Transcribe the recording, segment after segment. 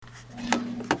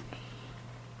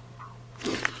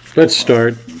Let's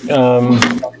start.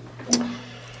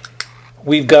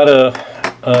 We've got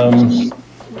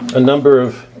a number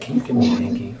of. Can you give me a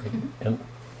hanky?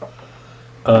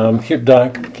 Here,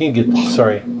 Doc. Can you get?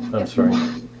 Sorry, I'm sorry.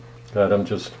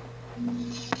 God,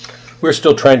 We're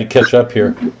still trying to catch up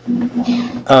here.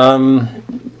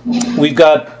 We've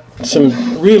got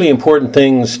some really important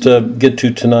things to get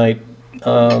to tonight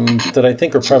that I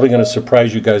think are probably going to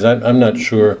surprise you guys. I'm not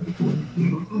sure.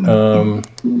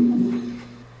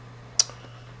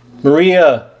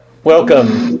 Maria,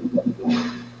 welcome.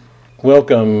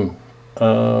 Welcome.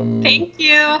 Thank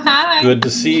you. Hi. Good to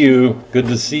see you. Good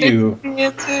to see you. You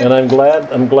too. And I'm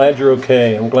glad you're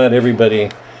okay. I'm glad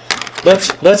everybody. Let's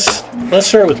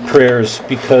start with prayers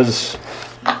because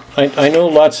I know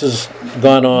lots has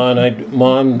gone on.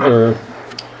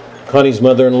 Connie's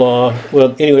mother-in-law.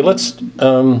 Well, anyway, let's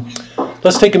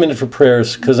take a minute for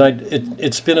prayers because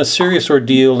it's been a serious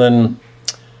ordeal and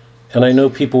I know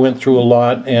people went through a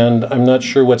lot and I'm not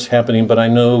sure what's happening, but I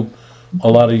know a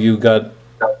lot of you got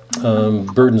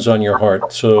burdens on your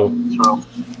heart. So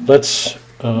let's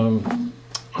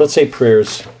say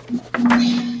prayers.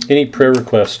 Any prayer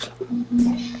request?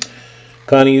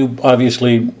 Connie, you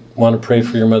obviously want to pray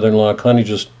for your mother-in-law. Connie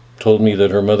just told me that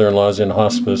her mother-in-law is in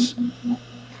hospice.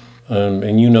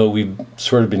 And you know we've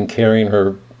sort of been carrying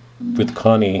her with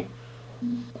Connie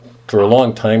for a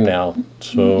long time now.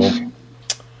 So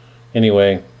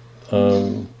anyway,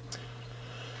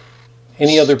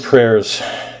 any other prayers?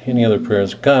 Any other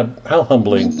prayers? God, how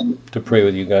humbling to pray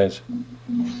with you guys.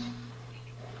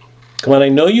 Come on, I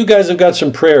know you guys have got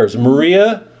some prayers.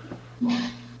 Maria?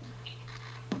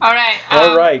 All right.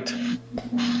 All right.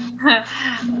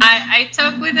 I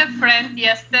talked with a friend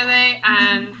yesterday,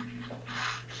 and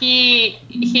he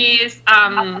is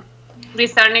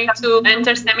returning to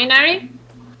enter seminary,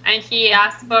 and he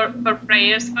asked for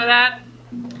prayers for that.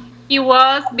 He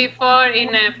was before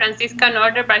in a Franciscan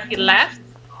order, but he left,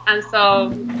 and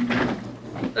so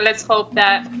let's hope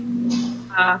that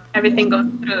everything goes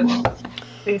through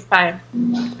this time.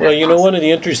 Well, you know, one of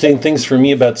the interesting things for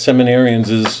me about seminarians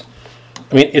is,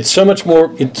 I mean, it so much more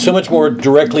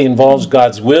directly involves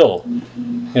God's will.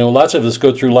 You know, lots of us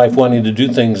go through life wanting to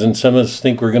do things, and some of us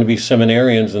think we're going to be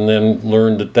seminarians and then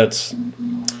learn that that's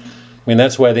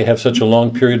why they have such a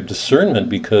long period of discernment,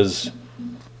 because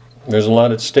there's a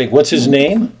lot at stake. What's his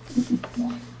name?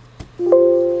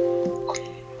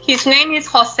 His name is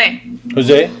Jose.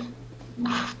 Jose?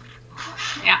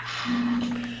 Yeah.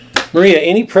 Maria,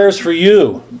 any prayers for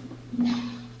you?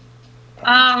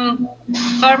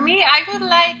 For me, I would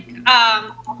like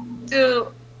to,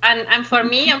 and for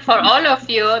me and for all of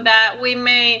you, that we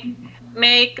may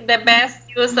make the best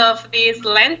use of this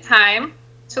Lent time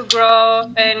to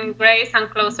grow in grace and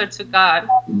closer to God.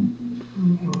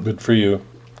 Good for you.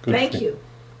 Good Thank for you.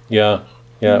 Yeah,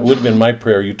 it would have been my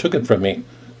prayer. You took it from me.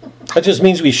 That just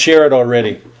means we share it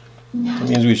already.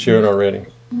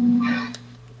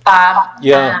 Bob,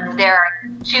 Yeah. there are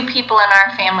two people in our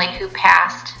family who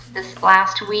passed this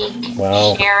last week.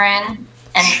 Wow. Sharon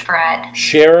and Fred.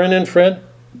 Sharon and Fred?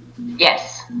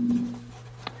 Yes.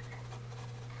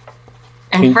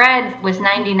 And Fred was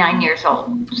 99 years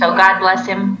old, so God bless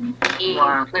him. He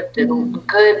lived a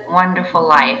good, wonderful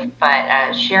life.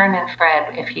 But Sharon and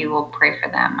Fred, if you will pray for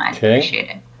them, I'd appreciate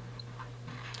it.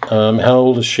 How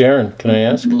old is Sharon, can I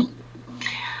ask?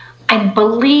 I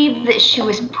believe that she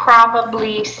was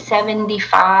probably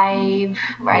 75,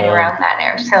 right around that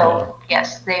area. So,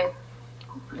 yes,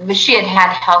 she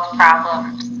had health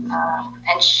problems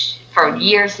and for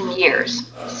years and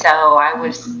years. So I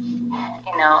was,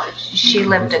 she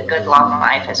lived a good, long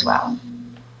life as well.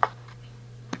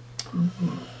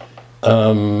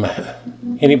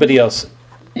 Anybody else?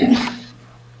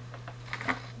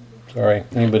 Sorry,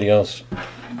 anybody else? I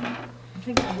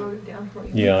think I wrote it down for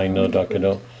you. Yeah, I know, Dr.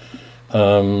 No.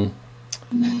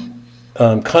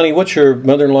 Connie, what's your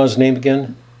mother-in-law's name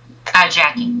again?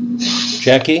 Jackie.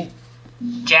 Jackie?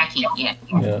 Jackie, yeah.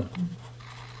 Yeah.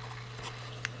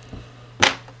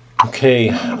 Okay,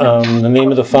 in the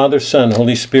name of the Father, Son,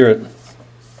 Holy Spirit.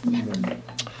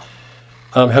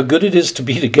 How good it is to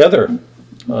be together.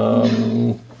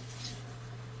 There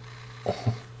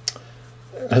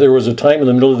was a time in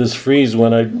the middle of this freeze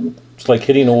when I was like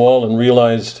hitting a wall and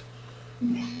realized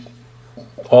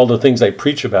all the things I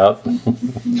preach about,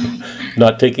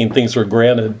 not taking things for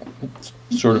granted,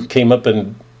 sort of came up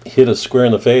and hit us square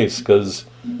in the face, because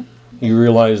you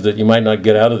realize that you might not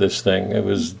get out of this thing. It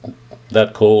was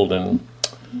that cold, and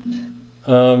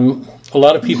a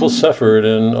lot of people suffered,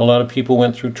 and a lot of people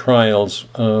went through trials.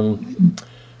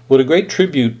 What a great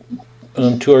tribute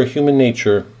to our human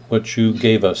nature, what you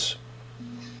gave us.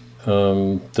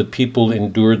 that people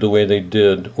endured the way they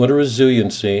did. What a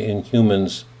resiliency in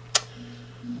humans.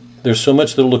 There's so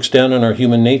much that looks down on our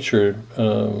human nature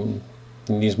in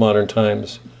these modern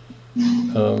times.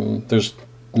 There's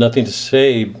nothing to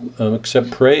say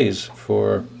except praise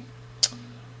for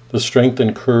the strength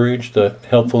and courage, the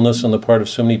helpfulness on the part of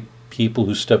so many people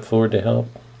who stepped forward to help.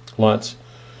 Lots.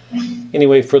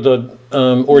 Anyway, for the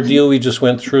ordeal we just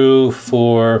went through,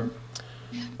 for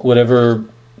whatever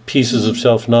pieces of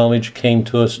self-knowledge came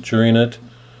to us during it,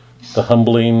 the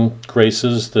humbling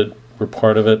graces that were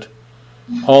part of it,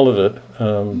 all of it.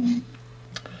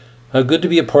 How good to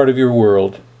be a part of your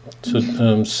world,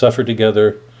 to suffer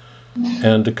together,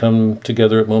 and to come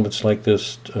together at moments like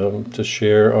this to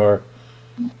share our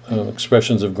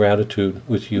expressions of gratitude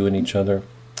with you and each other.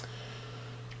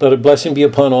 Let a blessing be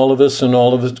upon all of us and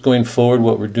all of us going forward,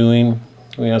 what we're doing.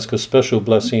 We ask a special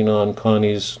blessing on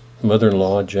Connie's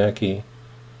mother-in-law, Jackie.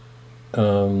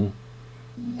 Connie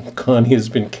has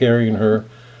been carrying her.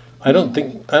 I don't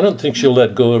think she'll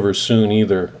let go of her soon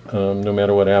either, no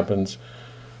matter what happens.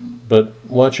 But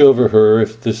watch over her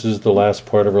if this is the last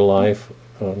part of her life.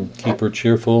 Keep her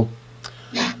cheerful.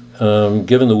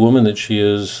 Given the woman that she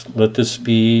is, let this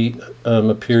be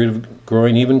a period of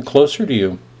growing even closer to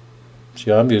you. She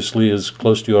obviously is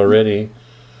close to you already.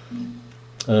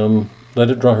 Let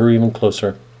it draw her even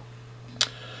closer.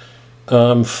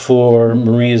 For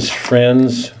Maria's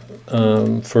friends,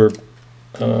 for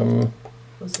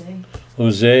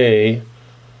Jose,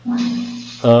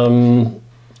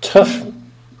 tough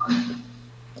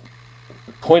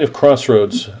point of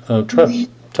crossroads,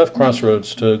 tough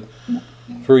crossroads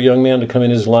for a young man to come in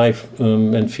his life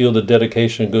and feel the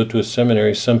dedication and go to a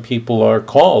seminary. Some people are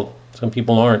called, some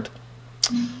people aren't.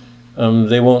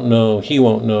 They won't know, he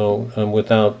won't know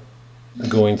without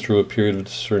going through a period of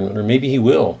discernment, or maybe he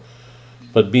will.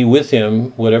 But be with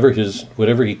him, whatever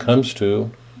he comes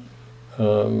to.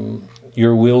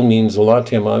 Your will means a lot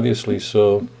to him, obviously,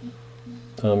 so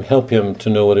help him to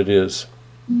know what it is,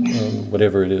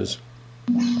 whatever it is.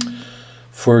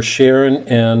 For Sharon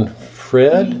and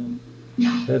Fred,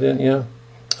 is that it? Yeah.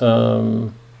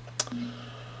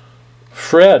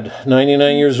 Fred,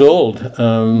 99 years old.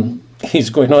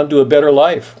 He's going on to a better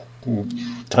life.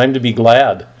 Time to be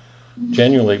glad.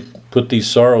 Genuinely put these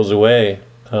sorrows away.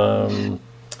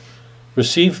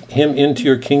 Receive him into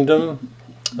your kingdom.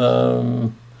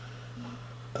 Let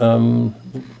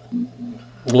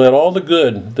all the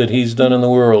good that he's done in the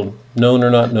world, known or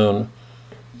not known,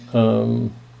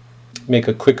 make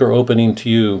a quicker opening to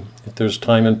you. If there's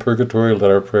time in purgatory, let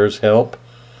our prayers help.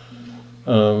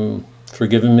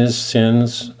 Forgive him his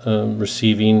sins,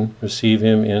 receive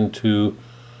him into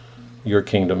your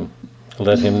kingdom.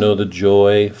 Let him know the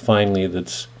joy, finally,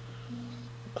 that's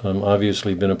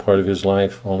obviously been a part of his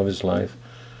life, all of his life.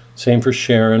 Same for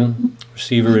Sharon.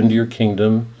 Receive her into your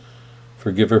kingdom.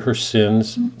 Forgive her her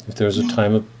sins. If there's a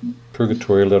time of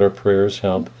purgatory, let our prayers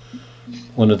help.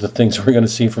 One of the things we're going to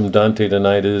see from Dante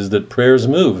tonight is that prayers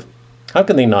move. How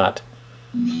can they not?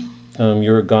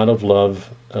 You're a God of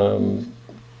love.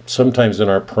 Sometimes in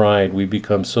our pride, we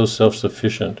become so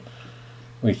self-sufficient.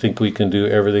 We think we can do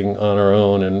everything on our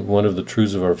own, and one of the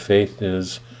truths of our faith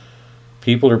is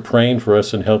people are praying for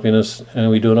us and helping us, and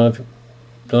we don't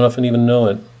often even know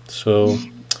it. So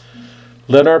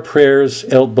let our prayers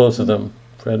help both of them,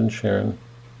 Fred and Sharon.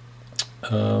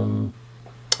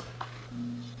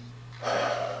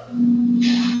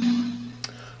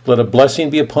 Let a blessing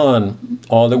be upon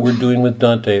all that we're doing with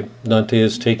Dante. Dante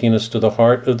is taking us to the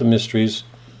heart of the mysteries,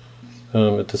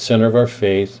 at the center of our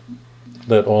faith.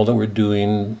 Let all that we're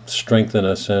doing strengthen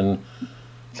us, and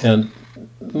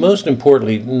most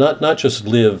importantly, not just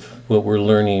live what we're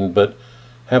learning, but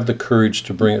have the courage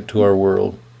to bring it to our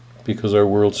world, because our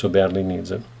world so badly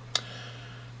needs it.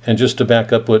 And just to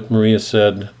back up what Maria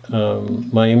said,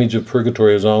 my image of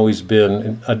purgatory has always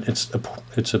been,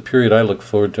 it's a period I look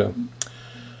forward to,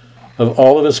 of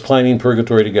all of us climbing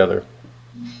purgatory together,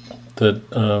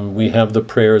 that we have the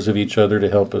prayers of each other to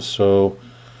help us. So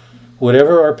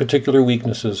whatever our particular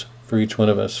weaknesses for each one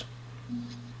of us,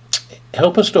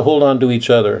 help us to hold on to each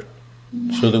other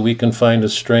so that we can find a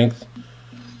strength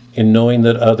in knowing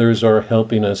that others are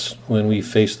helping us when we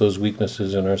face those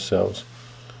weaknesses in ourselves.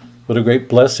 What a great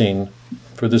blessing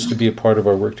for this to be a part of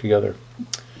our work together.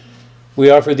 We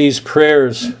offer these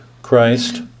prayers,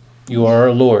 Christ. You are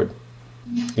our Lord.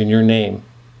 In your name,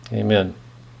 amen.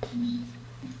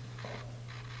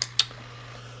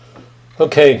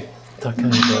 Okay.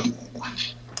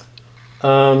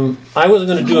 I was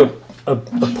going to do a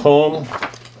poem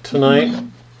tonight,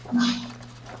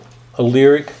 a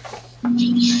lyric.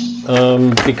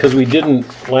 because we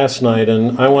didn't last night,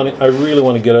 and I really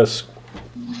want to get us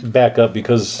back up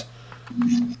because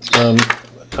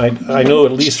I know,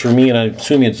 at least for me, and I'm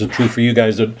assuming it's true for you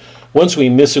guys, that once we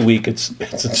miss a week,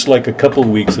 it's like a couple of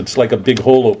weeks. It's like a big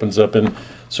hole opens up, and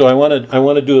so I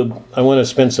want to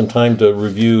spend some time to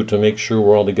review to make sure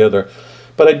we're all together.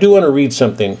 But I do want to read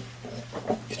something.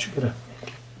 Did you get a?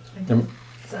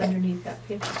 It's underneath that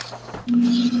paper.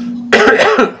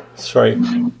 Sorry.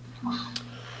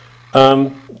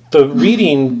 The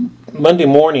reading Monday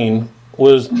morning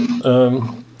was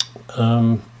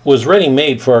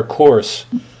ready-made for our course,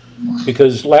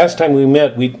 because last time we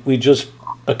met, we just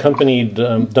accompanied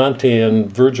Dante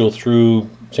and Virgil through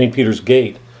St. Peter's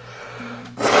Gate.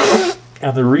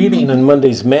 And the reading in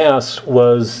Monday's Mass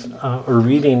was a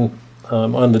reading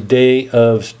on the day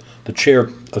of the chair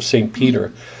of St.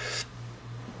 Peter.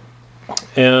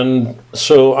 And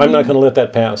so I'm not going to let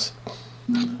that pass.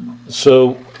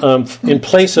 So in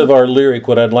place of our lyric,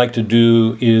 what I'd like to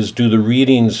do is do the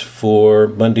readings for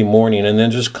Monday morning and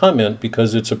then just comment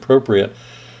because it's appropriate.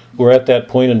 We're at that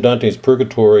point in Dante's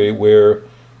Purgatorio where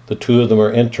the two of them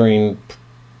are entering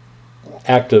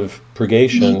active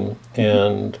purgation,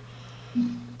 and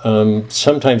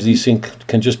sometimes these things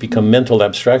can just become mental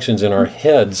abstractions in our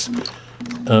heads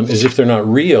as if they're not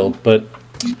real, but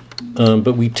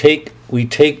we take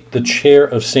the chair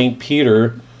of St.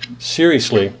 Peter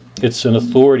seriously. It's an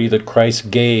authority that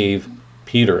Christ gave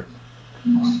Peter.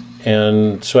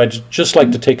 And so I'd just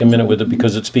like to take a minute with it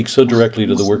because it speaks so directly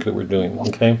to the work that we're doing,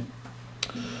 okay?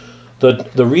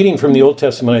 The reading from the Old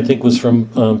Testament, I think, was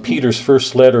from Peter's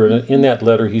first letter, and in that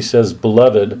letter he says,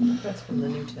 "Beloved," That's from the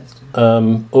New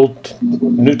Testament.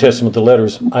 New Testament, the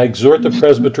letters, "I exhort the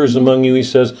presbyters among you," he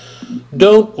says,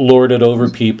 "don't lord it over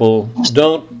people,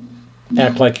 don't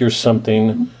act like you're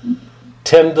something.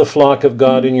 Tend the flock of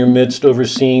God in your midst,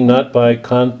 overseeing not by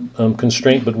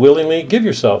constraint, but willingly. Give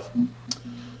yourself,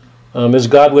 as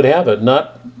God would have it,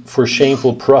 not for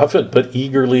shameful profit, but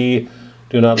eagerly.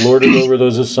 Do not lord it over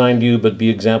those assigned to you, but be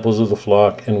examples of the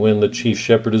flock. And when the chief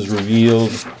shepherd is revealed,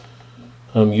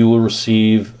 you will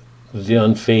receive the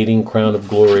unfading crown of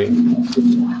glory."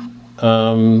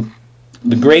 The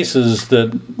graces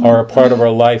that are a part of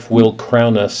our life will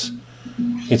crown us.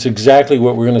 It's exactly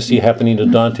what we're going to see happening to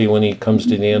Dante when he comes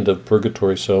to the end of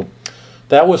Purgatory. So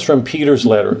that was from Peter's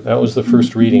letter. That was the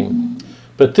first reading.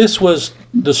 But this was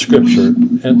the scripture,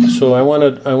 and so I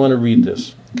want to read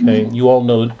this. Okay, you all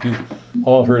know it. You've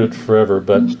all heard it forever,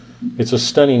 but it's a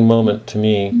stunning moment to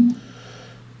me.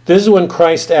 This is when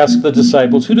Christ asked the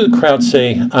disciples, "Who do the crowd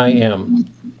say I am?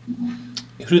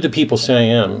 Who do the people say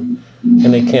I am?"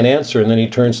 And they can't answer. And then he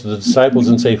turns to the disciples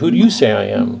and say, "Who do you say I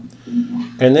am?"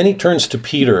 And then he turns to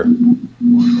Peter.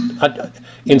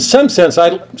 In some sense,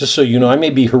 just so you know, I may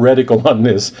be heretical on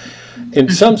this. In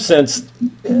some sense,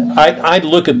 I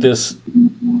look at this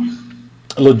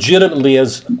legitimately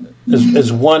as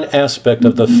one aspect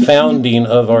of the founding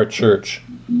of our church.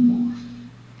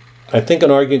 I think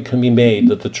an argument can be made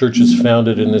that the church is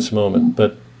founded in this moment,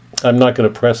 but I'm not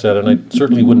going to press that, and I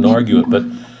certainly wouldn't argue it,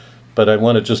 but I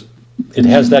want to just, it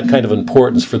has that kind of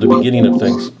importance for the beginning of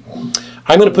things.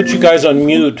 I'm going to put you guys on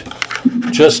mute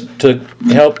just to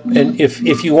help, and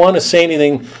if you want to say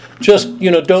anything, just,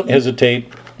 don't hesitate,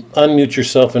 unmute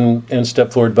yourself and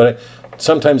step forward, but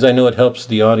sometimes I know it helps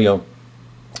the audio.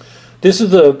 This is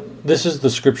the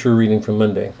scripture reading from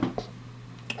Monday.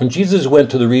 When Jesus went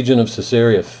to the region of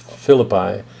Caesarea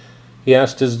Philippi, he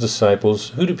asked his disciples,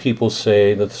 "Who do people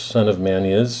say that the Son of Man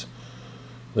is?"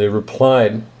 They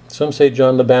replied, "Some say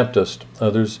John the Baptist,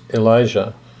 others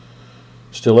Elijah,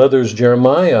 still others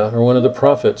Jeremiah or one of the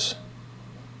prophets."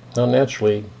 Now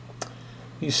naturally,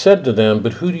 he said to them,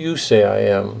 "But who do you say I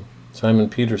am?" Simon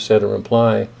Peter said in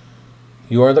reply,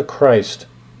 "You are the Christ,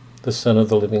 the Son of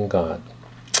the living God."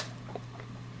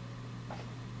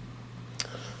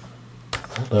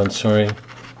 Hold on, sorry.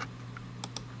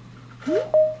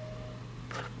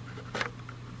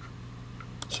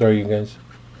 Sorry, you guys.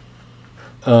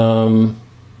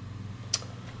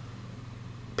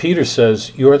 Peter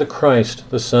says, "You are the Christ,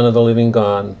 the Son of the living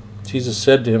God." Jesus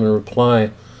said to him in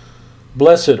reply,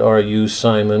 "Blessed are you,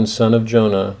 Simon, son of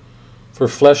Jonah, for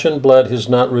flesh and blood has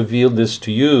not revealed this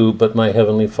to you, but my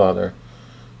heavenly Father.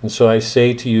 And so I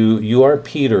say to you, you are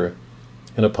Peter,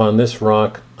 and upon this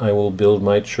rock I will build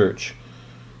my church,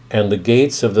 and the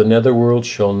gates of the netherworld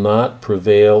shall not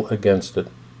prevail against it."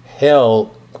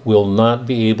 Hell will not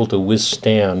be able to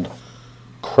withstand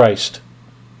Christ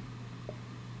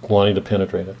wanting to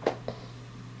penetrate it.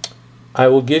 I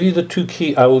will give you the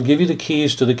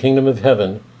keys to the kingdom of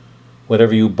heaven.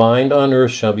 Whatever you bind on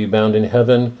earth shall be bound in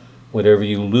heaven. Whatever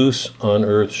you loose on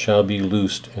earth shall be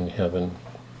loosed in heaven.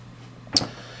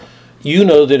 You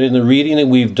know that in the reading that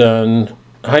we've done,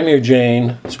 hi Mary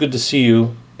Jane, it's good to see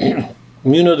you. You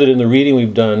know that in the reading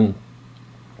we've done,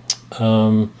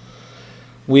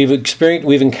 we've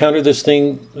encountered this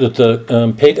thing that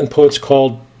the pagan poets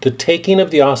called the taking of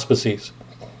the auspices.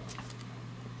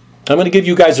 I'm going to give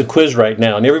you guys a quiz right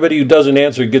now, and everybody who doesn't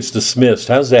answer gets dismissed.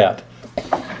 How's that?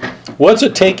 What's a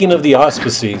taking of the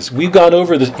auspices? We've gone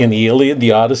over this in the Iliad,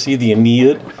 the Odyssey, the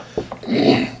Aeneid.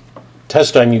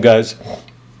 Test time, you guys.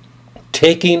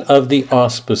 Taking of the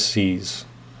auspices.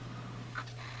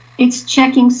 It's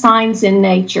checking signs in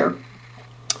nature.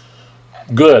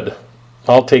 Good.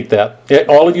 I'll take that.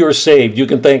 All of you are saved. You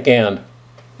can thank Anne.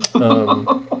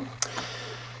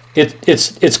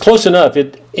 It's close enough.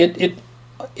 It's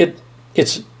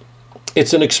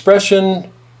an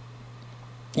expression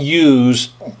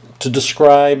used to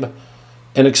describe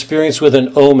an experience with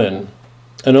an omen.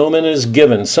 An omen is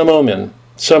given, some omen,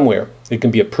 somewhere. It can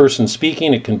be a person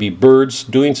speaking, it can be birds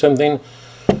doing something.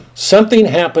 Something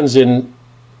happens in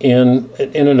an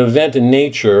event in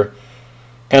nature,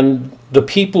 and the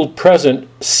people present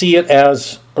see it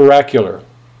as oracular.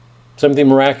 Something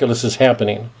miraculous is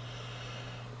happening.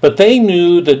 But they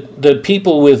knew that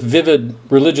people with vivid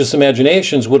religious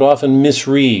imaginations would often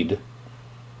misread.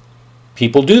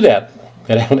 People do that.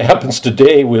 It happens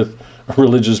today with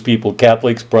religious people,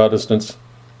 Catholics, Protestants.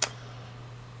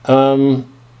 So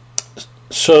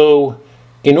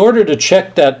in order to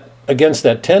check that against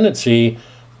that tendency,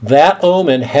 that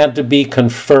omen had to be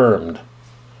confirmed.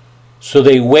 So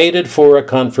they waited for a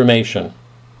confirmation.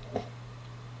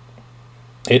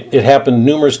 It happened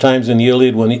numerous times in the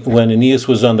Iliad when Aeneas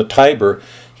was on the Tiber.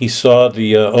 He saw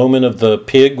the omen of the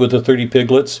pig with the 30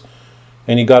 piglets,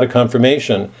 and he got a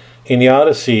confirmation. In the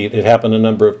Odyssey, it happened a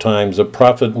number of times. A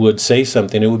prophet would say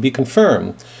something, it would be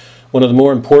confirmed. One of the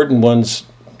more important ones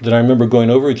that I remember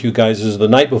going over with you guys is the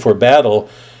night before battle,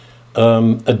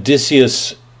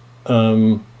 Odysseus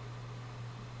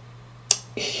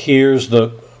hears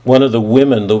one of the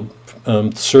women, the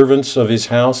servants of his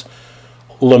house,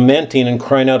 lamenting and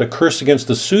crying out a curse against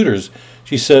the suitors.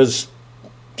 She says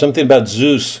something about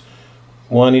Zeus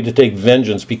wanting to take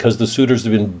vengeance because the suitors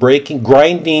have been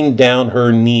grinding down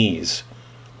her knees.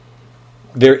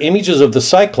 They're images of the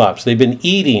Cyclops. They've been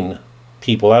eating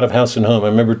people out of house and home. I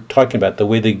remember talking about the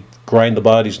way they grind the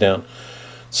bodies down.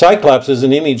 Cyclops is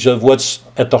an image of what's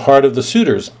at the heart of the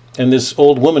suitors. And this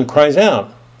old woman cries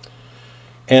out.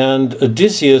 And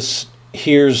Odysseus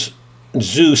hears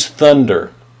Zeus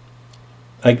thunder.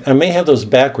 I may have those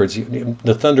backwards.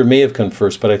 The thunder may have come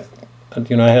first, but I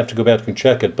have to go back and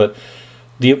check it. But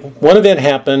one event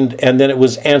happened, and then it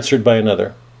was answered by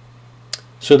another.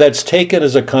 So that's taken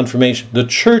as a confirmation. The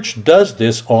church does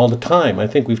this all the time. I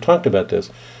think we've talked about this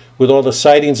with all the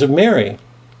sightings of Mary.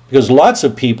 Because lots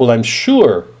of people, I'm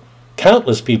sure,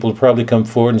 countless people have probably come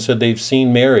forward and said they've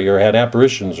seen Mary or had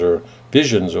apparitions or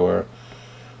visions. Or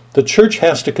the church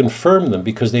has to confirm them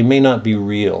because they may not be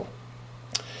real.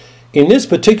 In this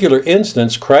particular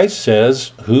instance, Christ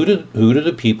says, who do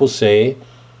the people say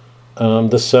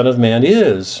the Son of Man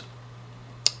is?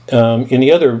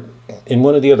 In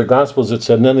one of the other Gospels, it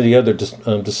said none of the other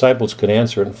disciples could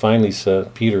answer it. And finally,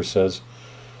 Peter says,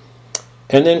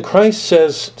 and then Christ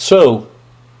says, so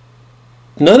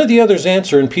none of the others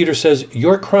answer, and Peter says,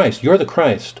 you're Christ, you're the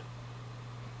Christ.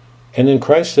 And then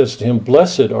Christ says to him,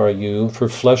 blessed are you, for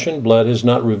flesh and blood has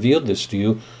not revealed this to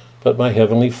you, but my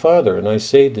heavenly Father. And I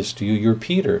say this to you, you're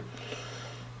Peter.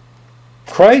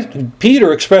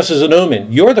 Peter expresses an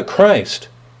omen. You're the Christ.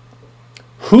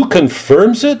 Who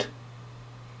confirms it?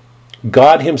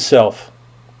 God himself.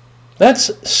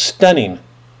 That's stunning.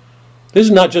 This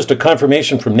is not just a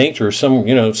confirmation from nature or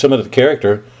some other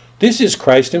character. This is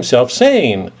Christ himself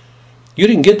saying. You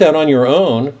didn't get that on your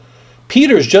own.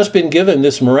 Peter's just been given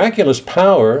this miraculous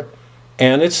power,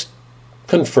 and it's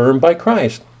confirmed by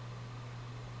Christ.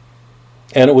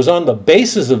 And it was on the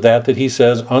basis of that he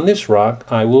says, on this rock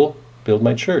I will build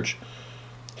my church.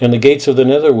 And the gates of the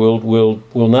netherworld will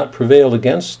not prevail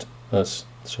against us.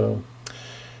 So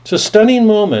it's a stunning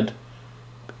moment.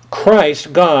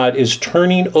 Christ, God, is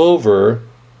turning over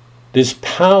this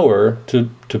power to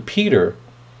Peter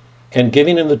and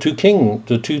giving him the two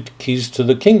keys to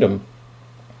the kingdom.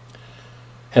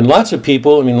 And lots of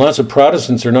people, lots of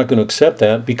Protestants are not going to accept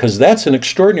that because that's an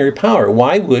extraordinary power.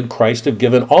 Why would Christ have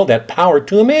given all that power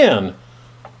to a man?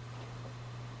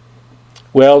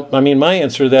 Well, my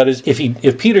answer to that is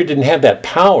if Peter didn't have that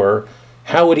power,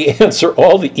 how would he answer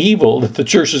all the evil that the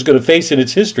church is going to face in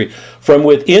its history from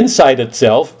within inside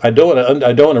itself? I don't want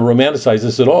to romanticize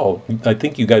this at all. I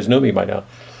think you guys know me by now.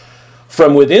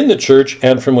 from within the church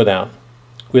and from without.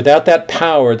 Without that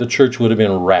power, the church would have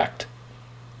been wrecked.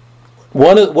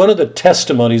 One of the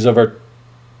testimonies of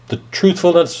the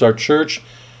truthfulness of our church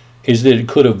is that it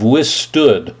could have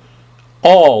withstood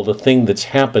all the thing that's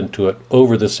happened to it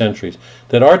over the centuries.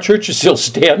 That our church is still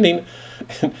standing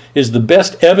is the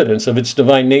best evidence of its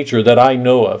divine nature that I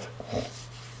know of.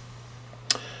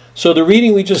 So the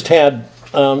reading we just had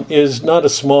is not a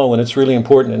small one. It's really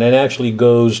important, and it actually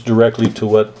goes directly to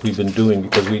what we've been doing,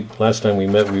 because last time we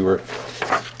met we were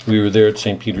there at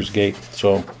St. Peter's Gate.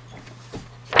 So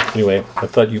anyway, I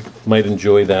thought you might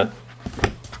enjoy that.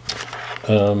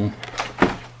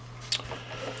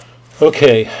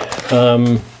 Okay.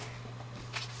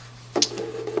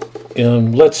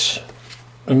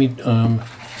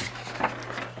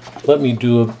 Let me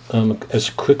do as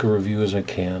quick a review as I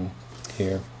can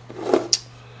here.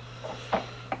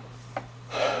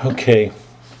 Okay,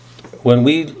 when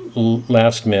we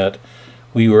last met,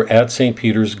 we were at St.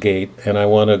 Peter's Gate, and I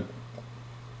want to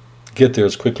get there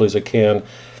as quickly as I can,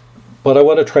 but I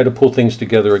want to try to pull things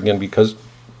together again because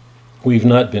we've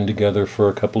not been together for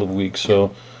a couple of weeks.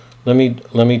 So let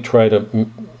me try to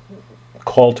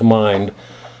call to mind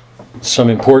some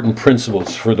important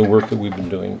principles for the work that we've been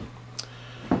doing.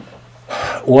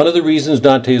 One of the reasons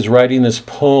Dante is writing this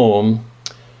poem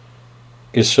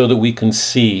is so that we can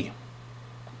see.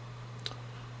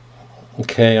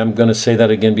 Okay, I'm going to say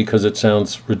that again because it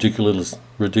sounds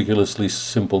ridiculously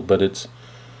simple, but it's,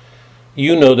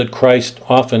 you know that Christ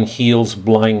often heals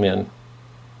blind men.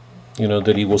 You know,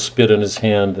 that he will spit in his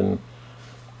hand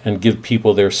and give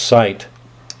people their sight.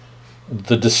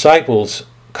 The disciples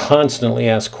constantly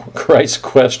ask Christ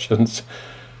questions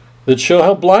that show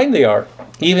how blind they are.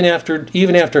 Even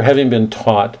after having been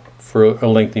taught for a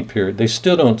lengthy period, they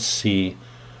still don't see.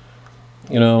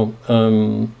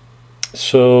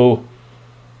 So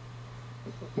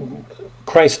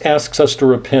Christ asks us to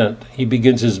repent. He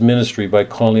begins his ministry by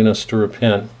calling us to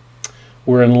repent.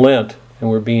 We're in Lent, and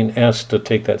we're being asked to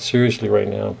take that seriously right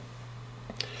now.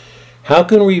 How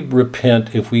can we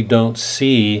repent if we don't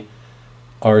see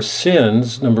our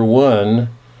sins, number one,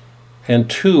 and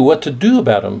two, what to do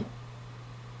about them?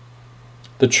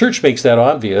 The church makes that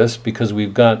obvious because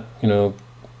we've got, the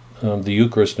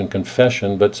Eucharist and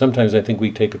confession, but sometimes I think we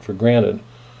take it for granted.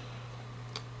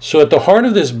 So at the heart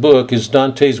of this book is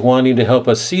Dante's wanting to help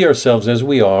us see ourselves as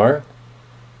we are,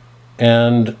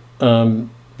 and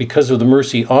because of the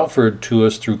mercy offered to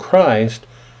us through Christ,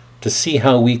 to see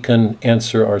how we can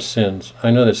answer our sins.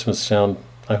 I know this must sound,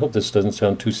 I hope this doesn't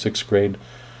sound too sixth grade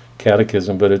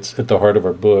catechism, but it's at the heart of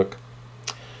our book.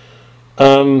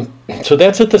 So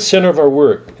that's at the center of our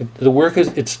work. The work is,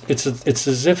 it's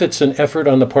as if it's an effort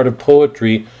on the part of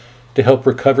poetry to help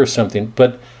recover something,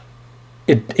 but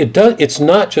it's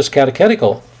not just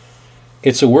catechetical.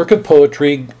 It's a work of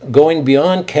poetry going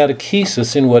beyond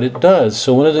catechesis in what it does.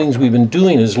 So one of the things we've been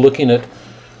doing is looking at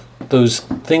those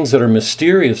things that are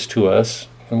mysterious to us.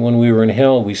 And when we were in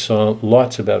hell, we saw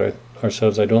lots about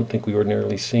ourselves I don't think we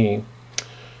ordinarily see.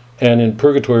 And in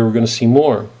Purgatorio, we're going to see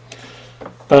more.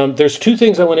 There's two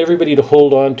things I want everybody to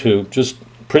hold on to, just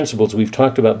principles we've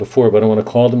talked about before, but I want to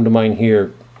call them to mind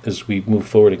here as we move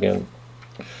forward again.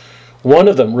 One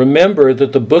of them, remember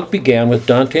that the book began with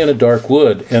Dante in a dark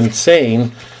wood and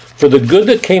saying, for the good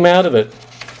that came out of it,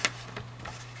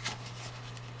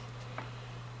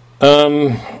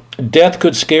 death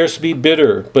could scarce be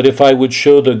bitter, but if I would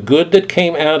show the good that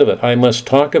came out of it, I must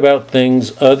talk about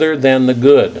things other than the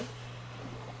good.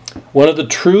 One of the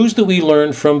truths that we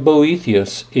learn from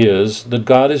Boethius is that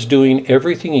God is doing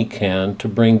everything he can to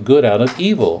bring good out of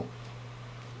evil.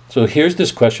 So here's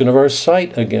this question of our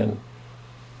sight again.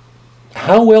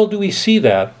 How well do we see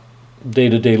that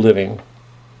day-to-day living?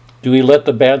 Do we let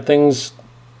the bad things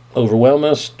overwhelm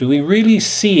us? Do we really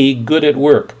see good at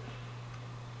work?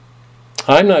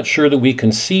 I'm not sure that we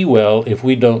can see well if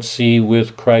we don't see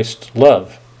with Christ's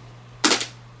love.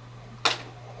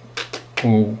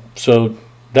 So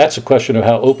that's a question of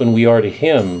how open we are to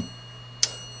him.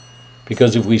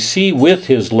 Because if we see with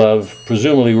his love,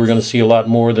 presumably we're going to see a lot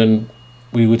more than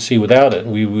we would see without it.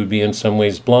 We would be in some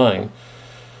ways blind.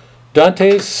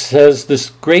 Dante says this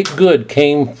great good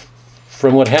came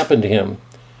from what happened to him.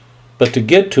 But to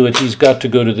get to it, he's got to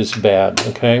go to this bad,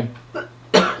 okay?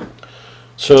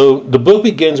 So the book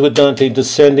begins with Dante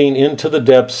descending into the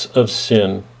depths of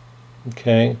sin,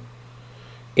 okay?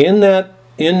 In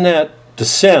that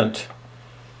descent,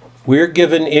 we're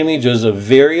given images of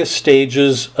various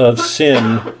stages of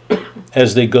sin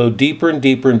as they go deeper and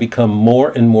deeper and become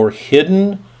more and more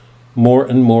hidden, more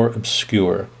and more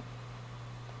obscure.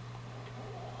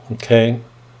 Okay?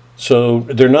 So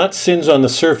they're not sins on the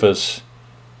surface.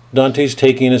 Dante's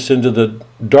taking us into the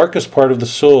darkest part of the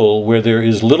soul where there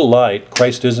is little light,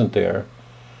 Christ isn't there,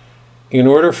 in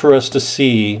order for us to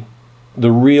see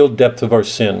the real depth of our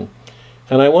sin.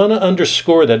 And I want to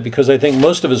underscore that because I think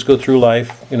most of us go through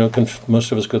life,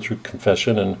 most of us go through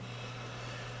confession,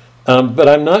 but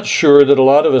I'm not sure that a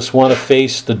lot of us want to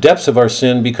face the depths of our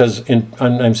sin because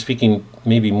I'm speaking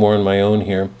maybe more on my own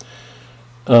here,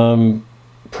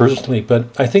 personally, but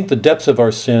I think the depths of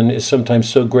our sin is sometimes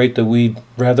so great that we'd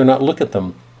rather not look at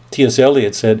them. T.S.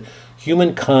 Eliot said,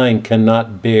 humankind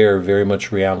cannot bear very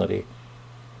much reality.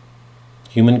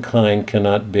 Humankind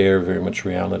cannot bear very much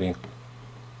reality.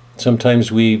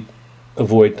 Sometimes we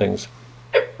avoid things.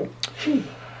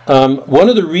 One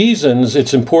of the reasons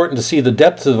it's important to see the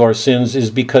depths of our sins is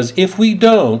because if we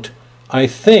don't, I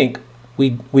think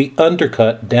we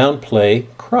undercut, downplay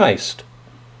Christ.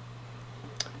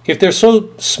 If they're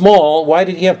so small, why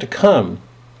did he have to come?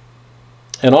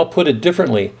 And I'll put it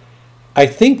differently. I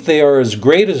think they are as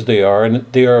great as they are,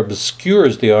 and they are obscure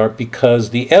as they are, because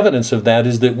the evidence of that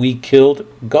is that we killed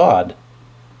God.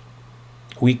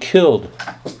 We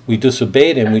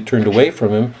disobeyed him, we turned away from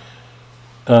him.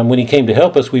 When he came to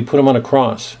help us, we put him on a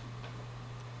cross.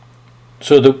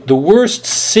 So the worst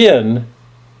sin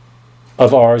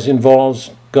of ours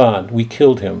involves God. We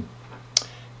killed him.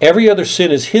 Every other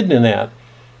sin is hidden in that.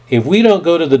 If we don't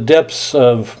go to the depths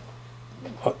of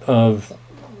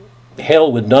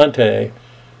hell with Dante,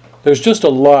 there's just a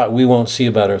lot we won't see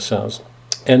about ourselves.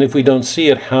 And if we don't see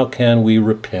it, how can we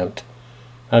repent?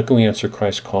 How can we answer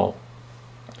Christ's call?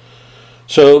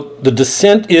 So the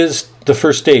descent is the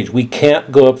first stage. We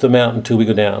can't go up the mountain until we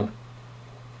go down.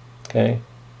 Okay?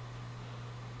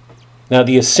 Now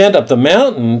the ascent up the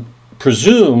mountain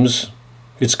presumes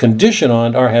it's conditioned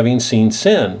on our having seen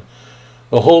sin.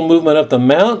 The whole movement up the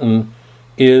mountain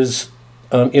is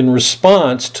in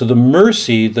response to the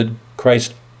mercy that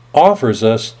Christ offers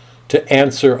us to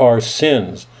answer our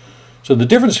sins. So the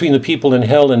difference between the people in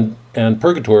hell and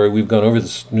purgatory, we've gone over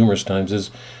this numerous times,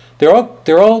 is they're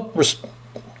all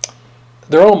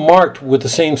marked with the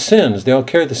same sins. They all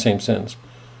carry the same sins.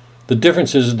 The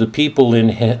difference is the people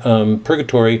in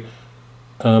purgatory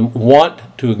want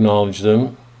to acknowledge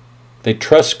them. They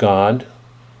trust God.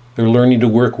 They're learning to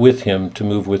work with him, to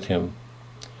move with him.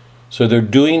 So they're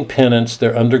doing penance,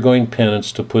 they're undergoing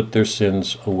penance to put their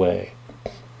sins away.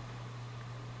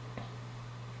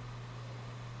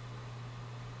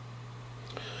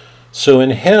 So in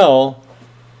hell,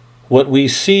 what we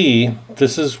see,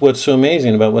 this is what's so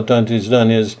amazing about what Dante's done,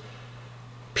 is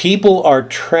people are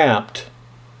trapped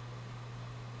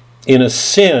in a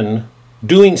sin,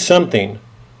 doing something,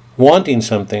 wanting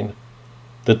something,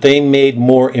 that they made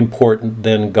more important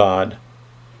than God.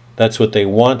 That's what they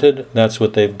wanted, that's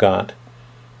what they've got.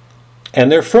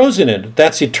 And they're frozen in it.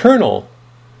 That's eternal.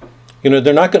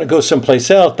 They're not going to go someplace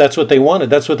else. That's what they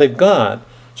wanted, that's what they've got.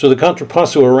 So the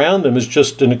contrapasso around them is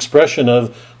just an expression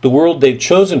of the world they've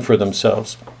chosen for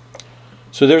themselves.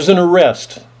 So there's an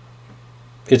arrest.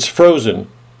 It's frozen.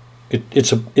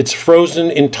 It's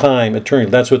frozen in time, eternity.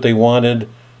 That's what they wanted.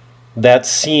 That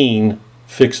scene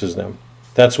fixes them.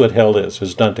 That's what hell is,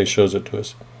 as Dante shows it to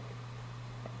us.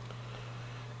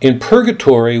 In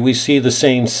purgatory, we see the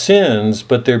same sins,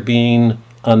 but they're being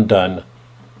undone.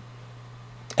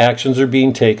 Actions are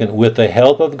being taken with the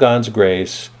help of God's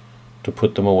grace to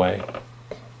put them away.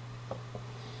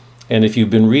 And if you've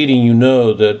been reading, you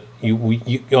know that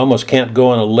you almost can't go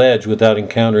on a ledge without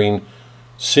encountering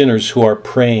sinners who are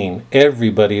praying.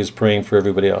 Everybody is praying for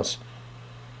everybody else.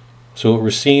 So what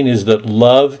we're seeing is that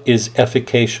love is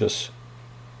efficacious.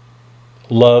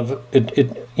 Love,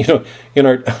 in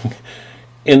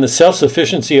the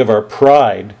self-sufficiency of our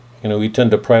pride, we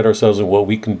tend to pride ourselves in what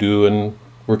we can do and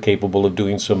we're capable of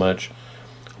doing so much.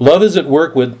 Love is at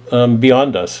work with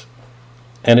beyond us,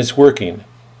 and it's working.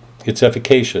 It's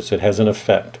efficacious. It has an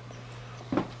effect.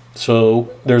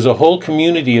 So there's a whole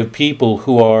community of people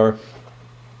who are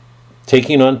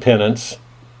taking on penance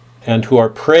and who are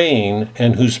praying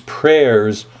and whose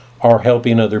prayers are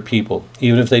helping other people,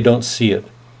 even if they don't see it,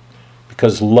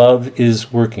 because love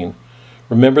is working.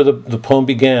 Remember, the poem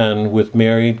began with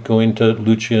Mary going to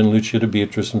Lucia and Lucia to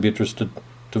Beatrice and Beatrice to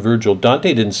Virgil.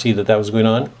 Dante didn't see that was going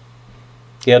on.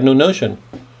 He had no notion.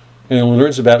 And he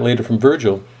learns about it later from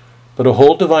Virgil. But a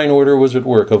whole divine order was at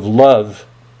work of love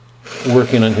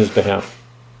working on his behalf.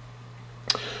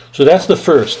 So that's the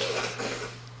first.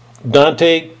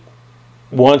 Dante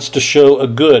wants to show a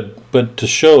good, but to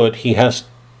show it, he has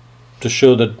to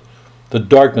show the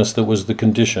darkness that was the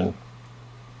condition.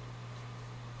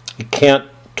 You can't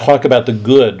talk about the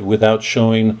good without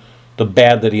showing the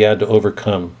bad that he had to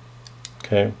overcome.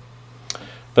 Okay?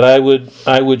 But I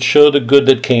would show the good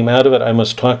that came out of it. I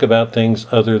must talk about things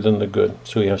other than the good.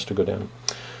 So he has to go down.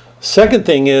 Second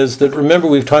thing is that, remember,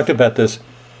 we've talked about this.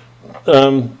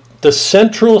 The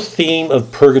central theme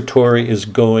of Purgatory is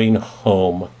going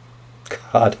home.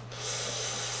 God.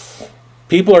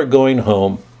 People are going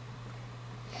home.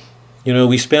 You know,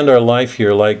 we spend our life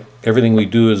here like everything we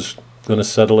do is going to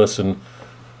settle us, and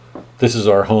this is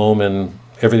our home, and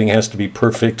everything has to be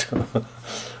perfect,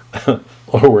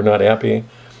 or we're not happy.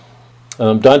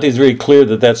 Dante's very clear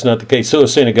that that's not the case. So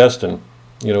is St. Augustine.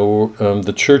 You know,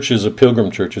 the church is a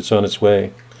pilgrim church. It's on its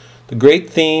way. The great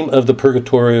theme of the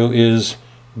Purgatorio is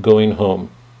going home.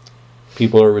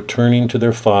 People are returning to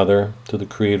their Father, to the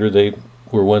Creator they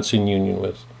were once in union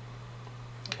with.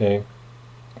 Okay.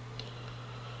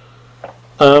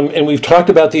 And we've talked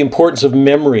about the importance of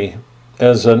memory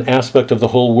as an aspect of the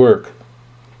whole work.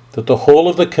 That the whole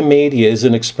of the Commedia is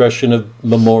an expression of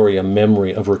memoria,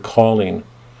 memory, of recalling.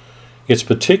 It's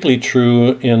particularly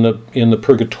true in the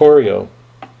Purgatorio.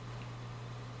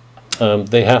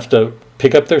 They have to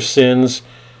pick up their sins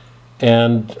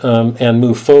and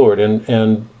move forward.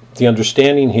 And the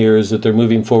understanding here is that they're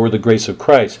moving forward the grace of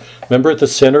Christ. Remember, at the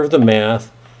center of the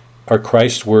math are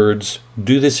Christ's words,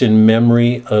 "Do this in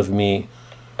memory of me."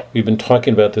 We've been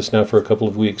talking about this now for a couple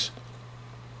of weeks.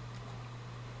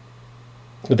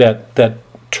 That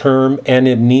term,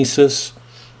 anamnesis,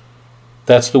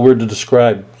 that's the word to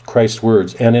describe Christ's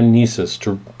words, anamnesis,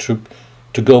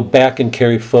 to go back and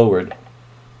carry forward.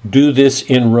 Do this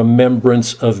in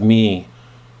remembrance of me.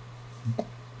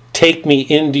 Take me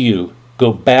into you.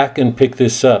 Go back and pick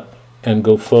this up and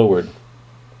go forward.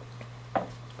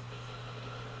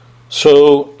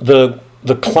 So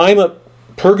the climate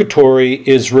Purgatory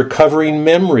is recovering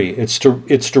memory. It's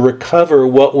to recover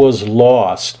what was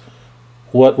lost,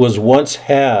 what was once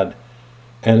had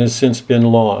and has since been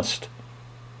lost.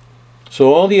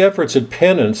 So all the efforts at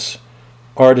penance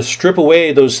are to strip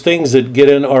away those things that get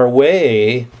in our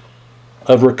way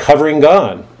of recovering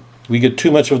God. We get too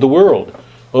much of the world.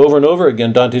 Over and over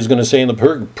again, Dante's going to say in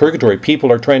the Purgatory,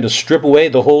 people are trying to strip away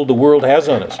the hold the world has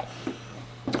on us.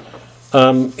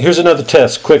 Here's another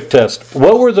test, quick test.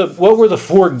 What were the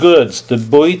four goods that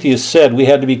Boethius said we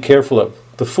had to be careful of?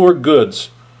 The four goods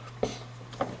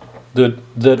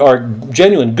that are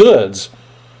genuine goods.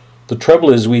 The trouble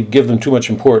is we give them too much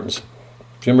importance.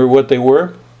 Do you remember what they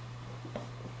were?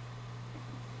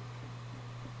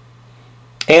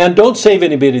 And don't save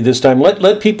anybody this time.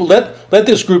 Let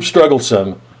this group struggle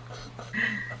some.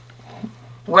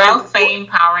 Wealth, fame,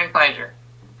 power, and pleasure.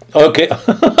 Okay.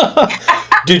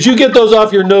 Did you get those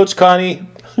off your notes, Connie?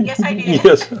 Yes, I did.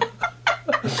 Yes.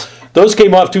 Those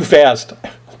came off too fast.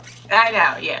 I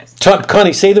know, yes.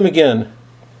 Connie, say them again.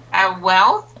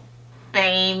 Wealth,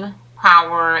 fame,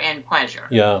 power, and pleasure.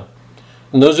 Yeah.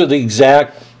 And those are the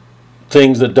exact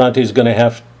things that Dante's going to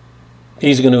have,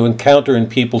 he's going to encounter in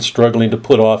people struggling to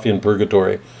put off in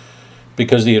Purgatory,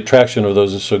 because the attraction of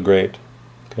those is so great.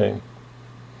 Okay.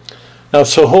 Now,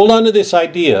 so hold on to this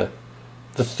idea.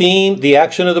 The theme, the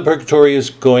action of the Purgatory is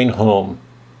going home.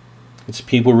 It's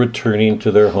people returning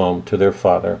to their home, to their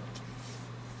Father.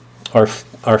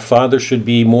 Our Father should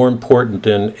be more important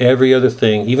than every other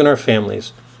thing, even our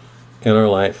families in our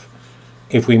life.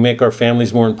 If we make our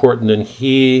families more important than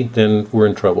He, then we're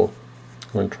in trouble.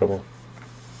 We're in trouble.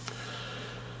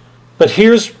 But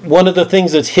here's one of the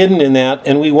things that's hidden in that,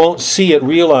 and we won't see it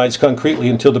realized concretely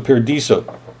until the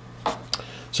Paradiso.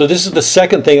 So this is the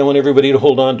second thing I want everybody to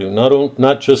hold on to.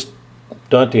 Not just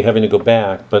Dante having to go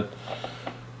back, but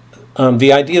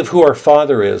the idea of who our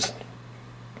Father is.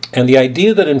 And the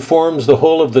idea that informs the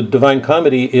whole of the Divine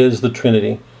Comedy is the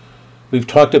Trinity. We've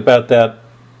talked about that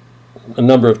a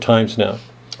number of times now.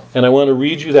 And I want to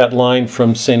read you that line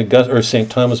from St.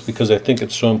 Thomas because I think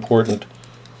it's so important.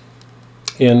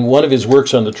 In one of his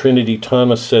works on the Trinity,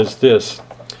 Thomas says this: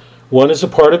 one is a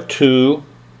part of two,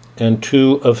 and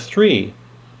two of three,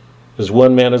 as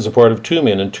one man is a part of two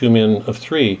men, and two men of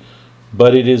three.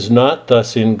 But it is not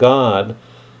thus in God,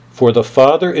 for the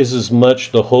Father is as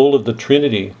much the whole of the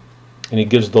Trinity. And he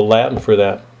gives the Latin for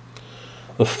that.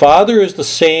 The Father is the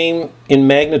same in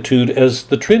magnitude as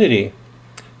the Trinity.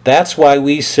 That's why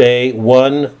we say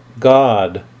one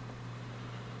God.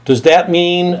 Does that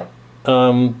mean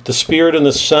the Spirit and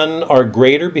the Son are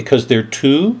greater because they're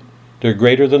two? They're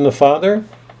greater than the Father?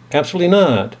 Absolutely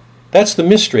not. That's the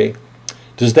mystery.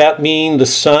 Does that mean the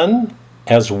Son,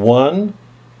 as one,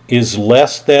 is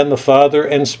less than the Father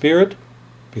and Spirit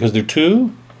because they're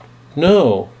two?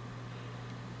 No.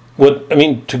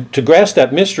 To grasp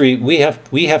that mystery, we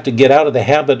have to get out of the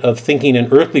habit of thinking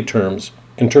in earthly terms,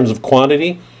 in terms of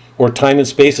quantity or time and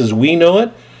space as we know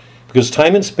it. Because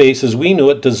time and space, as we know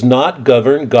it, does not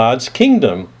govern God's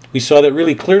kingdom. We saw that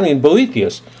really clearly in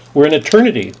Boethius. We're in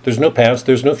eternity. There's no past,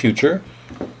 there's no future.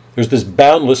 There's this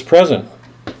boundless present.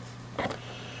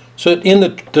 So in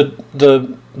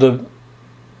the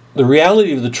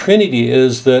reality of the Trinity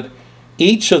is that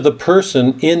each of the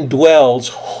person indwells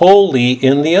wholly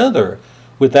in the other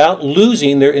without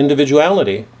losing their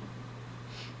individuality.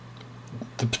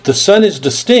 The Son is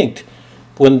distinct.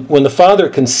 When the Father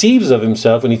conceives of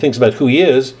himself, when he thinks about who he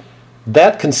is,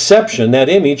 that conception, that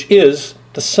image is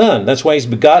the Son. That's why he's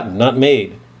begotten, not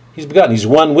made. He's begotten. He's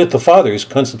one with the Father. He's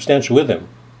consubstantial with him.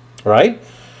 Right?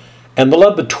 And the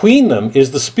love between them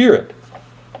is the Spirit.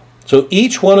 So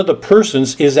each one of the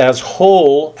persons is as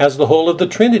whole as the whole of the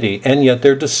Trinity, and yet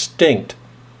they're distinct.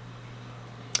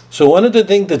 So one of the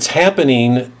things that's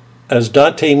happening as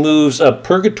Dante moves up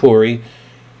Purgatory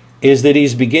is that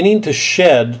he's beginning to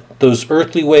shed those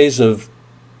earthly ways of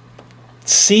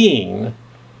seeing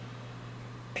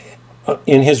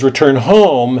in his return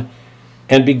home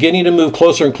and beginning to move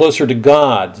closer and closer to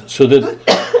God, so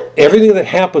that everything that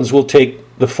happens will take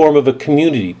the form of a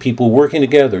community, people working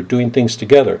together, doing things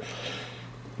together.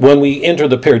 When we enter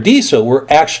the Paradiso, we're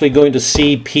actually going to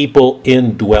see people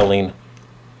indwelling.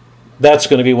 That's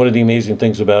going to be one of the amazing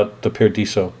things about the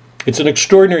Paradiso. It's an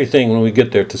extraordinary thing when we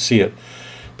get there to see it.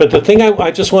 But the thing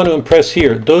I just want to impress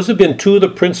here, those have been two of the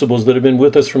principles that have been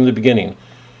with us from the beginning.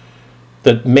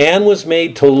 That man was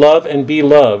made to love and be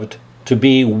loved, to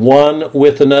be one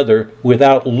with another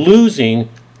without losing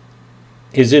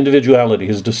his individuality,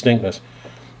 his distinctness.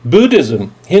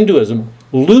 Buddhism, Hinduism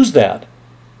lose that.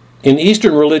 In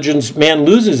Eastern religions, man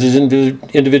loses his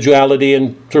individuality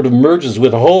and sort of merges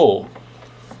with a whole.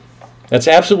 That's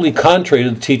absolutely contrary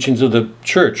to the teachings of the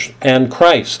Church and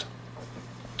Christ.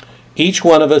 Each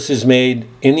one of us is made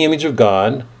in the image of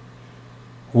God.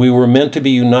 We were meant to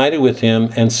be united with him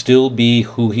and still be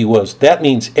who he was. That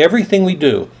means everything we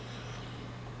do.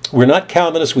 We're not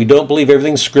Calvinists. We don't believe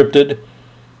everything's scripted.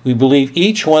 We believe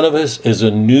each one of us is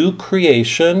a new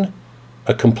creation,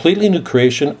 a completely new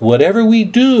creation. Whatever we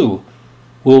do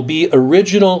will be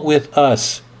original with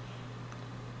us.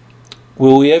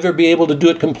 Will we ever be able to do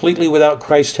it completely without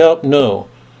Christ's help? No.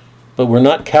 But we're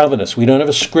not Calvinists. We don't have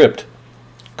a script.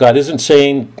 God isn't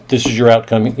saying this is your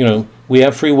outcome. We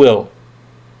have free will.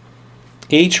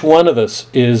 Each one of us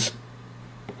is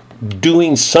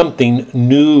doing something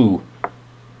new.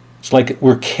 It's like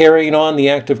we're carrying on the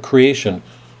act of creation.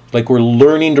 Like we're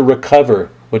learning to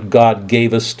recover what God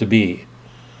gave us to be.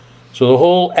 So the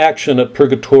whole action at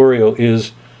Purgatorio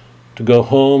is to go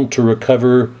home to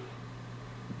recover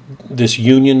this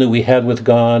union that we had with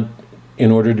God in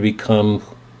order to become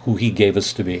who he gave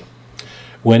us to be.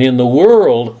 When in the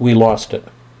world, we lost it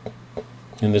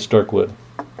in this dark wood.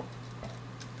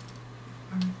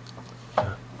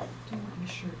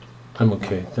 I'm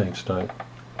okay, thanks, Di.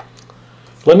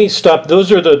 Let me stop.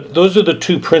 Those are the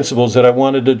two principles that I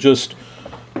wanted to just,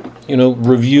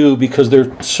 review because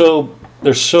they're so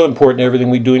important in everything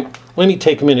we do. Let me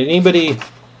take a minute. Anybody?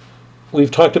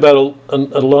 We've talked about a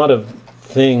lot of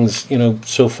things,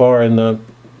 so far in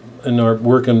our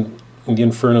work in the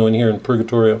Inferno and here in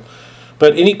Purgatorio.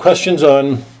 But any questions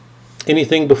on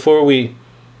anything before we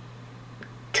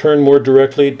turn more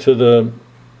directly to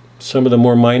some of the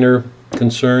more minor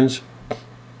concerns?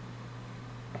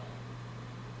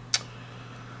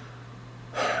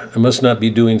 I must not be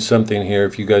doing something here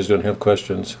if you guys don't have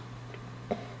questions.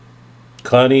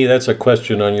 Connie, that's a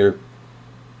question on your...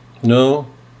 No?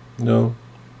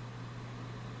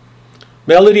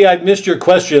 Melody, I've missed your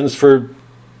questions for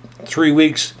 3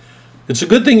 weeks. It's a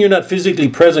good thing you're not physically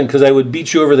present because I would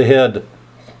beat you over the head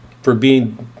for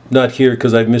being not here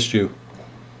because I've missed you.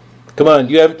 Come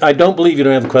on, I don't believe you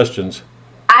don't have questions.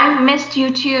 I missed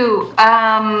you too.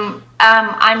 I'm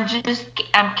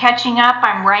catching up.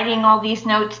 I'm writing all these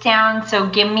notes down. So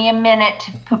give me a minute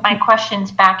to put my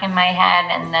questions back in my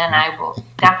head, and then I will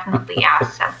definitely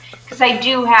ask them. Because I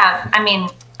do have.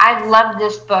 I love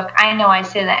this book. I know I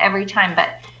say that every time,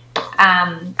 but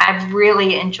I've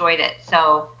really enjoyed it.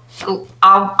 So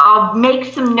I'll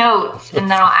make some notes and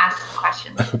then I'll ask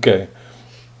questions. Okay.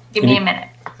 Give me a minute.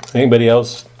 Anybody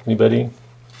else? Anybody?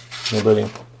 Nobody?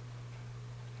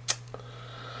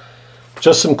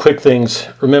 Just some quick things.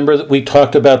 Remember that we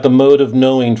talked about the mode of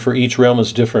knowing for each realm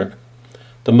is different.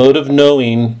 The mode of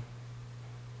knowing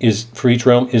for each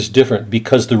realm is different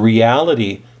because the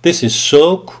reality, this is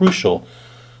so crucial,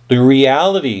 the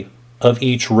reality of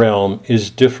each realm is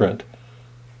different.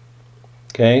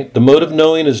 Okay? The mode of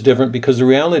knowing is different because the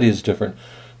reality is different.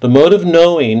 The mode of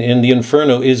knowing in the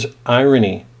Inferno is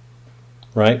irony.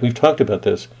 Right? We've talked about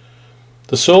this.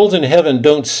 The souls in heaven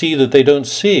don't see that they don't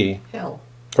see. Hell.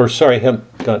 Or sorry,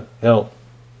 God, hell.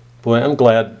 Boy, I'm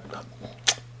glad.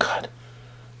 God,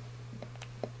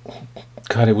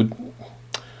 it would.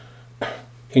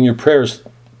 In your prayers,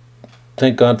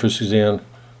 thank God for Suzanne.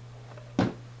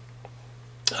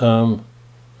 The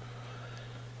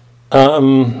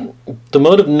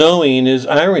mode of knowing is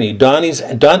irony.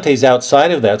 Dante's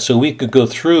outside of that, so we could go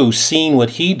through seeing what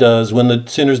he does when the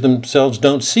sinners themselves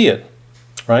don't see it,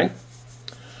 right?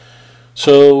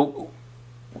 So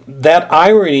that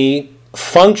irony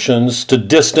functions to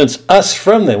distance us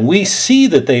from them. We see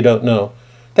that they don't know.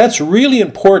 That's really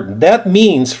important. That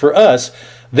means for us,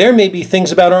 there may be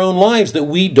things about our own lives that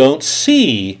we don't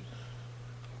see.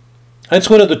 That's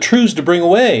one of the truths to bring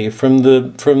away from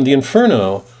the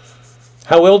inferno.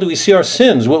 How well do we see our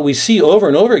sins? What we see over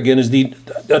and over again is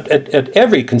at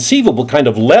every conceivable kind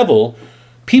of level,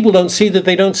 people don't see that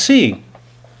they don't see,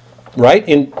 right?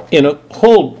 In a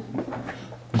whole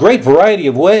great variety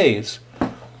of ways.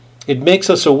 It makes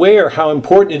us aware how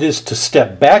important it is to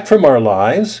step back from our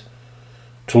lives,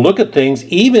 to look at things,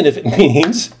 even if it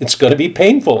means it's going to be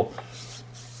painful.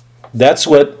 That's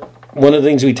one of the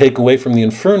things we take away from the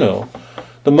inferno.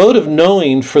 The mode of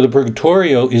knowing for the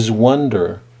Purgatorio is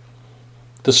wonder.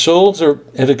 The souls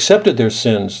have accepted their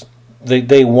sins.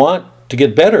 They want to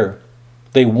get better.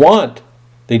 They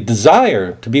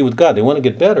desire to be with God. They want to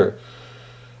get better.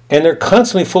 And they're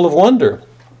constantly full of wonder.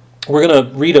 We're going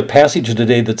to read a passage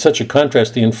today that's such a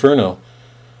contrast to the Inferno.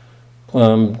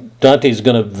 Dante's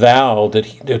going to vow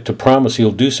to promise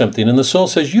he'll do something. And the soul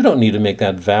says, you don't need to make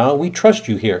that vow. We trust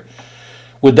you here.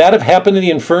 Would that have happened in the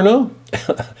Inferno?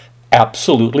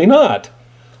 Absolutely not.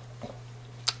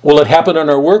 Will it happen in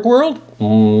our work world?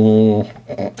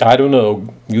 I don't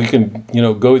know. You can,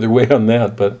 go either way on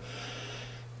that. But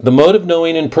the mode of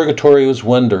knowing in Purgatorio is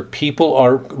wonder. People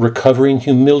are recovering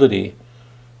humility.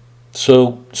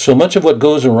 So much of what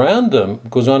goes on around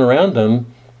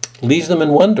them, leaves them in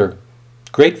wonder,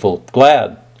 grateful,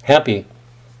 glad, happy.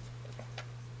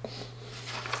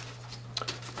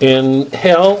 In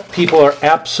hell, people are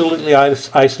absolutely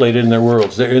isolated in their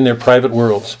worlds. They're in their private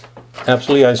worlds,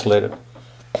 absolutely isolated.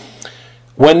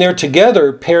 When they're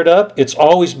together, paired up, it's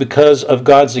always because of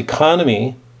God's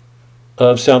economy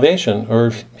of salvation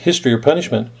or history or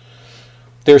punishment.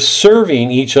 They're serving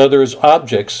each other as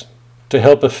objects to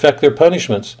help affect their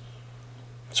punishments.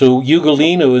 So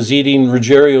Ugolino is eating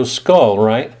Ruggiero's skull,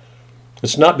 right?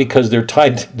 It's not because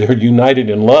they're united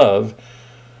in love.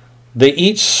 They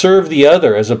each serve the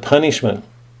other as a punishment.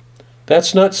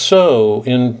 That's not so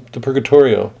in the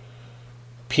Purgatorio.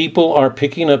 People are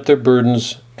picking up their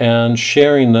burdens and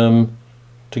sharing them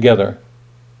together.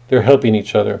 They're helping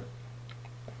each other.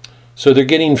 So they're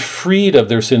getting freed of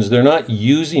their sins. They're not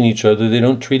using each other. They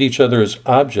don't treat each other as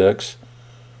objects.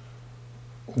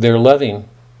 They're loving.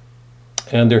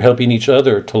 And they're helping each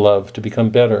other to love, to become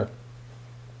better.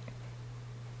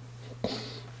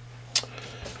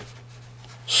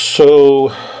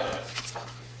 So,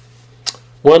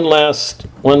 one last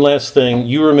thing.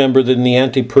 You remember that in the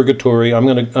Anti-Purgatory, I'm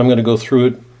gonna go through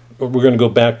it. We're going to go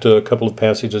back to a couple of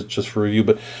passages just for review.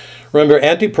 But remember,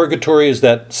 Anti-Purgatory is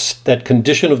that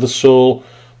condition of the soul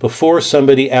before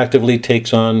somebody actively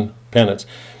takes on penance.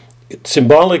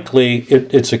 Symbolically,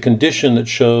 it's a condition that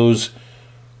shows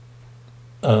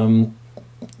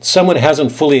someone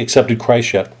hasn't fully accepted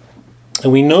Christ yet.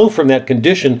 And we know from that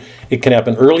condition, it can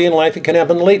happen early in life, it can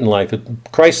happen late in life.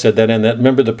 Christ said that, and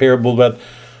remember the parable about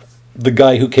the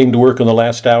guy who came to work in the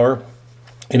last hour,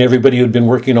 and everybody who had been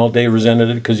working all day resented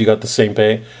it because you got the same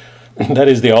pay. That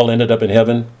is, they all ended up in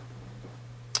heaven.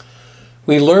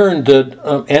 We learned that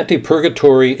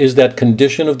Anti-Purgatory is that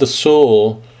condition of the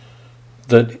soul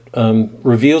that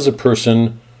reveals a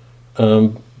person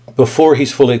before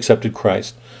he's fully accepted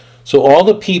Christ. So all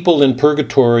the people in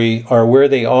Purgatory are where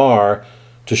they are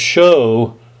to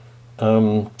show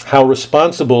how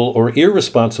responsible or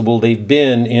irresponsible they've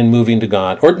been in moving to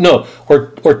God.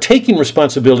 Or taking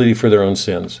responsibility for their own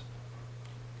sins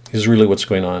is really what's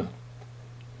going on.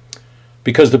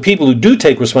 Because the people who do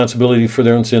take responsibility for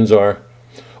their own sins or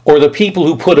the people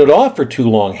who put it off for too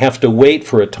long have to wait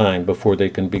for a time before they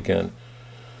can begin.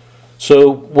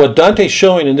 So what Dante's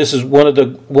showing, and this is one of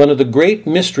the great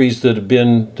mysteries that's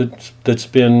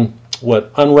been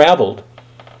unraveled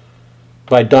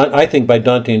by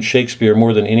Dante and Shakespeare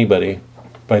more than anybody,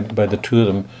 by the two of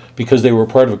them, because they were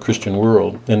part of a Christian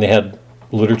world and they had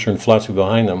literature and philosophy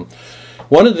behind them.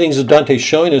 One of the things that Dante's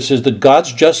showing us is that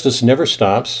God's justice never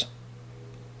stops,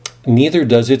 neither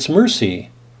does its mercy.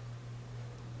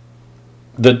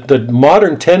 The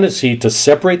modern tendency to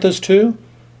separate those two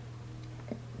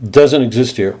doesn't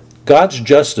exist here. God's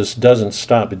justice doesn't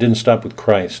stop. It didn't stop with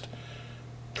Christ.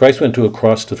 Christ went to a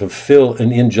cross to fulfill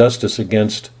an injustice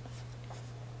against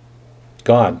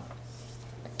God.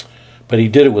 But he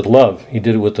did it with love. He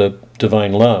did it with a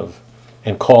divine love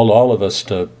and called all of us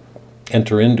to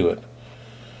enter into it.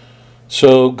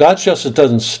 So God's justice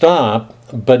doesn't stop,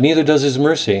 but neither does his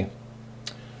mercy.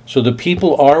 So the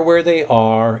people are where they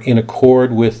are in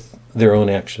accord with their own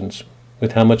actions,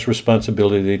 with how much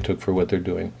responsibility they took for what they're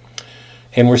doing.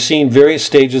 And we're seeing various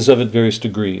stages of it, various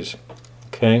degrees.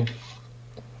 Okay?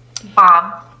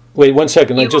 Bob. Wait 1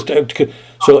 second.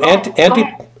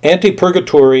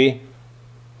 Anti-purgatory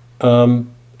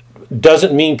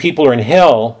doesn't mean people are in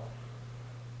hell.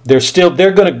 They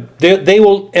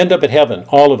will end up at heaven,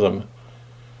 all of them.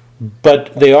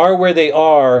 But they are where they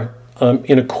are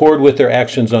in accord with their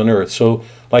actions on earth. So,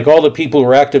 like all the people who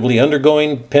are actively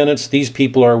undergoing penance, these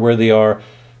people are where they are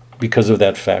because of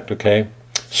that fact, okay?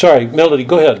 Sorry, Melody,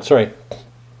 go ahead. Sorry.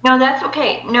 No, that's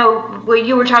okay. No, well,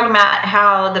 you were talking about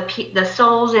how the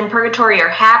souls in purgatory are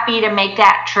happy to make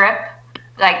that trip.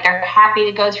 Like, they're happy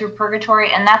to go through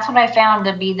purgatory. And that's what I found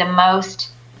to be the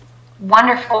most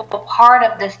wonderful part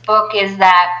of this book, is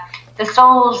that the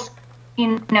souls,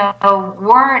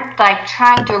 weren't like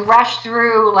trying to rush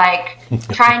through, like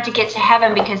trying to get to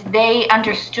heaven, because they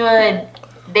understood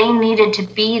they needed to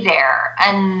be there.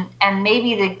 And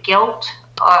maybe the guilt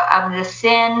of the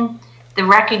sin, the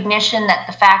recognition that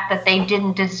the fact that they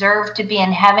didn't deserve to be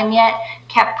in heaven yet,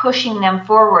 kept pushing them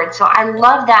forward. So I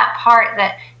love that part,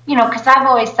 that, because I've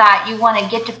always thought you want to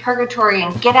get to purgatory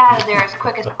and get out of there as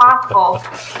quick as possible,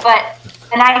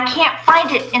 and I can't find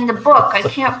it in the book. I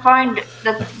can't find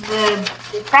the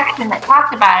section that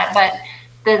talks about it,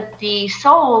 but the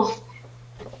souls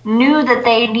knew that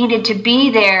they needed to be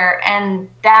there, and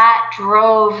that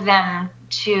drove them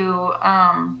to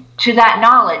that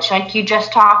knowledge, like you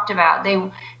just talked about.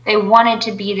 They wanted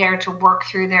to be there to work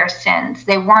through their sins.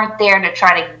 They weren't there to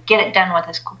try to get it done with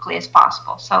as quickly as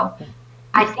possible. So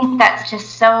I think that's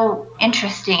just so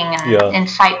interesting and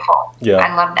insightful. Yeah.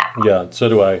 I love that part. Yeah, so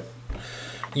do I.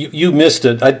 You missed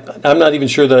it. I'm not even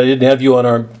sure that I didn't have you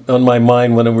on my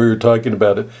mind when we were talking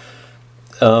about it.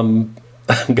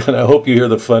 I hope you hear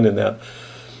the fun in that,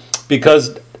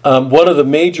 because one of the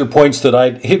major points that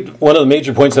I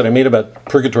made about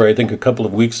purgatory, I think a couple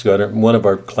of weeks ago, in one of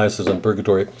our classes on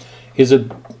purgatory, is that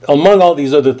among all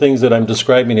these other things that I'm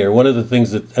describing here, one of the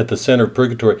things that at the center of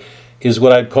purgatory is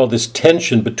what I'd call this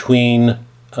tension between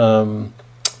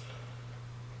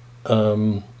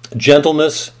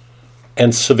gentleness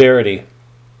and severity.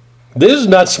 This is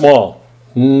not small.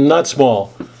 Not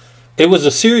small. It was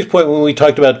a serious point when we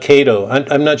talked about Cato.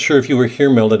 I'm not sure if you were here,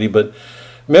 Melody, but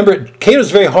remember, Cato's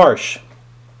very harsh.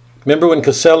 Remember when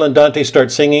Casella and Dante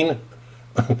start singing?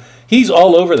 He's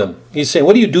all over them. He's saying,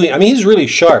 what are you doing? I mean, he's really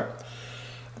sharp.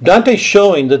 Dante's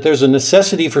showing that there's a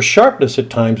necessity for sharpness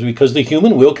at times because the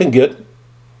human will can get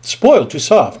spoiled, too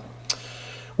soft.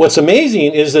 What's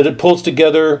amazing is that it pulls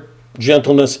together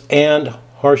gentleness and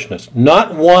harshness,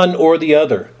 not one or the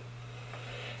other.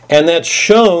 And that's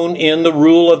shown in the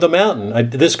rule of the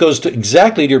mountain. This goes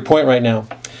exactly to your point right now.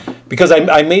 Because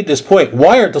I made this point.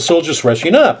 Why aren't the soldiers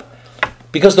rushing up?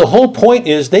 Because the whole point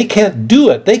is they can't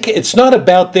do it. It's not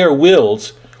about their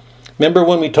wills. Remember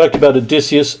when we talked about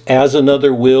Odysseus as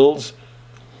another wills?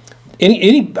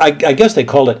 I guess they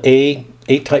call it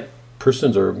A-type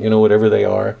persons, or whatever they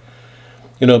are.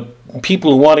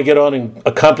 People who want to get on and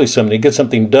accomplish something, get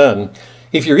something done.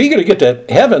 If you're eager to get to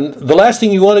heaven, the last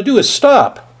thing you want to do is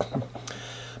stop.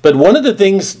 But one of the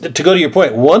things, to go to your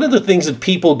point, one of the things that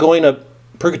people going up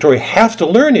purgatory have to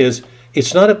learn is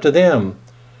it's not up to them.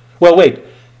 Well, wait,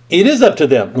 it is up to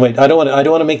them. Wait, I don't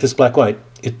want to make this black-white.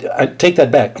 I take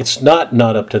that back. It's not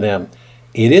up to them.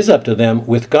 It is up to them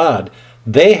with God.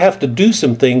 They have to do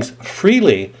some things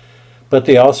freely, but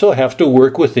they also have to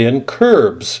work within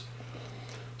curbs.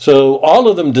 So all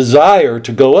of them desire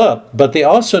to go up, but they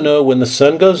also know when the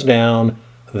sun goes down,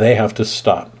 they have to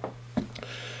stop.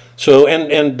 So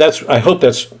and that's I hope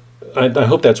that's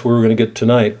where we're going to get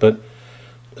tonight. But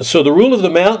so the rule of the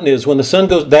mountain is when the sun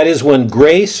goes, that is when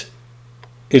grace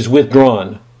is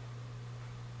withdrawn.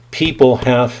 People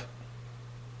have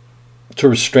to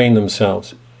restrain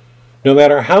themselves. No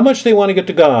matter how much they want to get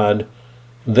to God,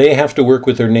 they have to work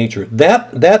with their nature.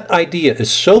 That idea is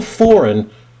so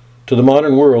foreign to the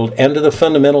modern world and to the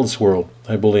fundamentalist world,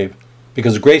 I believe,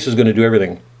 because grace is going to do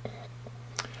everything.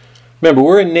 Remember,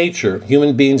 we're in nature.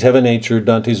 Human beings have a nature.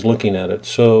 Dante's looking at it.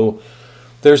 So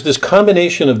there's this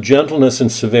combination of gentleness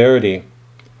and severity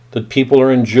that people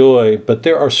are in joy, but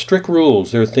there are strict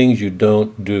rules. There are things you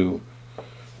don't do.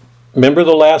 Remember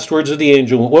the last words of the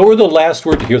angel. What were the last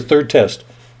words? Your third test.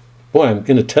 Boy, I'm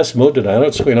in a test mode today. I don't know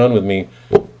what's going on with me.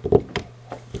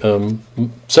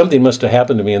 Something must have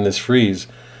happened to me in this freeze.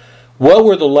 What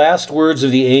were the last words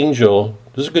of the angel?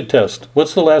 This is a good test.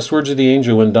 What's the last words of the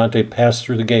angel when Dante passed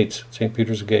through the gates, St.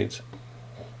 Peter's gates?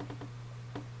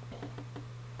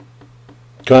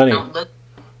 Connie. Don't look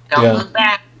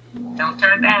back. Don't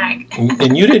turn back.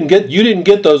 And you didn't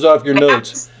get those off your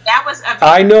notes. That was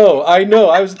I know.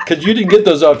 Because you didn't get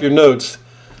those off your notes.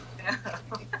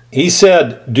 He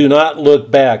said, "Do not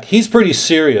look back." He's pretty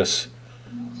serious.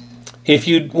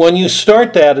 When you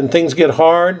start that and things get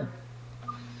hard,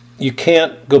 you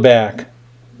can't go back.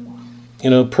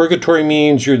 Purgatory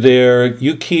means you're there.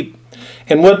 You keep,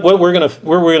 and what we're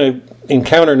gonna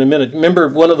encounter in a minute. Remember,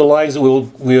 one of the lines that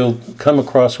we'll come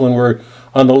across when we're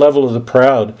on the level of the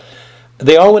proud.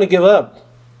 They all want to give up.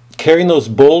 Carrying those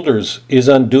boulders is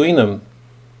undoing them.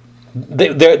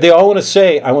 They all want to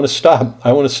say, "I want to stop.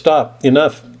 I want to stop.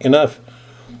 Enough. Enough."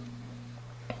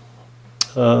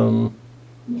 None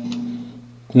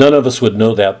of us would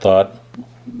know that thought.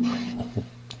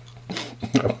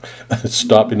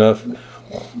 Stop, enough.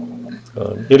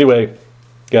 Anyway,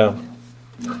 yeah.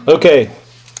 Okay.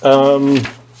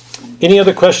 Any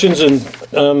other questions? And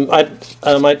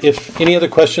if any other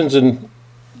questions, and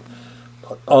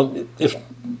I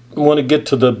want to get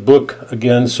to the book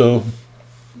again. So.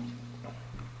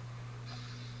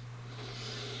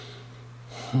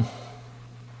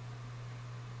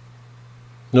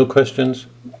 No questions?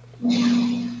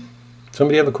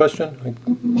 Somebody have a question?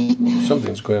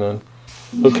 Something's going on.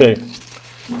 Okay.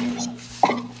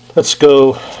 Let's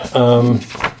go.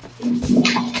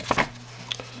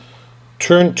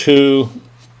 Turn to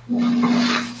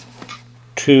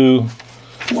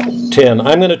 10.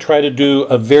 I'm going to try to do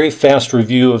a very fast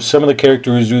review of some of the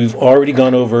characters we've already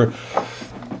gone over,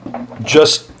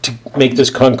 just to make this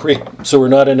concrete, so we're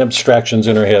not in abstractions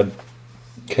in our head.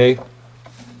 Okay?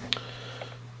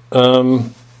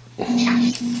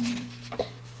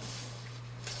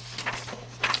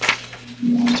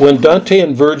 When Dante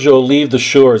and Virgil leave the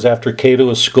shores after Cato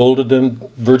has scolded them,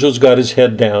 Virgil's got his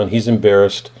head down. He's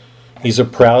embarrassed. He's a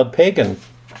proud pagan.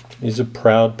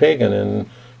 And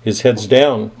his head's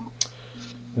down.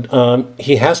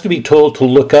 He has to be told to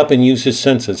look up and use his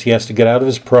senses. He has to get out of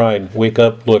his pride, wake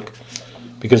up, look,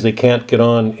 because they can't get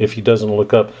on if he doesn't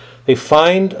look up. They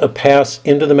find a pass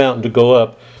into the mountain to go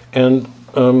up, and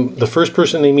the first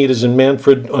person they meet is in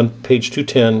Manfred on page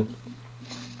 210.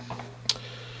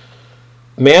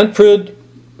 Manfred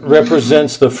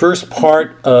represents the first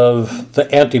part of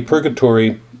the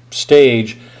anti-purgatory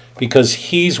stage because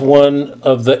he's one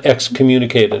of the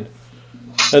excommunicated.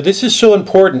 Now, this is so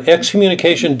important.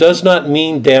 Excommunication does not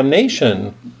mean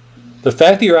damnation. The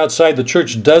fact that you're outside the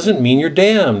church doesn't mean you're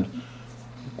damned.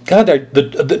 God,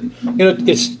 the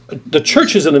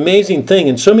church is an amazing thing,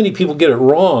 and so many people get it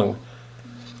wrong.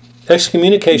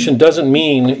 Excommunication doesn't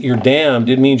mean you're damned.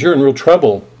 It means you're in real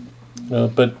trouble.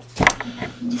 But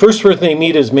the first person they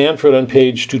meet is Manfred on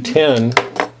page 210.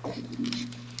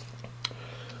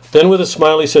 Then with a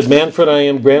smile he said, "Manfred, I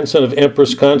am grandson of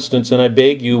Empress Constance, and I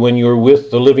beg you, when you are with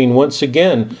the living once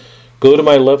again, go to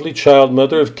my lovely child,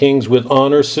 mother of kings, with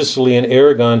honor, Sicily and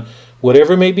Aragon.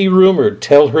 Whatever may be rumored,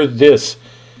 tell her this.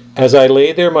 As I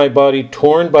lay there, my body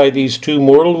torn by these two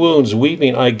mortal wounds,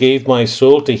 weeping, I gave my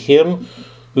soul to him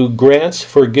who grants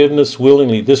forgiveness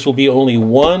willingly." This will be only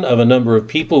one of a number of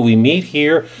people we meet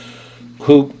here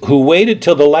who waited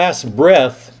till the last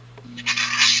breath.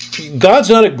 God's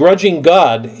not a grudging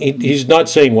God. He's not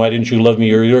saying, "Why didn't you love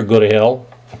me or go to hell?"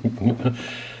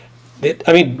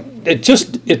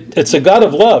 It's a God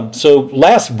of love. So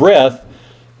last breath,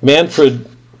 Manfred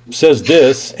says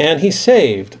this, and he's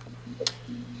saved.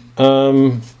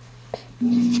 On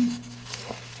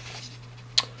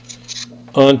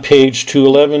page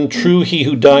 211, "True, he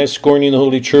who dies scorning the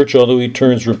Holy Church, although he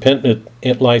turns repentant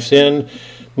at life's end,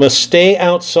 must stay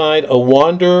outside, a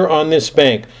wanderer on this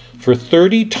bank, for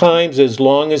 30 times as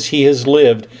long as he has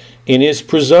lived in his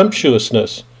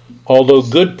presumptuousness, although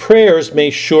good prayers may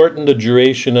shorten the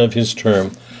duration of his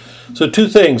term." So two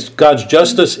things. God's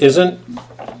justice isn't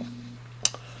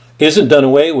done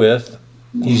away with.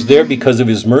 He's there because of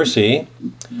his mercy.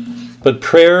 But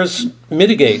prayers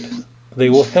mitigate. They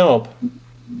will help.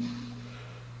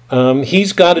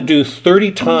 He's got to do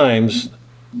 30 times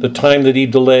the time that he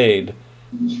delayed.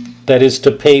 That is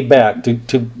to pay back, to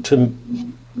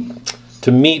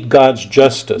meet God's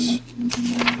justice.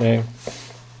 Okay.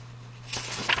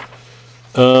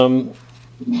 Go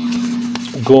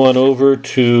on over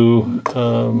to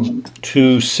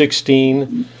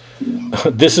 2:16.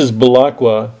 This is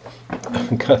Balakwa.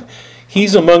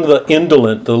 he's among the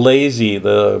indolent, the lazy,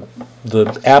 the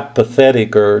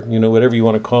apathetic, or whatever you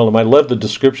want to call him. I love the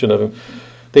description of him.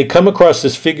 They come across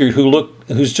this figure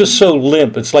who's just so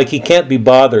limp. It's like he can't be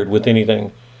bothered with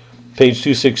anything. Page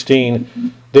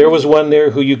 216. There was one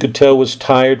there who you could tell was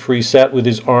tired, for he sat with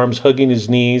his arms hugging his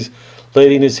knees,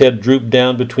 letting his head droop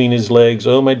down between his legs.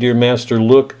 Oh, my dear master,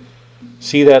 look.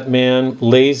 See that man?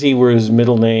 Lazy were his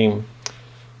middle name.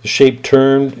 The shape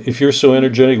turned. If you're so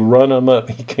energetic, run him up.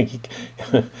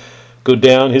 Go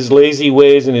down. His lazy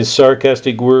ways and his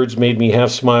sarcastic words made me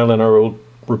half smile, and our old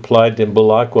replied to him,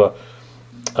 Balakwa,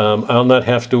 I'll not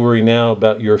have to worry now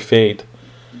about your fate.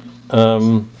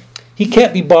 He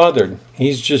can't be bothered.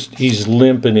 He's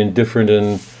limp and indifferent,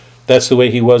 and that's the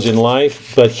way he was in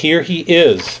life. But here he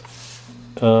is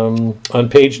on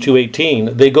page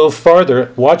 218. They go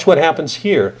farther. Watch what happens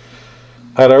here.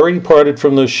 I'd already parted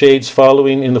from those shades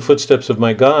following in the footsteps of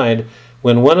my guide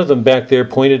when one of them back there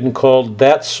pointed and called,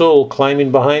 that soul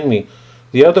climbing behind me.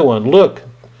 The other one, look,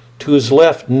 to his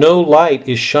left, no light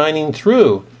is shining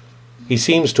through. He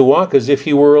seems to walk as if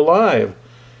he were alive.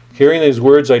 Hearing these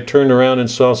words, I turned around and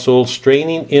saw Soul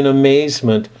straining in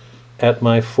amazement at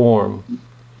my form.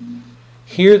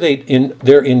 Here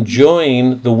they're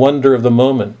enjoying the wonder of the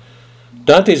moment.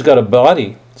 Dante's got a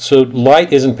body, so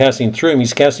light isn't passing through him.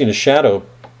 He's casting a shadow.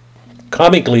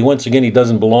 Comically, once again, he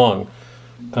doesn't belong.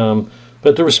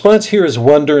 But the response here is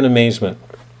wonder and amazement.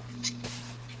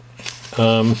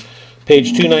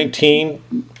 Page 219,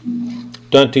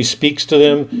 Dante speaks to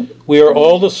them. We are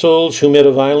all the souls who met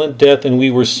a violent death, and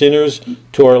we were sinners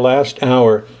to our last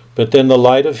hour. But then the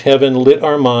light of heaven lit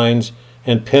our minds,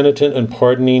 and penitent and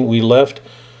pardoning, we left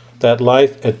that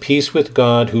life at peace with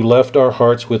God, who left our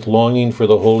hearts with longing for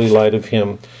the holy light of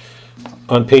him.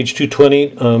 On page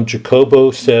 220, Jacobo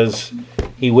says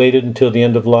he waited until the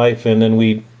end of life, and then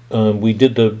we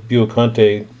did the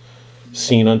Buocante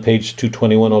scene on page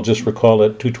 221. I'll just recall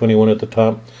it, 221 at the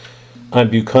top. On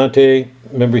Buocante,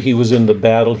 remember he was in the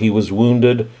battle, he was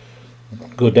wounded.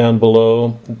 Go down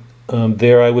below.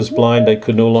 There I was blind, I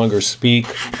could no longer speak.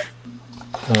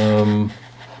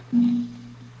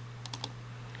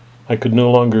 I could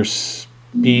no longer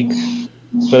speak,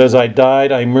 but as I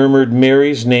died, I murmured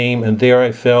Mary's name, and there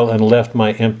I fell and left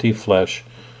my empty flesh.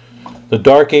 The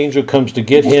dark angel comes to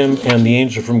get him, and the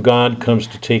angel from God comes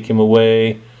to take him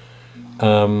away.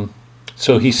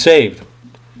 So he's saved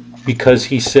because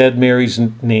he said Mary's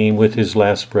name with his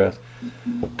last breath.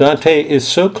 Dante is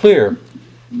so clear.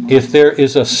 If there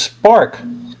is a spark,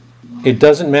 it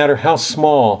doesn't matter how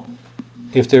small,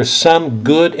 if there's some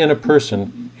good in a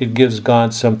person, it gives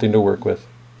God something to work with.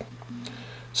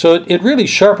 So it really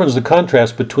sharpens the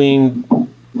contrast between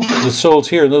the souls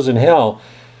here and those in hell.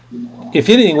 If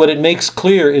anything, what it makes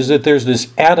clear is that there's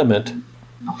this adamant,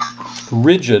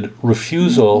 rigid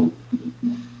refusal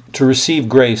to receive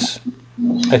grace.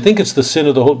 I think it's the sin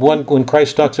of the whole one. When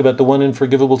Christ talks about the one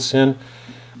unforgivable sin,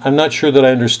 I'm not sure that I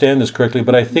understand this correctly,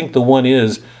 but I think the one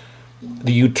is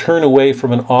that you turn away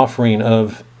from an offering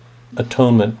of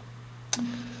atonement.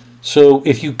 So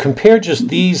if you compare just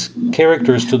these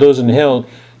characters to those in hell,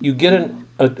 you get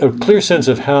a clear sense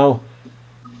of how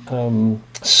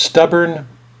stubborn,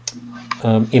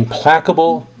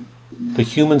 implacable the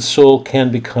human soul can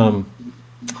become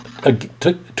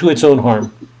to its own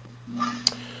harm.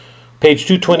 Page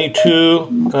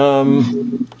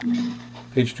 222,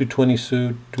 page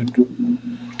 222.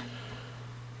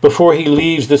 Before he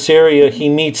leaves this area, he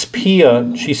meets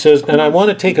Pia. She says, and I want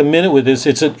to take a minute with this.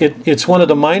 It's one of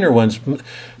the minor ones.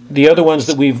 The other ones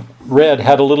that we've read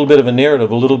had a little bit of a narrative,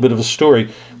 a little bit of a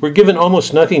story. We're given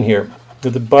almost nothing here.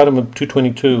 At the bottom of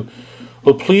 222.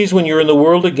 Oh, please, when you're in the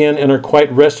world again and are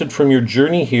quite rested from your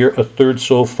journey here, a third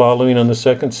soul following on the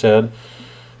second said,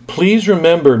 please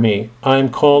remember me. I am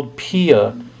called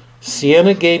Pia.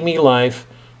 Siena gave me life,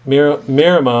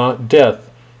 Marima death,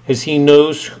 as he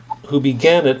knows who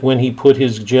began it when he put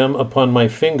his gem upon my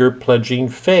finger, pledging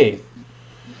faith.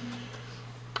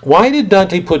 Why did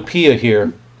Dante put Pia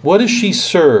here? What does she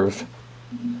serve?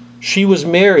 She was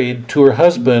married to her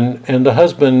husband, and the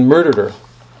husband murdered her.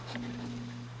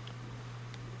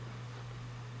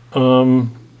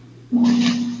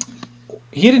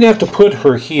 He didn't have to put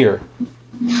her here,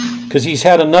 because he's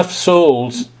had enough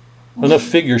souls, enough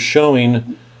figures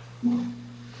showing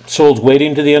souls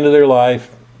waiting to the end of their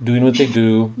life, doing what they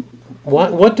do.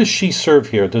 What does she serve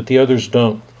here that the others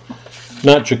don't?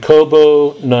 Not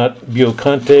Jacobo, not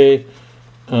Buocante,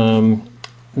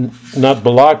 not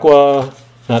Balakwa,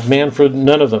 not Manfred,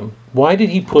 none of them. Why did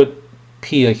he put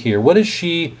Pia here? What does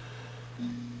she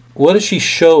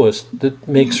show us that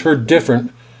makes her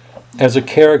different as a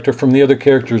character from the other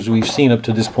characters we've seen up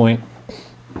to this point?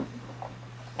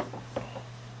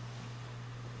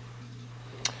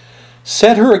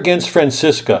 set her against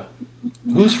Francisca.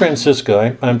 Who's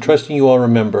Francisca? I'm trusting you all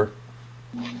remember,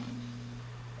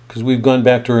 because we've gone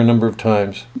back to her a number of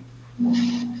times.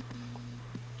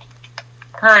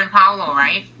 Her and Paulo,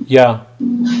 right? Yeah.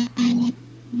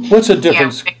 What's the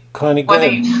difference, Connie? Go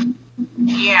ahead.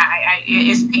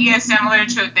 Is Pia similar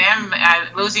to them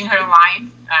losing her life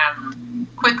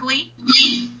quickly?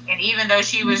 And even though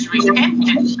she was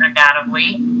repentant,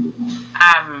 undoubtedly,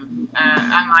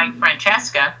 unlike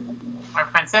Francisca,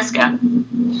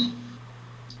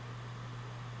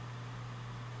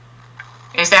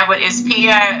 is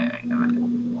Pia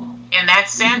in that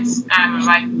sense?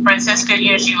 Like Francisca,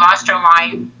 she lost her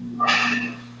life.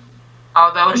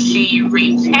 Although she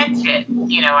repented,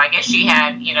 I guess she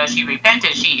had, she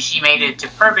repented, she made it to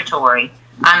purgatory,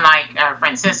 unlike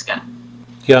Francisca.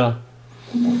 Yeah.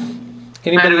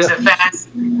 Anybody but it was else? A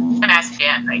fast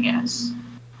death, I guess.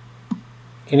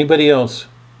 Anybody else?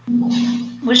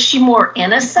 Was she more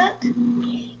innocent?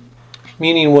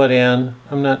 Meaning what, Anne?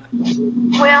 I'm not...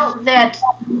 Well, that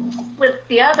with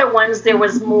the other ones, there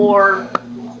was more,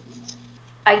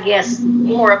 I guess,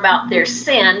 more about their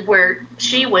sin, where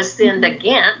she was sinned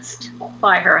against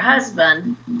by her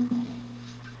husband.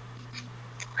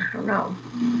 I don't know.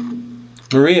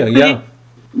 Maria, yeah.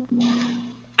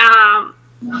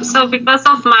 So because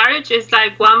of marriage, it's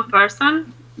like one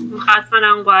person, husband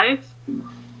and wife.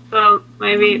 So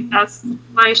maybe that's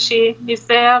why she is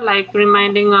there, like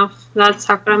reminding of that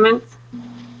sacrament.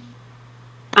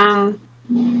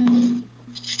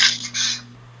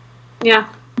 Yeah.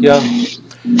 Yeah.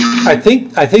 I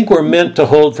think we're meant to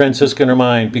hold Francisca in our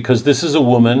mind, because this is a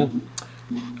woman.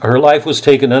 Her life was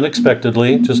taken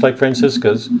unexpectedly, just like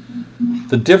Francisca's.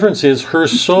 The difference is her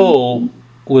soul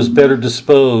was better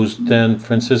disposed than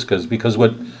Francisca's, because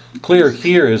what's clear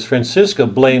here is Francisca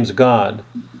blames God.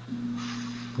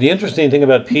 The interesting thing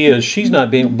about Pia is she's not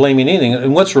blaming anything.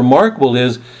 And what's remarkable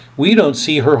is we don't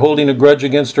see her holding a grudge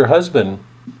against her husband,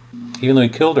 even though he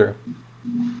killed her.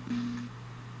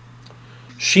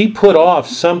 She put off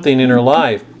something in her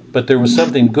life, but there was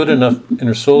something good enough in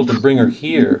her soul to bring her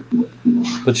here.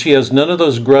 But she has none of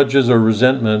those grudges or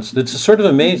resentments. It's sort of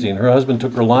amazing. Her husband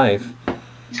took her life,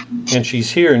 and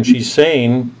she's here, and she's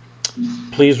saying,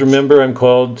 please remember I'm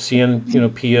called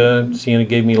Pia. Sienna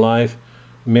gave me life.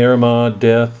 Merima,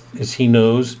 death, as he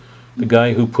knows, the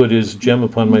guy who put his gem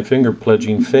upon my finger,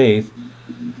 pledging faith.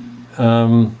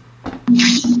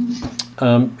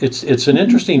 It's an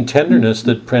interesting tenderness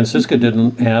that Francisca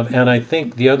didn't have, and I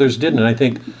think the others didn't. And I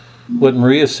think what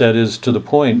Maria said is to the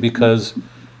point, because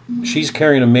she's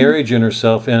carrying a marriage in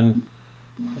herself, and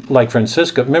like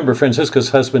Francisca, remember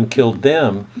Francisca's husband killed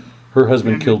them, her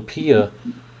husband killed Pia,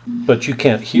 but you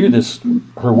can't hear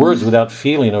her words without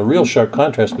feeling a real sharp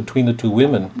contrast between the two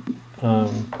women.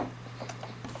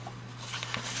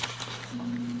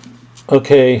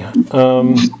 Okay.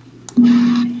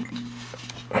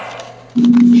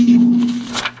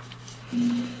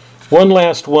 One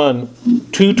last one,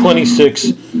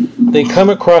 226. They come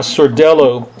across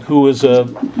Sordello, who was a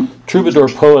troubadour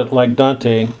poet like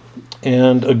Dante,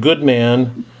 and a good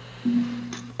man.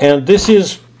 And this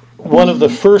is one of the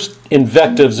first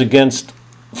invectives against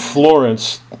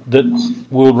Florence that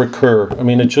will recur. I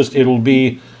mean, it'll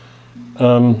be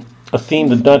a theme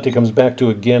that Dante comes back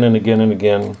to again and again and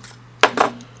again.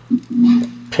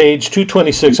 Page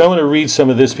 226. I want to read some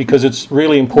of this because it's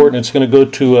really important. It's going to go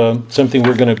to something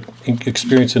we're going to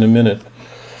experience in a minute.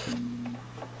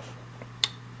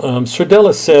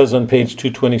 Sordello says on page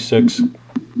 226,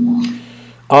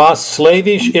 "Ah,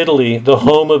 slavish Italy, the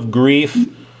home of grief,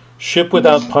 ship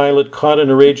without pilot, caught in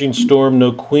a raging storm,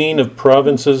 no queen of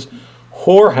provinces,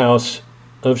 whorehouse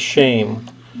of shame.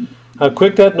 How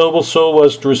quick that noble soul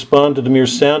was to respond to the mere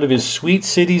sound of his sweet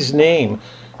city's name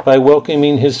by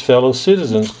welcoming his fellow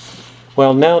citizens,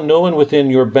 while now no one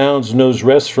within your bounds knows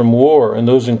rest from war, and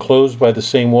those enclosed by the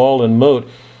same wall and moat,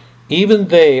 even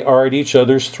they are at each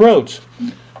other's throats."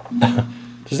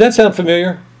 Does that sound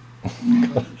familiar?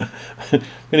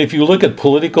 And if you look at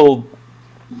political,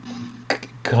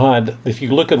 if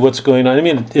you look at what's going on, I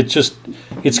mean,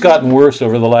 it's gotten worse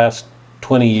over the last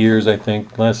 20 years, I think.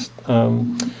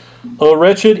 Oh,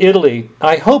 wretched Italy.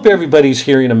 I hope everybody's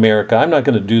hearing America. I'm not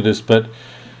going to do this, but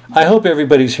I hope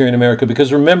everybody's hearing America,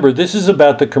 because remember, this is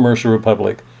about the commercial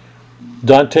republic.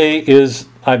 Dante is,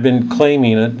 I've been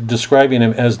describing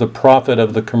him as the prophet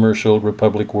of the commercial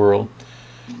republic world.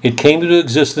 It came into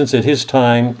existence at his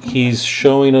time. He's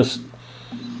showing us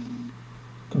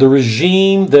the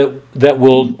regime that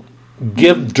will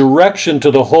give direction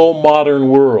to the whole modern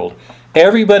world.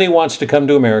 Everybody wants to come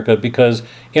to America because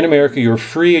in America you're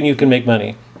free and you can make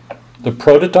money. The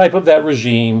prototype of that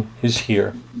regime is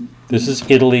here. This is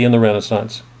Italy in the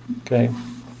Renaissance. Okay.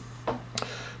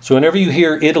 So whenever you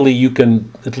hear Italy, you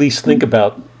can at least think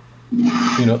about,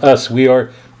 us. We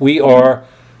are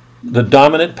the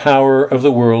dominant power of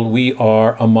the world. We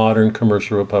are a modern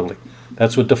commercial republic.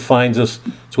 That's what defines us.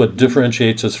 It's what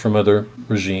differentiates us from other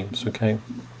regimes. Okay.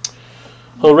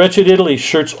 Oh, wretched Italy,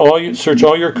 search all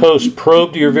your coasts,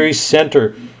 probe to your very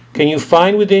center. Can you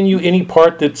find within you any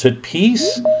part that's at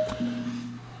peace?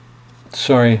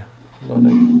 Sorry.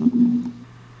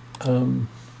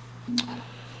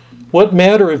 What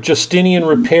matter if Justinian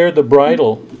repaired the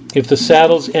bridle, if the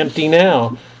saddle's empty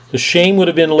now? The shame would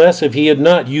have been less if he had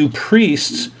not. You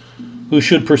priests, who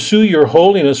should pursue your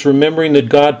holiness, remembering that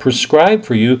God prescribed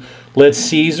for you, let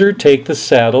Caesar take the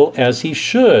saddle as he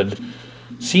should.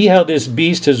 See how this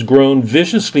beast has grown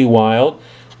viciously wild,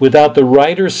 without the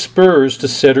rider's spurs to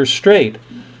set her straight,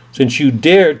 since you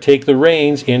dared take the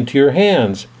reins into your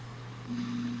hands.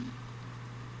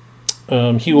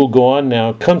 He will go on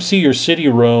now. Come see your city,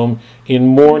 Rome, in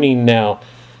mourning now.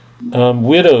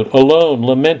 Widowed, alone,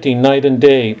 lamenting night and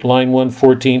day. Line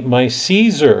 114, my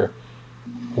Caesar,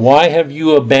 why have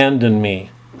you abandoned me?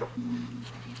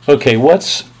 Okay,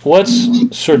 what's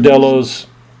Sordello's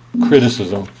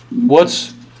criticism?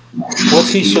 What's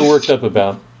he so worked up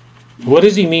about? What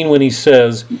does he mean when he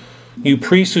says, you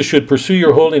priests who should pursue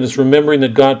your holiness, remembering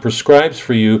that God prescribes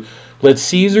for you, let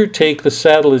Caesar take the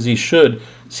saddle as he should.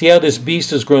 See how this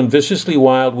beast has grown viciously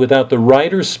wild, without the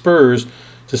rider's spurs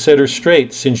to set her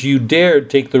straight, since you dared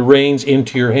take the reins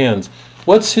into your hands.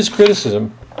 What's his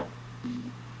criticism?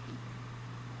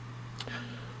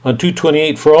 On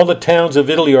 228, for all the towns of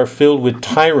Italy are filled with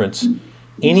tyrants.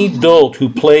 Any dolt who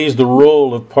plays the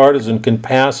role of partisan can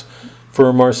pass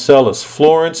for Marcellus.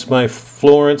 Florence, my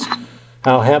Florence,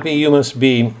 how happy you must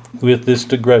be with this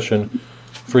digression,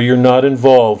 for you're not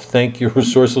involved. Thank your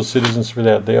resourceful citizens for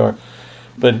that. They are.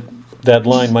 But that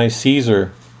line, my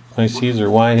Caesar,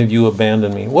 why have you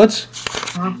abandoned me? What's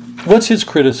his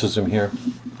criticism here?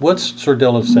 What's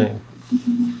Sordello saying?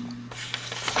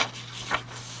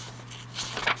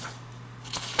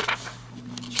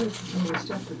 Church has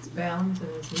overstepped its bounds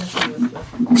and is messing with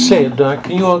the... Say it, Doc.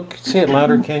 Can you all say it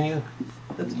louder, can you?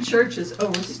 That the church has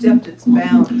overstepped its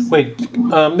bounds. Wait,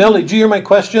 Melly, did you hear my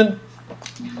question?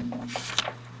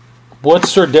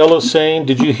 What's Sordello saying?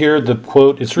 Did you hear the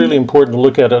quote? It's really important to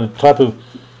look at on the top of...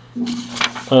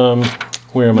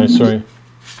 where am I? Sorry.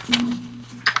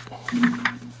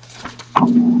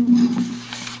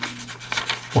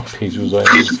 What page was I on?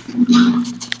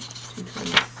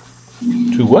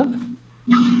 To what?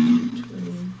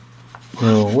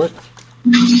 No, what?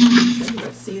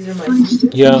 Caesar, my Caesar?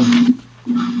 Yeah.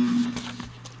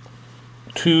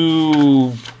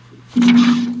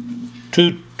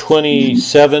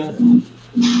 227.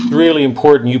 Really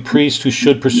important. You priests who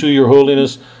should pursue your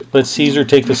holiness, let Caesar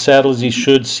take the saddle as he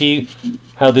should. See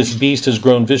how this beast has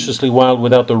grown viciously wild,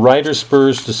 without the rider's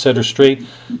spurs to set her straight,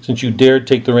 since you dared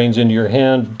take the reins into your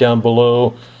hand. Down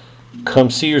below,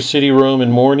 come see your city, Rome,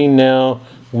 in mourning now,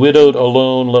 widowed,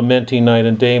 alone, lamenting night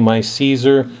and day. My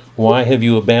Caesar, why have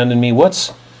you abandoned me?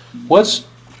 What's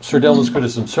Sordello's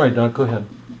criticism? Sorry, Doc, go ahead.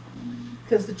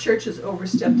 Because the church has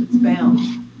overstepped its bounds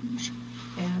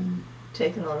and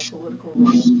taken on a political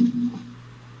role,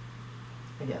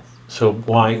 I guess. So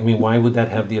why would that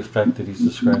have the effect that he's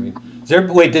describing?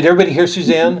 Wait, did everybody hear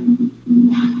Suzanne?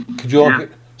 Could you all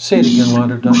say it again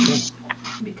louder, Doctor?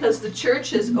 Because the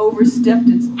church has overstepped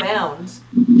its bounds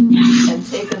and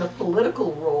taken a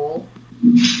political role,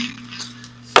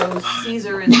 so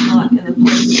Caesar is not in the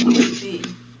place he should be.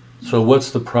 So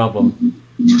what's the problem?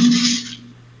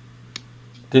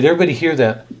 Did everybody hear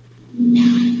that?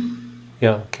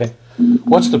 Yeah, okay.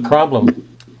 What's the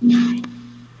problem?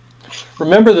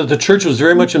 Remember that the church was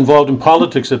very much involved in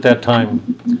politics at that time.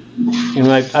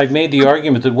 I've made the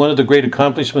argument that one of the great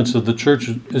accomplishments of the church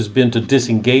has been to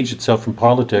disengage itself from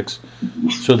politics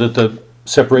so that the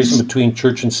separation between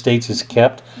church and states is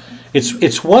kept.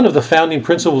 It's one of the founding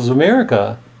principles of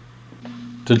America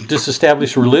to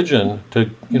disestablish religion,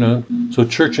 so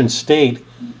church and state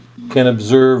can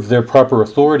observe their proper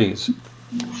authorities.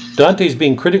 Dante's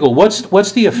being critical.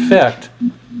 What's the effect?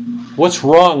 What's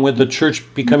wrong with the church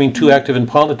becoming too active in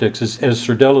politics, as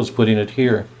Sordello's putting it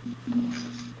here?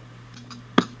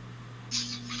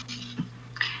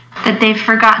 That they've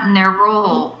forgotten their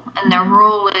role, and their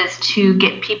role is to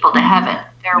get people to heaven.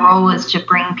 Their role is to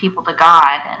bring people to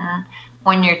God, and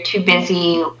when you're too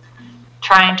busy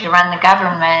trying to run the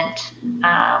government,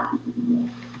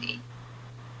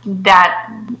 that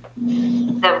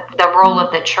the role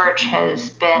of the church has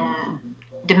been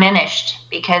diminished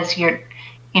because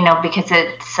because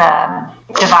it's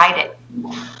divided.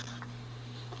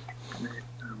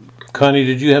 Connie,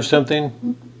 did you have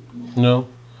something? No?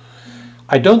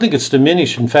 I don't think it's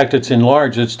diminished. In fact, it's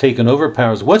enlarged. It's taken over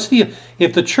powers.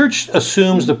 If the church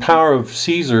assumes the power of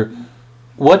Caesar,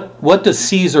 what does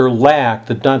Caesar lack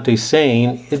that Dante's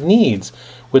saying it needs?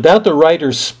 Without the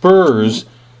writer's spurs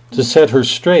to set her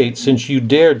straight, since you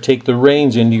dared take the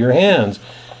reins into your hands.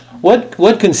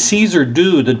 What can Caesar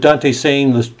do that Dante's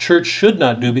saying the church should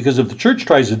not do? Because if the church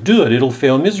tries to do it, it'll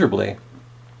fail miserably.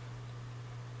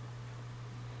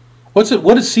 What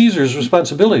is Caesar's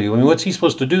responsibility? I mean, what's he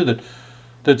supposed to do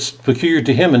that's peculiar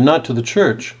to him and not to the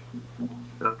church?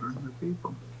 Govern the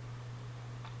people.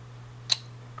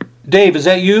 Dave, is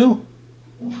that you?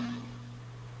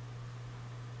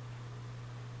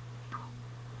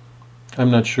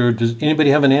 I'm not sure. Does anybody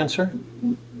have an answer?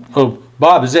 Oh,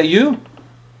 Bob, is that you?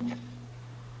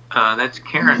 That's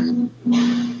Karen.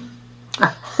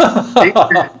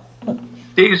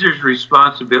 Caesar's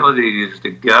responsibility is to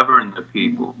govern the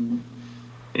people.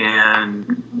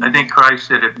 And I think Christ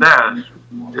said it best,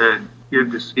 that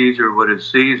give to Caesar what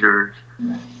is Caesar's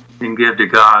and give to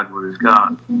God what is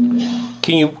God.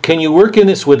 Can you work in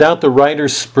this without the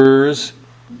writer's spurs?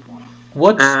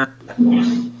 Work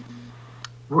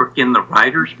in the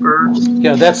writer's spurs?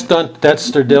 Yeah, that's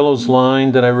Stardello's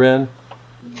line that I read.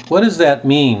 What does that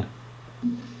mean?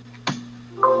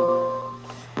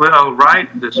 Well,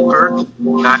 the spurs,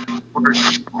 not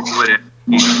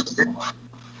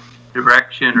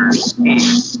direction or speed.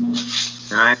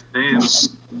 And I think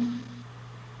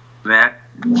that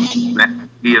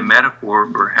would be a metaphor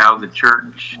for how the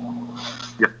church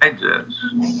guides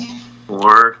us,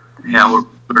 or how it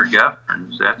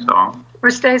governs, that's all.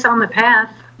 Or stays on the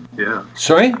path. Yeah.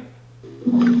 Sorry?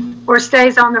 Or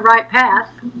stays on the right path.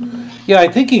 Yeah, I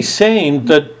think he's saying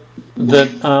that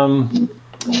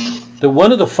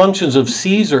one of the functions of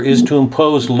Caesar is to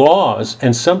impose laws,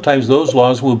 and sometimes those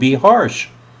laws will be harsh,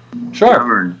 sharp.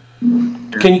 Govern.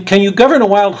 Can you govern a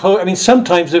wild host? I mean,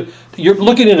 sometimes you're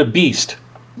looking at a beast.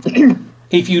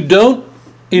 If you don't,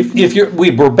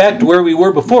 we're back to where we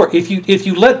were before. If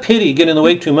you let pity get in the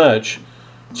way too much,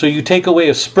 so you take away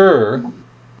a spur,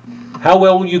 how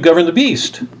well will you govern the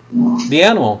beast, the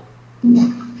animal?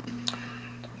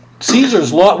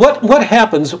 Caesar's law. What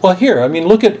happens? Well, here, I mean,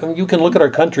 you can look at our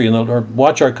country or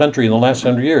watch our country in the last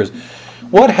 100 years.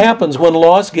 What happens when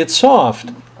laws get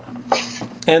soft,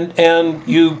 and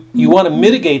you want to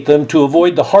mitigate them to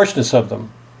avoid the harshness of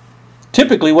them?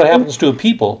 Typically, what happens to a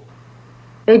people?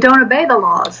 They don't obey the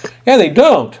laws. Yeah, they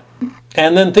don't,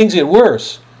 and then things get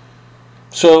worse.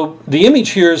 So the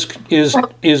image here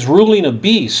is ruling a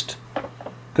beast,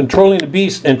 controlling a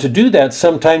beast, and to do that,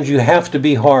 sometimes you have to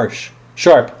be harsh,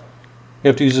 sharp. You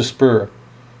have to use a spur.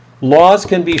 Laws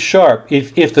can be sharp.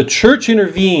 If the church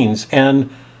intervenes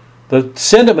and the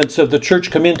sentiments of the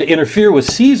church come in to interfere with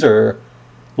Caesar,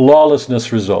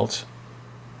 lawlessness results.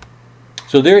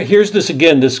 So here's this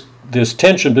again, this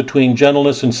tension between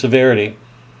gentleness and severity.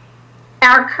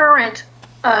 Our current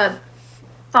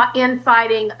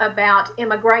infighting about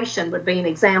immigration would be an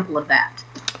example of that.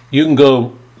 You can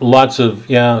go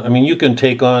you can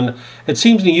take on, it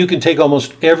seems to me you can take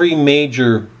almost every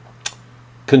major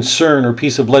concern or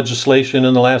piece of legislation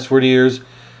in the last 40 years.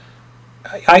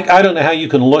 I don't know how you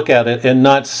can look at it and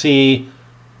not see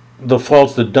the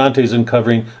faults that Dante's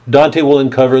uncovering. Dante will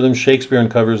uncover them, Shakespeare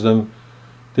uncovers them.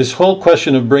 This whole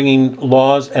question of bringing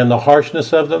laws and the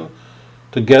harshness of them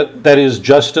to get, that is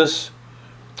justice,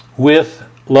 with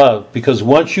love. Because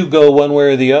once you go one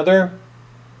way or the other,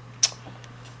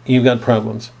 you've got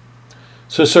problems.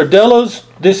 So Sardello's,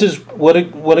 this is what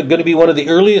going to be one of the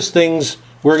earliest things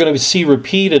we're going to see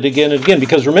repeated again and again.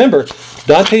 Because remember,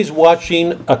 Dante's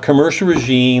watching a commercial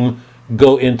regime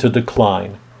go into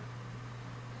decline.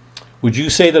 Would you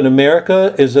say that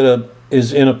America is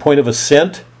in a point of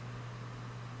ascent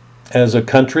as a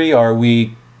country? Are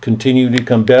we continuing to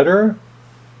become better?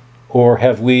 Or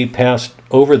have we passed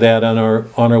over that on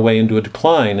our way into a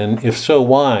decline? And if so,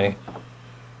 why?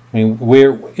 I mean,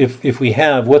 if we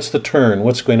have, what's the turn?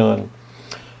 What's going on?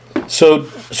 So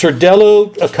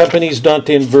Sordello accompanies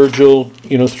Dante and Virgil,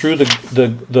 through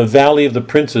the Valley of the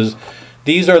Princes.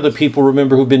 These are the people,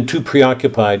 remember, who've been too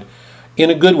preoccupied, in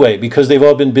a good way, because they've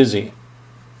all been busy.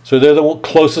 So they're the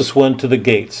closest one to the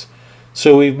gates.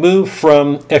 So we've moved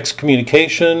from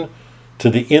excommunication to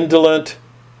the indolent,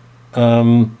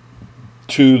 to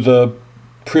the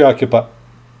preoccupied.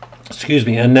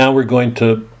 And now we're going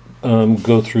to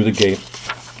go through the gate.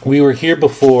 We were here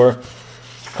before.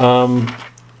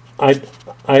 I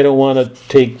don't want to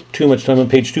take too much time on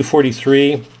page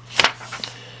 243.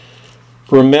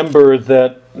 Remember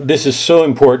that this is so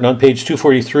important. On page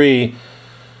 243,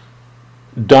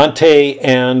 Dante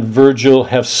and Virgil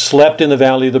have slept in the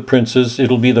Valley of the Princes.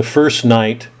 It'll be the first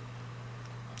night.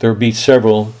 There'll be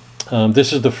several.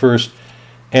 This is the first.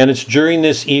 And it's during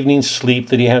this evening sleep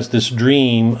that he has this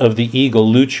dream of the eagle,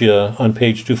 Lucia, on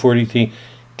page 243,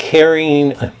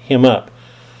 carrying him up.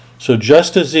 So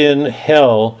just as in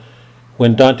hell,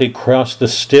 when Dante crossed the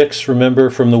Styx, remember,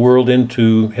 from the world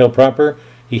into hell proper,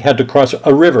 he had to cross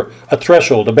a river, a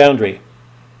threshold, a boundary.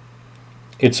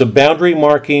 It's a boundary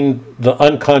marking the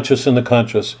unconscious and the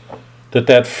conscious.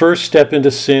 That first step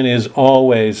into sin is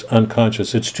always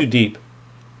unconscious. It's too deep.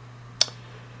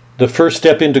 The first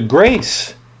step into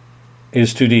grace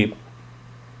is too deep.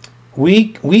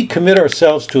 We commit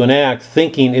ourselves to an act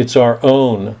thinking it's our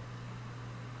own,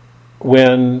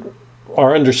 when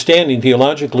our understanding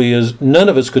theologically is none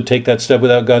of us could take that step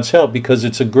without God's help, because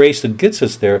it's a grace that gets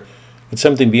us there. It's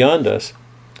something beyond us.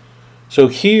 So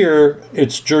here,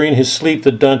 it's during his sleep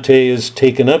that Dante is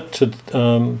taken up to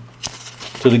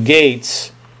the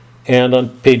gates, and on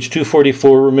page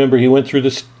 244, remember, he went through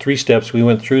the 3 steps. We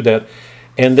went through that.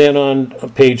 And then on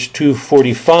page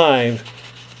 245,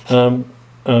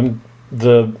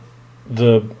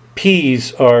 the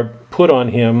P's are put on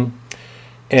him,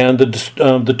 and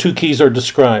the 2 keys are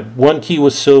described. One key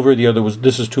was silver, the other was,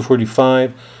 this is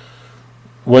 245.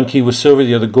 One key was silver,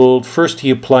 the other gold. First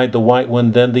he applied the white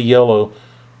one, then the yellow.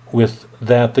 With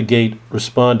that the gate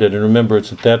responded. And remember,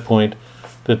 it's at that point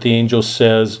that the angel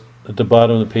says at the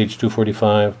bottom of the page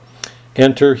 245,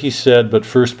 "Enter," he said, "but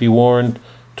first be warned.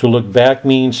 To look back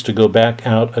means to go back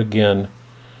out again."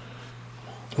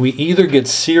 We either get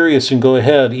serious and go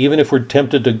ahead, even if we're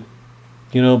tempted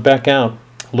to, back out,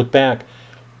 look back,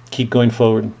 keep going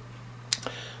forward.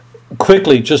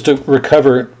 Quickly, just to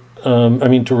recall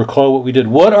what we did.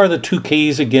 What are the 2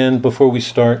 keys again before we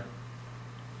start?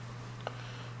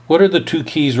 What are the 2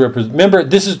 keys represent? Remember,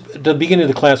 this is the beginning of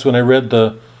the class when I read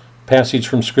the passage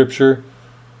from Scripture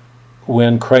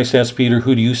when Christ asked Peter,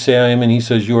 "Who do you say I am?" And he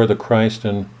says, "You are the Christ."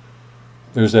 And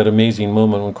there's that amazing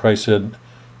moment when Christ said,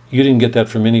 you didn't get that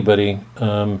from anybody.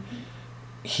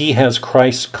 He has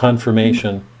Christ's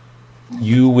confirmation.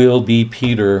 You will be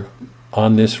Peter.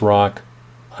 On this rock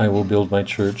I will build my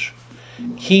church.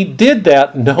 He did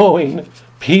that knowing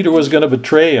Peter was going to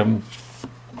betray him.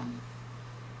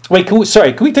 Wait, can we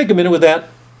take a minute with that?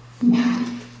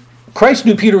 Christ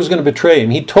knew Peter was going to betray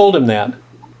him. He told him that.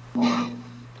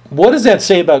 What does that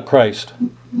say about Christ?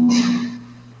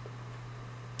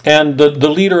 And the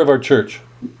leader of our church?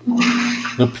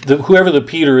 Whoever the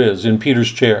Peter is in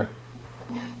Peter's chair.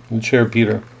 In the chair of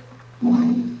Peter.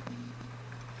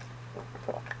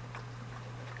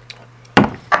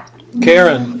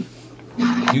 Karen.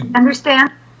 You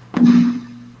Understand?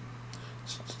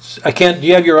 do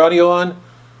you have your audio on?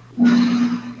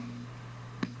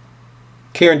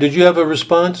 Karen, did you have a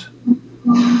response?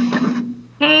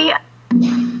 He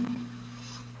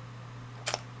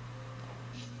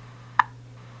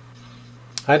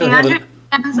I don't have it.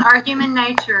 understands our human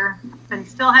nature, but he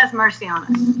still has mercy on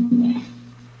us.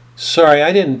 Sorry,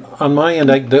 I didn't. On my end,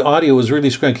 the audio was really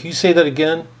scratchy. Can you say that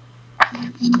again?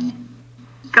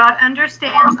 God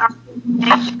understands our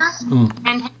nature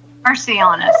and has mercy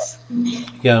on us.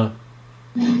 Yeah.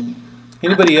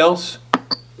 Anybody else?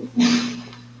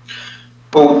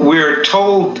 Well, we're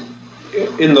told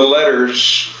in the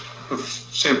letters of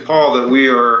St. Paul that we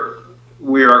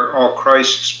are all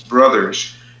Christ's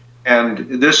brothers,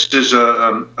 and this is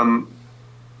a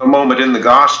moment in the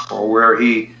gospel where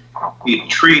he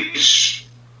treats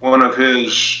one of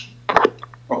his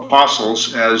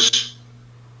apostles as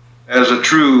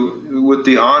with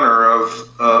the honor of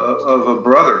a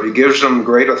brother. He gives them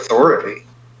great authority.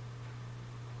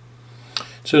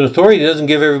 So an authority doesn't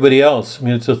give everybody else. I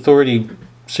mean, it's authority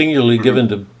singularly given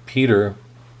to Peter.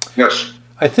 Yes.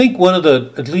 I think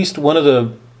at least one of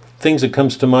the things that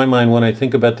comes to my mind when I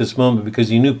think about this moment, because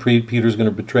he knew Peter was going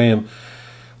to betray him,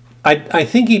 I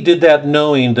think he did that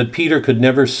knowing that Peter could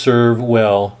never serve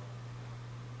well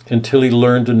until he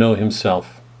learned to know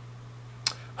himself.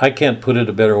 I can't put it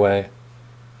a better way.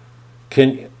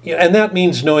 And that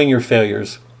means knowing your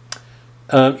failures.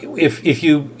 If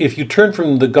you turn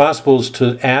from the Gospels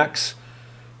to Acts,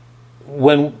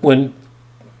 when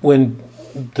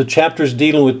the chapters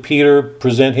dealing with Peter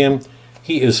present him,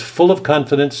 he is full of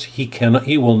confidence.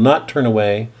 He will not turn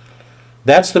away.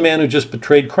 That's the man who just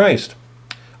betrayed Christ.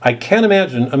 I can't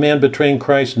imagine a man betraying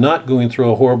Christ not going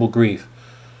through a horrible grief.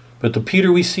 But the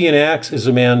Peter we see in Acts is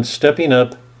a man stepping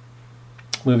up,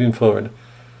 moving forward.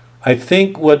 I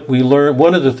think what we learn,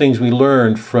 one of the things we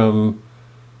learned from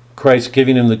Christ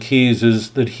giving him the keys,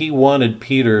 is that he wanted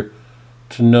Peter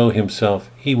to know himself.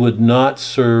 He would not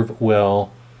serve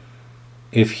well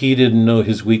if he didn't know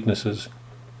his weaknesses.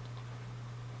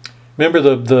 Remember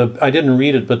the I didn't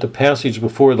read it, but the passage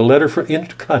before the letter from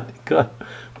God,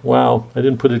 wow, I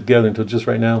didn't put it together until just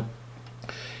right now.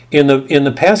 In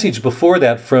the passage before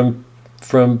that from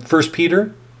 1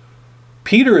 Peter,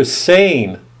 Peter is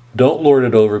saying, don't lord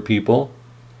it over people.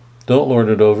 Don't lord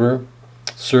it over.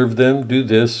 Serve them, do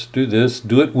this,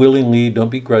 do it willingly, don't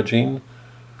be grudging.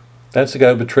 That's the guy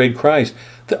who betrayed Christ.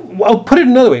 I'll put it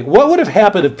another way. What would have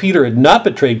happened if Peter had not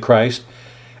betrayed Christ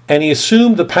and he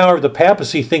assumed the power of the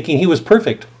papacy thinking he was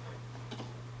perfect?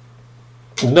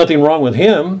 There's nothing wrong with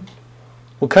him.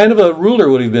 What kind of a ruler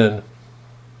would he have been?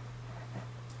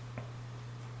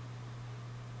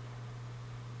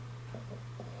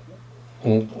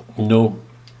 No.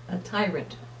 A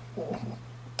tyrant.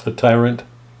 A tyrant.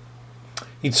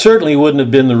 He certainly wouldn't have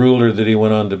been the ruler that he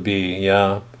went on to be.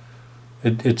 Yeah,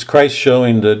 it's Christ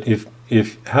showing that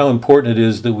if how important it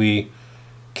is that we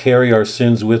carry our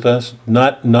sins with us,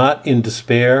 not in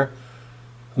despair,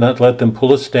 not let them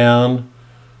pull us down,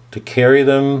 to carry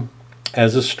them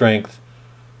as a strength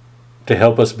to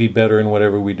help us be better in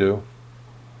whatever we do.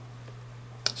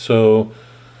 So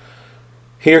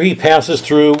here he passes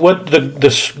through what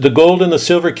the gold and the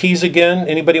silver keys again.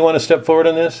 Anybody want to step forward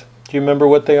on this? Do you remember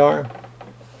what they are?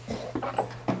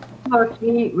 Silver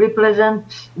key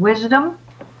represents wisdom,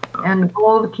 and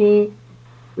gold key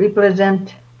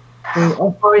represent the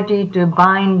authority to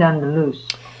bind and loose.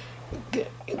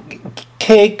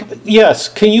 Kate, yes.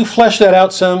 Can you flesh that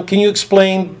out some? Can you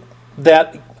explain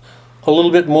that a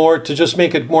little bit more to just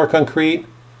make it more concrete?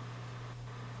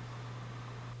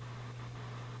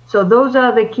 So those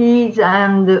are the keys,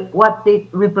 and what they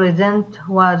represent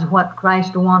was what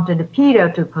Christ wanted Peter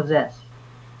to possess,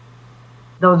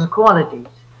 those qualities.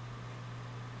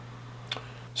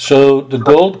 So the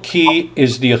gold key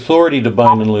is the authority to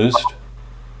bind and loose.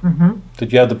 Mm-hmm.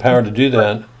 That you have the power to do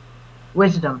that.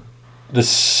 Wisdom. The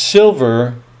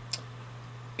silver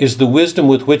is the wisdom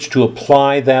with which to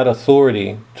apply that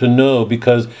authority, to know.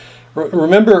 Because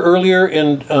remember earlier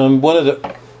in one of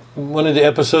the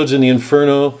episodes in the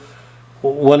Inferno,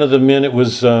 one of the men, it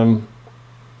was Guido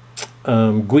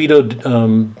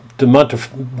de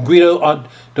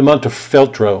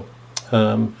Montefeltro,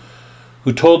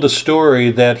 who told the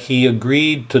story that he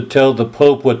agreed to tell the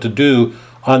Pope what to do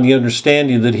on the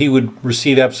understanding that he would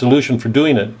receive absolution for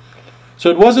doing it. So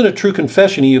it wasn't a true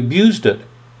confession, he abused it.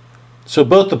 So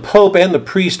both the Pope and the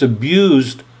priest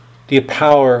abused the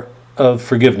power of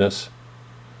forgiveness.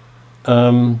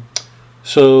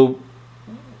 So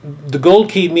the gold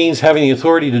key means having the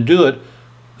authority to do it.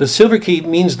 The silver key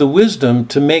means the wisdom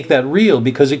to make that real,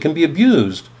 because it can be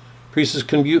abused. Priests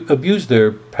can abuse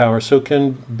their power, so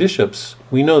can bishops.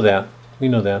 We know that.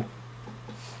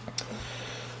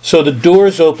 So the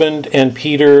doors opened, and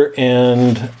Peter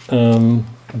and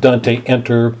Dante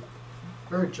enter.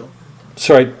 Virgil.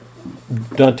 Sorry,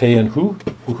 Dante and who?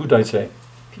 Who did I say?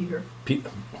 Peter.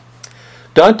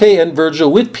 Dante and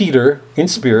Virgil with Peter in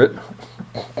spirit.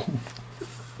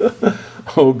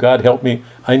 Oh, God help me.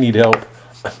 I need help.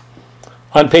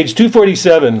 On page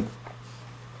 247,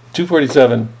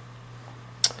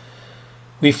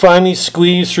 we finally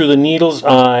squeeze through the needle's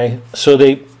eye, so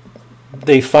they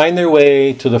find their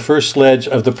way to the first sledge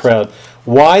of the proud.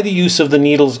 Why the use of the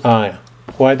needle's eye?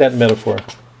 Why that metaphor?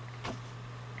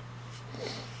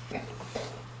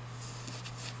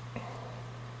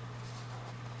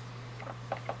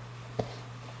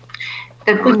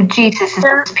 Jesus'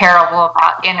 parable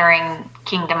about entering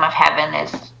kingdom of heaven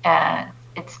is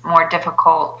it's more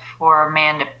difficult for a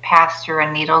man to pass through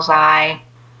a needle's eye.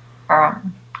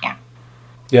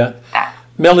 Yeah.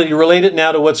 Melody, relate it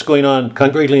now to what's going on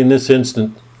concretely in this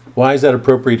instant. Why is that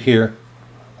appropriate here?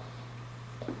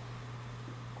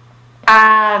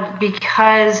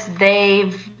 Because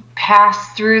they've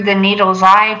passed through the needle's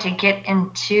eye to get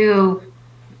into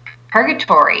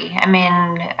purgatory. I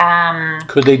mean,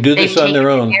 could they do this on their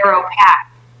own? Narrow path.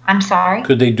 I'm sorry?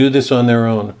 Could they do this on their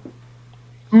own?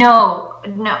 No.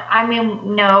 I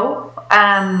mean, no.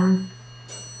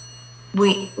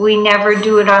 We never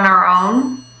do it on our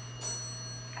own.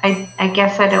 I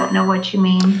guess I don't know what you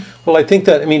mean. Well, I think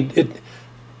that, I mean,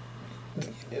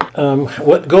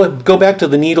 go back to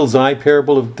the needle's eye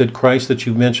parable of that Christ that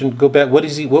you mentioned. Go back. What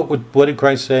did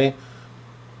Christ say?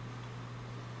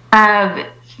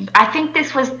 I think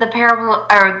this was the parable,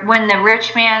 or when the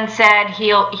rich man said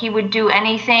he would do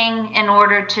anything in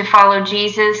order to follow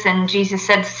Jesus, and Jesus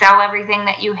said, "Sell everything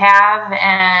that you have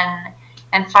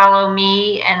and follow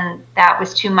me," and that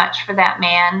was too much for that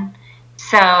man.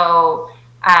 So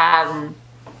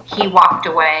he walked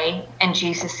away, and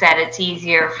Jesus said it's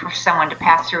easier for someone to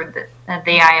pass through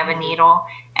the eye of a needle.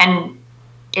 And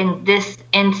in this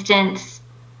instance,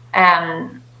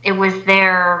 it was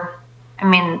their, I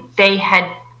mean, they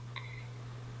had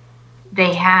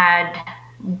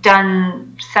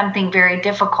done something very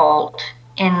difficult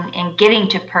in getting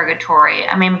to purgatory.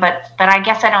 I mean, but I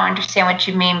guess I don't understand what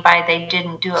you mean by they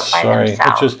didn't do it by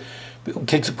themselves.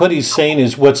 What he's saying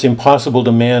is what's impossible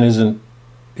to man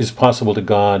is possible to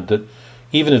God. That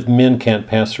even if men can't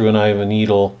pass through an eye of a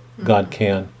needle, God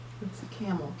can. It's the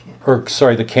camel can't. Or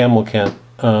sorry, the camel can't.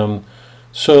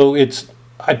 So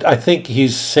I think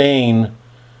he's saying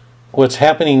what's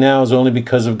happening now is only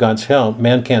because of God's help.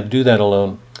 Man can't do that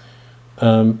alone.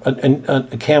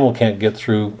 A camel can't get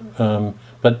through.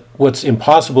 But what's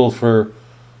impossible for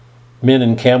men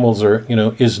and camels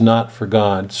is not for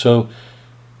God. So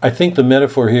I think the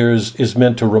metaphor here is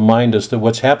meant to remind us that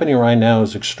what's happening right now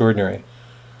is extraordinary.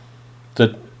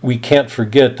 That we can't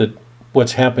forget that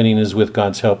what's happening is with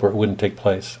God's help or it wouldn't take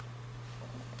place.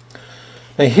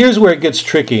 Now here's where it gets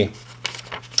tricky.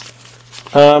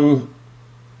 Because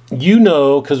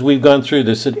we've gone through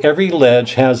this, that every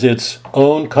ledge has its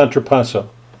own contrapasso.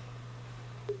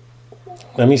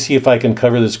 Let me see if I can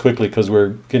cover this quickly because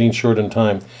we're getting short on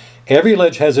time. Every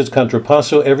ledge has its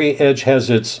contrapasso. Every ledge has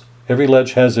its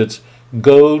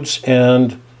goads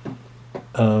and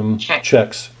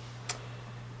checks.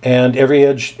 And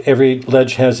every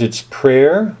ledge has its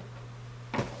prayer.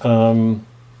 Right?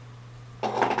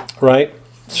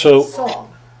 So,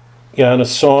 Song. yeah, and a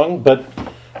song. But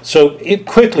so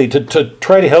quickly to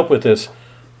try to help with this,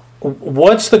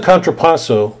 what's the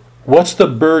contrapasso? What's the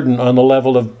burden on the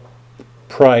level of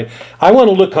pride? I want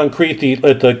to look concretely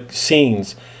at the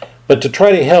scenes, but to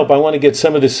try to help, I want to get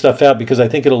some of this stuff out because I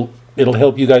think it'll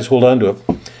help you guys hold on to it.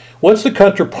 What's the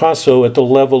contrapasso at the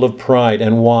level of pride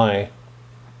and why?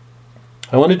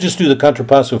 I want to just do the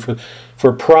contrapasso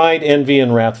for pride, envy,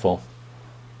 and wrathful.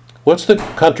 What's the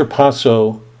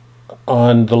contrapasso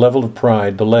on the level of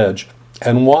pride, the ledge,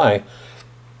 and why?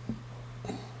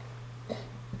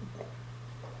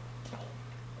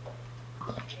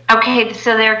 Okay,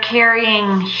 so they're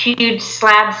carrying huge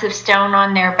slabs of stone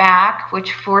on their back,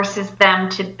 which forces them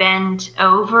to bend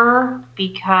over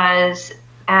because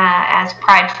as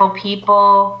prideful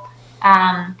people,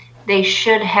 they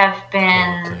should have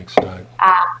been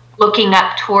looking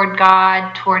up toward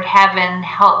God, toward heaven,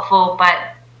 helpful,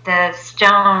 but the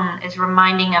stone is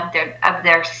reminding of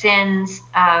their sins,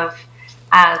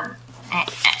 and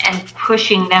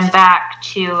pushing them back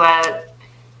to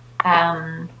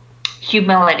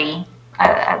humility,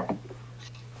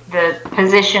 the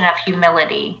position of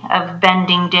humility, of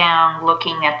bending down,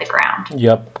 looking at the ground.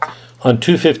 Yep. On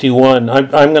 251, I'm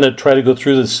going to try to go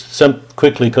through this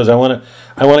quickly because I want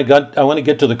to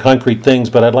get to the concrete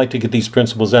things, but I'd like to get these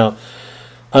principles out.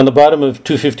 On the bottom of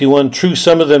 251, true,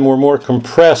 some of them were more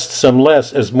compressed, some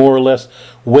less, as more or less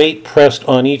weight pressed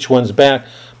on each one's back.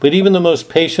 But even the most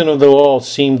patient of them all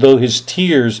seemed through his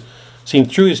tears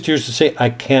to say,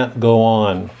 I can't go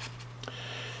on.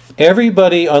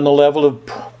 Everybody on the level of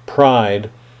pride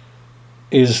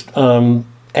is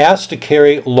asked to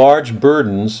carry large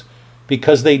burdens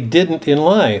because they didn't in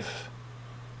life.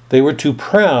 They were too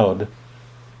proud.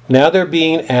 Now they're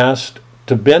being asked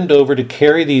to bend over to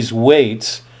carry these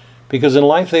weights because in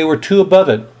life they were too above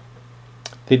it.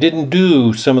 They didn't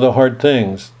do some of the hard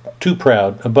things, too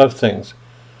proud, above things.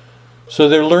 So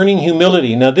they're learning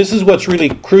humility. Now this is what's really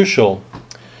crucial.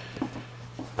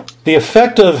 The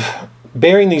effect of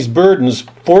bearing these burdens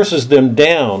forces them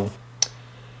down.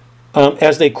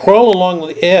 As they crawl along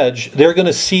the edge, they're going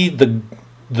to see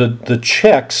the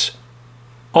checks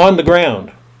on the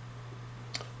ground.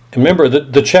 And remember,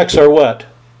 the checks are what?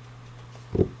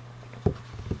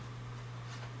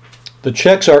 The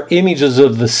checks are images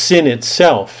of the sin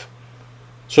itself.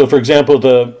 So, for example,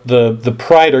 the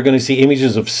pride are going to see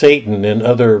images of Satan and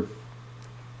other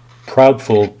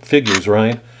proudful figures,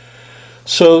 right?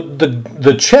 So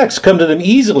the checks come to them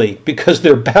easily because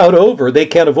they're bowed over. They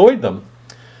can't avoid them.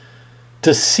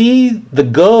 To see the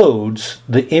goads,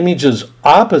 the images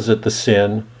opposite the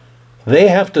sin, they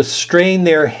have to strain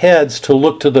their heads to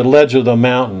look to the ledge of the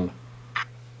mountain.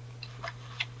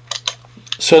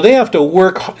 So they have to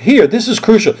work here. This is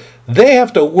crucial. They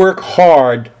have to work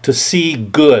hard to see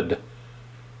good.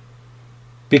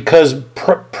 Because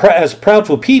as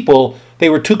proudful people,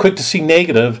 they were too quick to see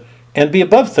negative and be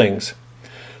above things.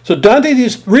 So Dante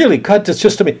is really, God, it's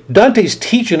just to me, Dante's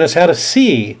teaching us how to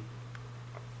see.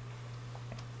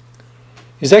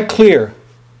 Is that clear?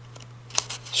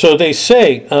 So they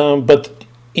say, but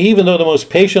even though the most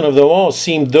patient of them all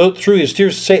seemed through his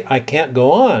tears to say, I can't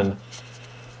go on.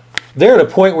 They're at a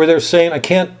point where they're saying, I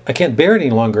can't bear it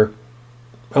any longer.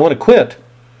 I want to quit.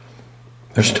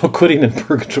 There's no quitting in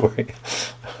purgatory.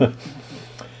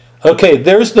 Okay,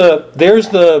 there's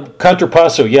the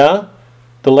contrapasso, yeah?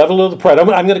 The level of the pride. I'm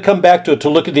going to come back to it to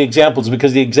look at the examples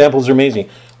because the examples are amazing.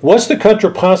 What's the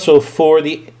contrapasso for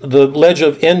the ledge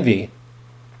of envy?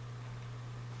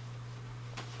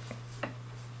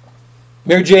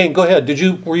 Mary Jane, go ahead.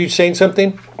 Were you saying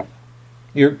something?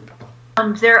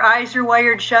 Their eyes are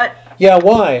wired shut. Yeah,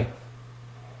 why?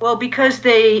 Well, because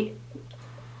they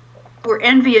were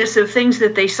envious of things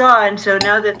that they saw, and so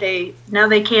now they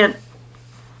can't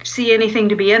see anything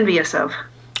to be envious of.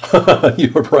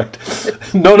 You're right.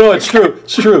 No, it's true.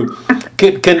 It's true.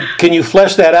 Can you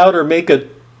flesh that out or make it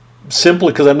simple?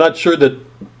 Because I'm not sure that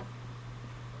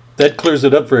clears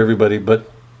it up for everybody.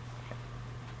 But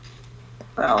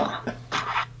well,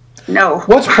 no.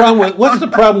 What's the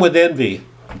problem with envy?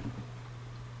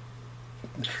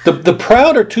 The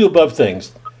proud are too above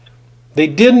things. They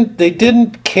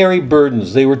didn't carry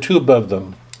burdens. They were too above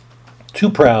them. Too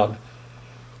proud.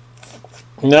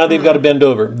 Now they've got to bend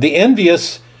over. The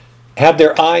envious have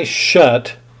their eyes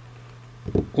shut.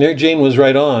 Mary Jane was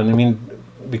right on. I mean,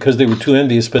 because they were too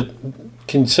envious. But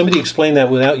can somebody explain that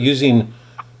without using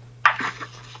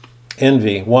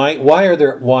envy? Why are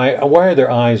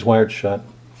their eyes wired shut?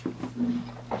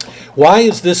 Why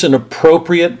is this an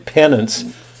appropriate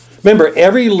penance? Remember,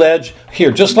 every ledge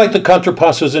here, just like the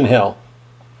contrapassos in hell,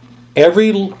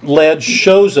 every ledge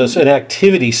shows us an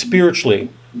activity spiritually.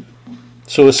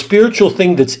 So a spiritual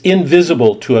thing that's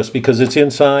invisible to us because it's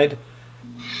inside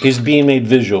is being made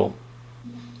visual.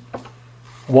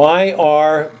 Why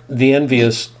are the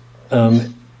envious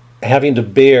having to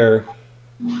bear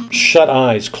shut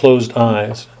eyes, closed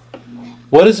eyes?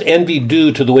 What does envy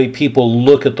do to the way people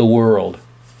look at the world?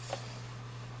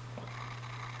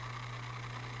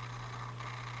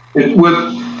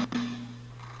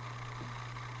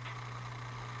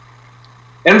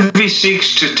 Envy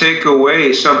seeks to take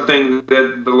away something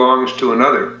that belongs to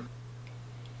another.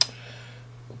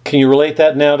 Can you relate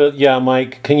that now to,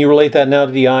 Mike, can you relate that now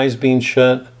to the eyes being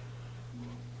shut?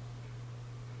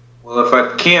 Well, if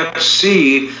I can't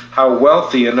see how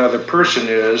wealthy another person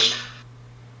is,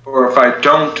 or if I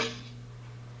don't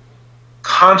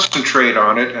concentrate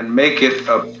on it and make it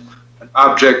an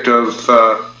object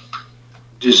of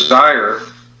desire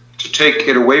to take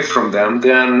it away from them,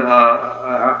 then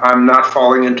I'm not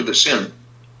falling into the sin.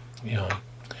 Yeah.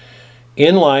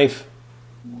 In life,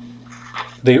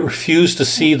 they refused to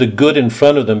see the good in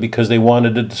front of them because they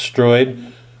wanted it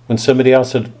destroyed. When somebody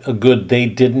else had a good they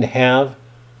didn't have,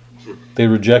 they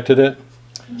rejected it.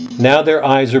 Now their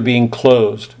eyes are being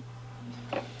closed.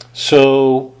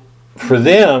 So for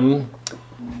them,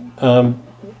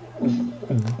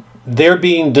 they're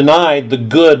being denied the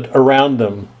good around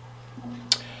them.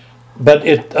 But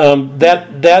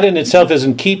that in itself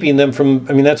isn't keeping them from,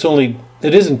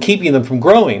 it isn't keeping them from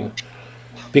growing,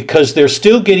 because they're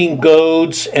still getting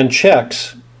goads and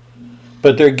checks,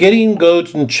 but they're getting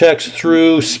goads and checks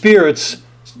through spirits,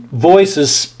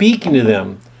 voices speaking to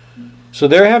them. So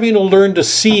they're having to learn to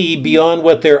see beyond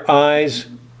what their eyes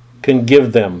can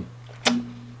give them.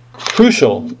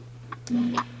 Crucial.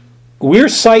 We're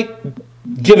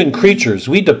sight-given creatures.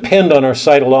 We depend on our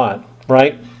sight a lot,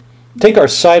 right? Take our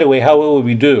sight away, how will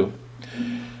we do?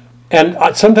 And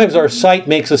sometimes our sight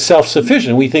makes us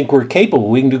self-sufficient. We think we're capable.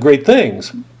 We can do great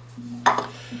things.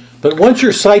 But once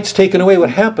your sight's taken away,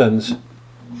 what happens?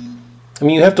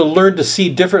 You have to learn to see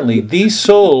differently. These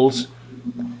souls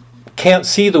can't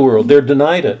see the world. They're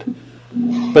denied it.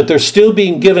 But they're still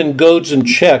being given goads and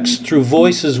checks through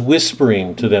voices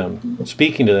whispering to them,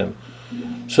 speaking to them.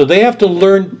 So they have to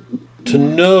learn to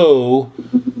know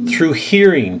through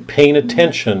hearing, paying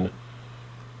attention,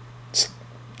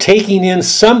 taking in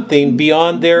something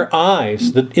beyond their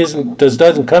eyes that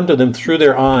doesn't come to them through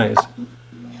their eyes.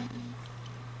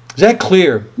 Is that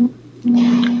clear?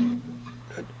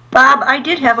 Bob, I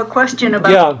did have a question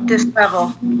about this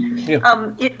level.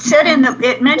 Yeah. It said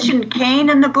it mentioned Cain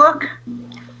in the book,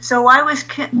 so I was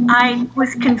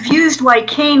confused why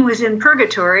Cain was in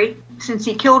purgatory since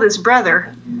he killed his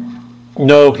brother.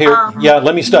 No, here.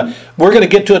 Let me stop. We're going to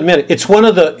get to it in a minute.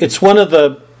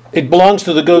 It belongs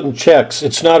to the golden checks.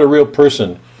 It's not a real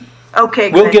person.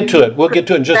 Okay, good. We'll get to it. We'll get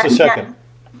to it in just a second.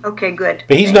 Okay, good.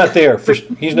 But he's not there.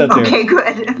 He's not there. Okay,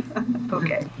 good.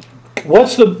 Okay.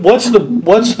 What's the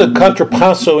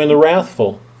contrapasso in the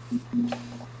wrathful?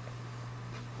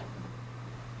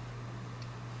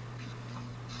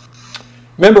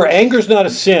 Remember, anger's not a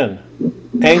sin.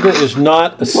 Anger is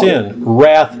not a sin.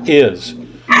 Wrath is.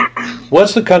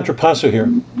 What's the contrapasso here?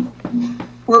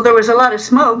 Well, there was a lot of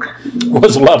smoke.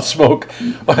 What?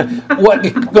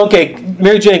 Okay,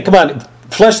 Mary Jane, come on.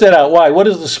 Flesh that out. Why? What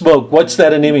is the smoke? What's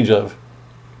that an image of?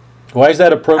 Why is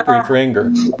that appropriate for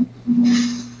anger?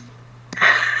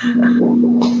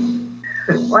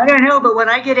 Well, I don't know, but when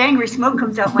I get angry, smoke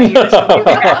comes out my ears.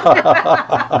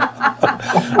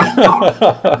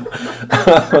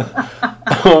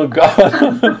 Oh,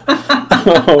 God.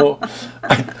 Oh,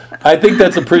 I think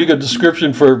that's a pretty good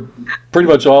description for pretty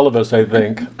much all of us, I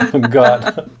think. Oh,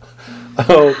 God.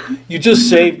 Oh, you just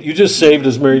saved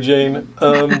us, Mary Jane.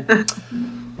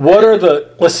 What are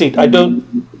the, let's see,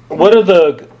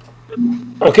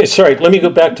 okay, sorry, let me go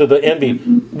back to the envy.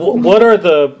 What are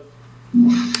the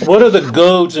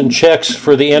goads and checks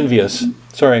for the envious?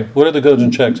 Sorry, what are the goads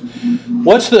and checks?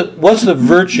 What's the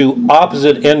virtue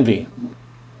opposite envy?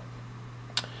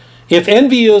 If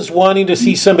envy is wanting to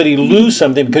see somebody lose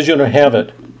something because you don't have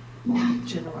it,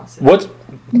 Generosity.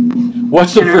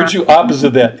 what's the virtue opposite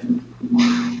of that?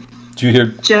 Do you hear?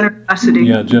 Generosity.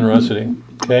 Yeah, generosity.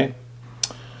 Okay.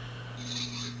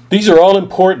 These are all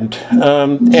important,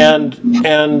 and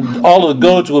all of the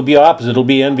goads will be opposite. It'll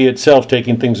be envy itself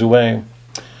taking things away.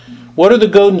 What are the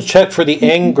goad and check for the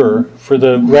anger, for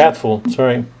the wrathful?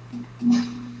 Sorry.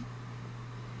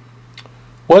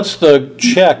 What's the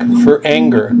check for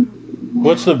anger?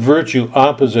 What's the virtue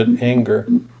opposite anger?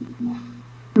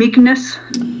 Meekness.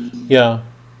 Yeah.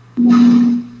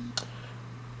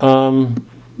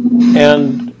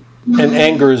 And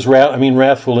anger is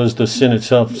wrathful is the sin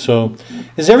itself. So,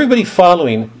 is everybody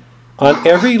following? On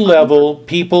every level,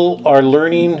 people are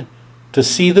learning to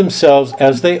see themselves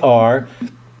as they are,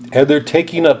 and they're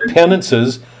taking up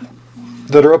penances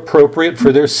that are appropriate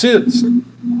for their sins. And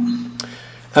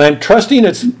I'm trusting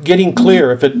it's getting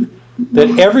clear that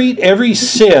every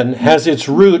sin has its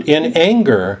root in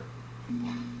anger.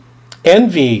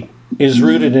 Envy is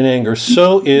rooted in anger.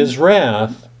 So is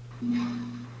wrath.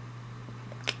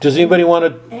 Does anybody want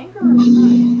to? Anger or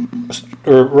pride?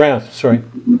 Or wrath? Sorry.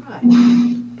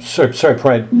 Pride. Sorry,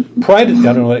 pride. Pride.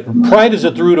 I don't know. Pride is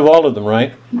at the root of all of them,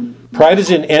 right? Pride is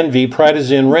in envy. Pride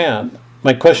is in wrath.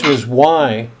 My question is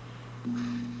why?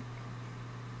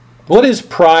 What is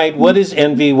pride? What is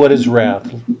envy? What is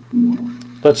wrath?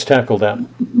 Let's tackle that.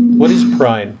 What is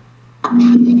pride?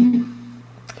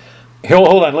 Here,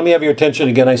 hold on. Let me have your attention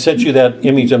again. I sent you that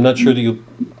image. I'm not sure that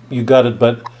you got it,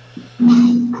 but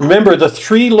remember the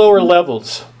three lower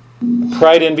levels,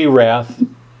 pride, envy, wrath,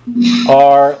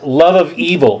 are love of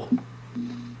evil.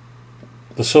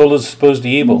 The soul is opposed to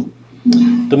evil.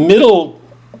 The middle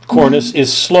cornice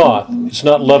is sloth. It's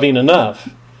not loving enough.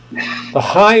 The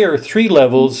higher three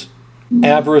levels,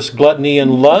 avarice, gluttony,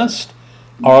 and lust,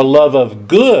 are love of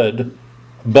good,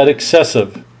 but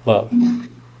excessive love.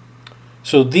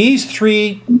 So these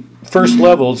three first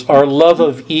levels are love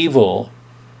of evil.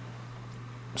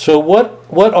 So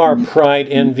what are pride,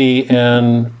 envy,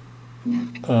 and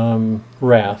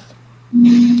wrath?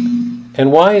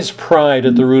 And why is pride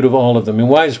at the root of all of them? And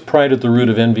why is pride at the root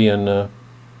of envy and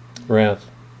wrath?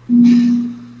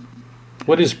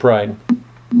 What is pride?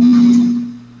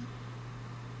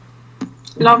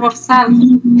 Love of self.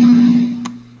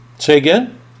 Say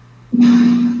again?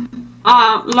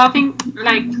 Loving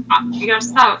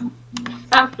yourself.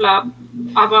 Self-love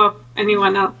above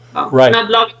anyone else. So Right. Not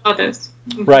loving others.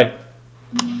 Right.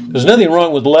 There's nothing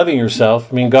wrong with loving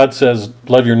yourself. I mean, God says,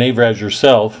 love your neighbor as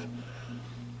yourself.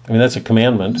 I mean, that's a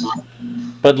commandment.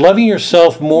 But loving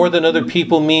yourself more than other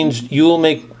people means you will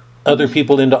make other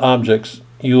people into objects.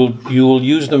 You will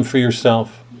use them for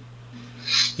yourself.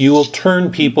 You will turn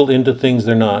people into things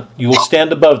they're not. You will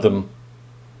stand above them.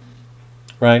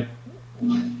 Right?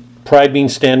 Pride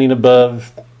means standing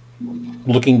above,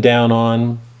 looking down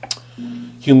on.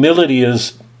 Humility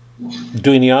is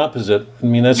doing the opposite. I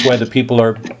mean, that's why the people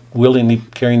are willingly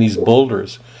carrying these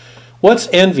boulders. What's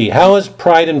envy? How is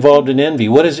pride involved in envy?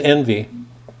 What is envy?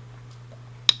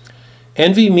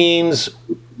 Envy means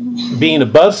being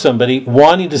above somebody,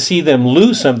 wanting to see them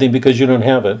lose something because you don't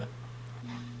have it.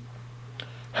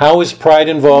 How is pride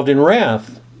involved in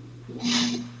wrath?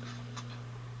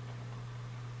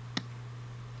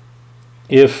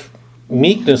 If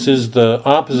meekness is the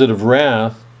opposite of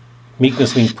wrath,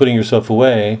 meekness means putting yourself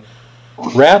away.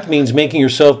 Wrath means making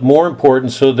yourself more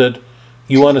important so that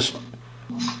you want to...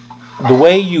 The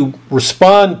way you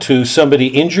respond to somebody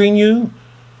injuring you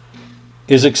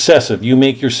is excessive. You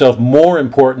make yourself more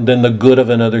important than the good of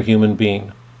another human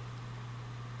being.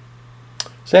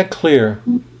 Is that clear?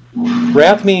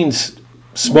 Wrath means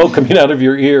smoke coming out of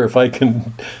your ear, if I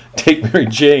can take Mary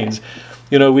Jane's.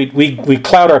 You know, we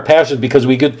cloud our passions because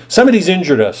somebody's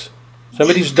injured us.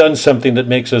 Somebody's done something that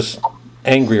makes us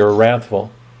angry or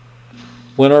wrathful.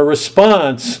 When our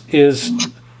response is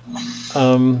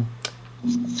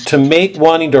to make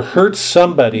wanting to hurt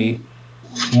somebody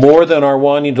more than our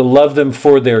wanting to love them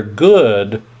for their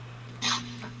good,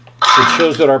 it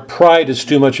shows that our pride is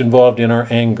too much involved in our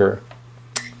anger.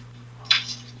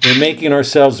 We're making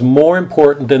ourselves more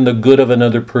important than the good of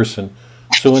another person.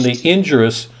 So when they injure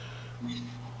us,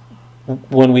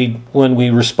 when we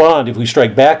respond, if we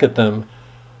strike back at them,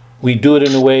 we do it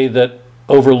in a way that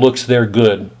overlooks their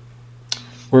good.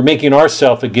 We're making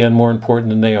ourselves, again, more important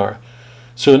than they are.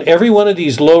 So in every one of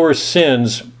these lower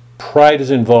sins, pride is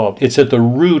involved. It's at the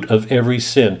root of every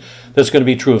sin. That's going to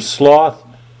be true of sloth,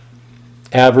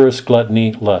 avarice,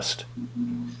 gluttony, lust.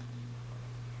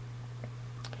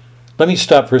 Let me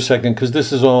stop for a second because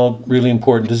this is all really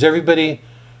important. Does everybody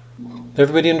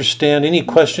understand? Any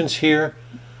questions here?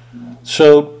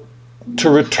 So to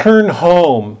return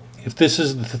home, if this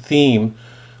is the theme,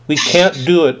 we can't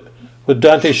do it. What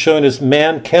Dante's showing us,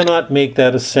 man cannot make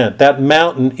that ascent. That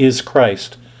mountain is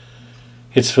Christ.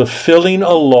 It's fulfilling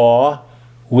a law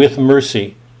with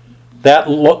mercy. That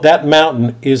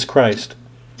mountain is Christ.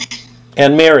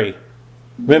 And Mary.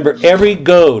 Remember, every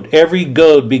goad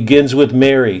begins with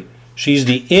Mary. She's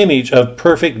the image of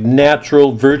perfect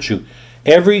natural virtue.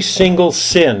 Every single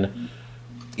sin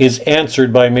is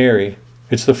answered by Mary.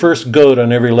 It's the first goad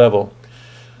on every level.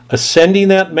 Ascending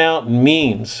that mountain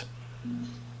means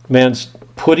man's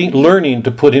learning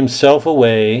to put himself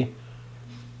away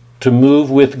to move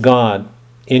with God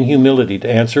in humility, to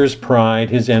answer his pride,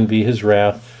 his envy, his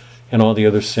wrath, and all the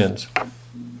other sins.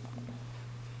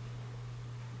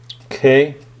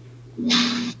 Okay.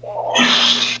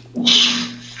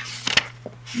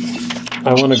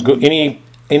 I want to go.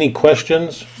 Any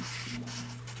questions?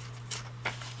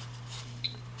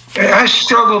 I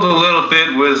struggled a little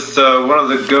bit with one of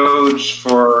the goads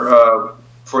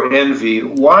for envy.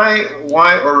 Why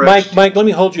Orestes? Mike, let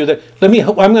me hold you there. I'm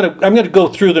gonna go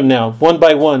through them now, one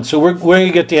by one. So we're going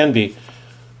to get to envy.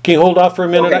 Can you hold off for a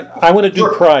minute? Okay. I want to do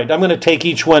Sure. pride. I'm going to take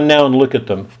each one now and look at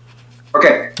them.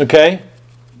 Okay. Okay?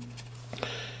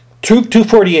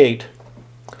 248.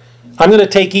 I'm going to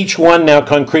take each one now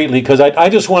concretely because I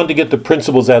just wanted to get the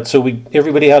principles out so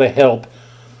everybody had a help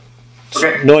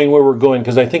Okay. knowing where we're going,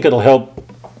 because I think it'll help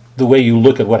the way you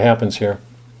look at what happens here.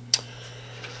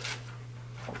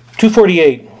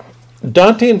 248.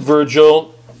 Dante and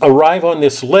Virgil arrive on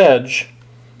this ledge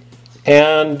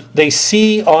and they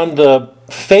see on the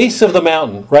face of the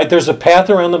mountain, right? There's a path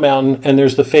around the mountain and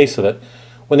there's the face of it.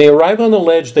 When they arrive on the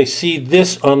ledge, they see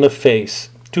this on the face.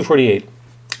 248.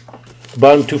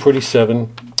 Bottom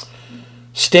 247.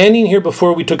 Standing here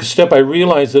before we took a step, I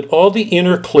realized that all the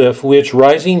inner cliff, which,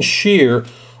 rising sheer,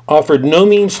 offered no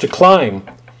means to climb.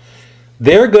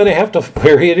 They're going to have to,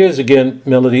 here it is again,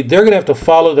 Melody, they're going to have to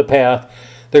follow the path.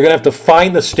 They're going to have to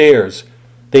find the stairs.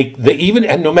 They even,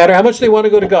 and no matter how much they want to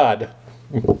go to God,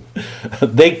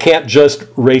 they can't just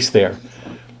race there.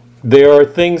 There are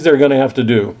things they're going to have to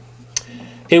do.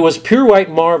 It was pure white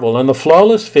marble. On the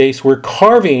flawless face were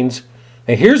carvings.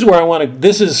 And here's where I want to,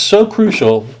 this is so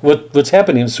crucial. What's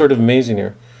happening is sort of amazing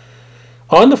here.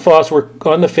 On the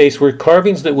face were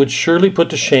carvings that would surely put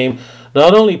to shame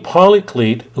not only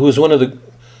Polyclete, who was one of the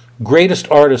greatest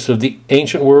artists of the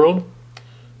ancient world,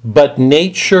 but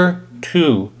nature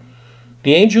too.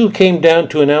 The angel who came down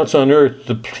to announce on earth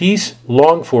the peace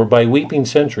longed for by weeping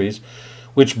centuries,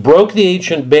 which broke the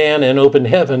ancient ban and opened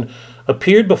heaven,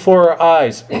 appeared before our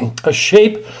eyes, a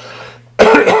shape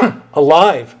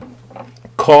alive,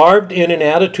 carved in an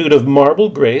attitude of marble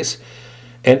grace,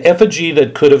 an effigy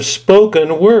that could have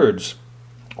spoken words.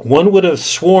 One would have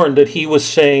sworn that he was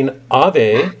saying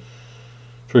Ave,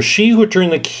 for she who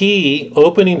turned the key,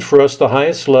 opening for us the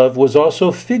highest love, was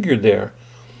also figured there.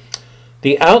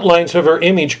 The outlines of her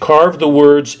image carved the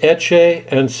words Ecce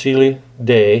Ancilli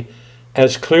Dei,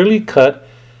 as clearly cut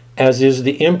as is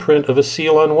the imprint of a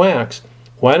seal on wax.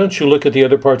 Why don't you look at the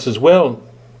other parts as well,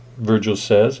 Virgil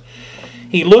says.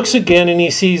 He looks again and he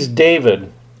sees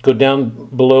David. Go down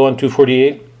below on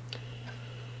 248.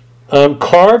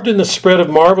 Carved in the spread of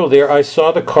marble there, I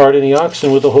saw the cart and the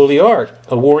oxen with the holy ark,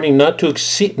 a warning not to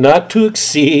exceed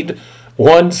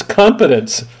one's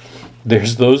competence.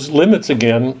 There's those limits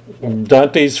again.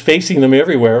 Dante's facing them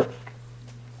everywhere.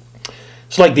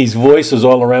 It's like these voices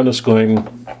all around us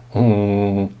going,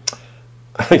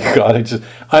 God,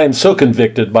 I am so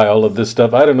convicted by all of this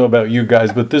stuff. I don't know about you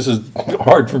guys, but this is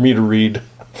hard for me to read.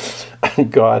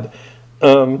 God.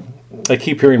 I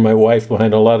keep hearing my wife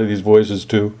behind a lot of these voices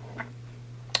too.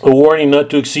 A warning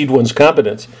not to exceed one's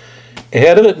competence.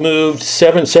 Ahead of it moved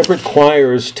 7 separate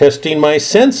choirs testing my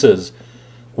senses.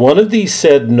 One of these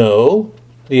said no,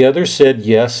 the other said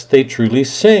yes, they truly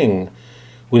sing.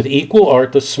 With equal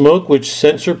art, the smoke which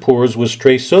censer pours was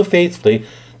traced so faithfully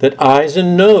that eyes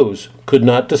and nose could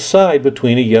not decide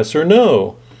between a yes or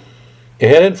no.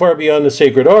 Ahead and far beyond the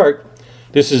sacred ark,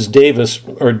 this is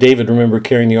David, remember,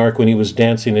 carrying the ark when he was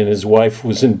dancing and his wife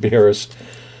was embarrassed.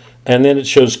 And then it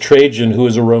shows Trajan, who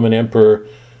is a Roman emperor,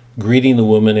 greeting the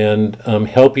woman and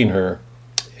helping her,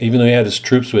 even though he had his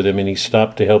troops with him, and he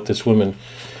stopped to help this woman.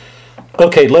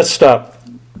 Okay, let's stop.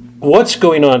 What's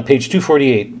going on? Page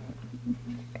 248.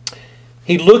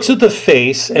 He looks at the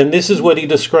face, and this is what he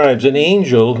describes. An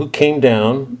angel who came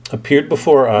down, appeared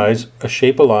before our eyes, a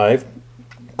shape alive,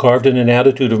 carved in an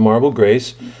attitude of marble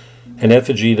grace, an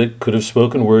effigy that could have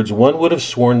spoken words. One would have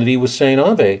sworn that he was saying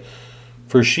Ave,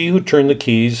 for she who turned the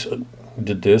keys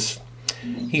did this.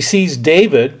 He sees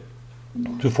David,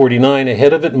 249,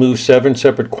 ahead of it moved 7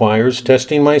 separate choirs,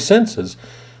 testing my senses.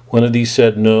 One of these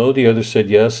said no, the other said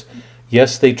yes.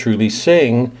 Yes, they truly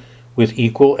sing. With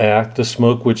equal act, the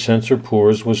smoke which censer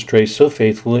pours was traced so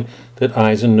faithfully that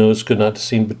eyes and nose could not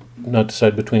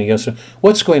decide between a yes and...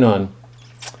 What's going on?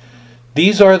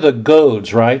 These are the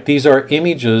goads, right? These are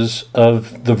images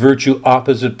of the virtue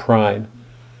opposite pride.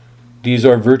 These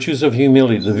are virtues of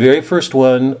humility. The very first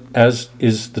one, as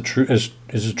is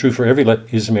true for every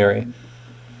life, is Mary.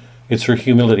 It's her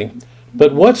humility.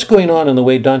 But what's going on in the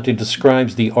way Dante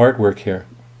describes the artwork here?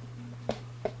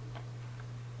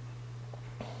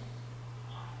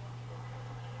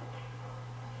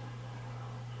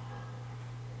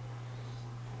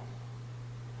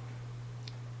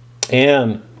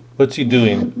 Anne, what's he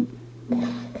doing?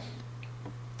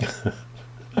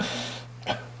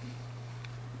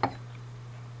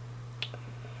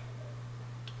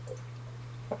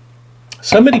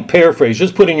 Somebody paraphrase,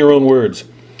 just put in your own words.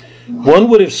 One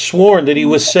would have sworn that he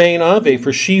was saying Ave,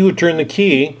 for she who turned the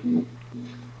key.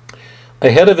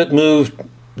 Ahead of it moved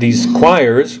these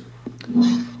choirs,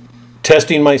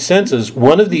 testing my senses.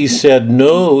 One of these said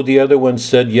no, the other one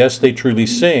said yes, they truly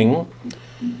sing.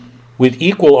 With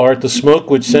equal art, the smoke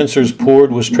which censers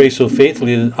poured was traced so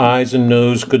faithfully that eyes and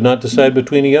nose could not decide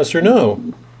between a yes or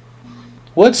no.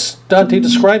 What's Dante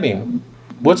describing?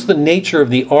 What's the nature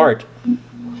of the art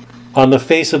on the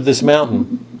face of this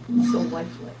mountain? So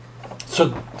lifelike.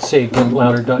 So, say it again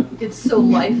louder, Dante. It's so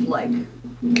lifelike.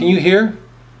 Can you hear?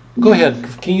 Go ahead.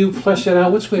 Can you flesh that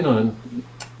out? What's going on?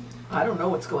 I don't know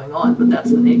what's going on, but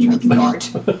that's the nature of the art.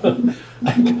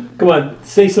 Come on,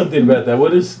 say something about that.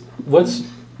 What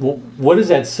does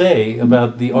that say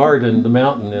about the art and the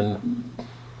mountain? And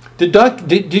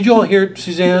did you all hear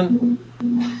Suzanne?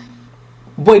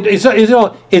 Boy,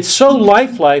 it's so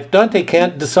lifelike. Dante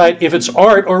can't decide if it's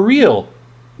art or real.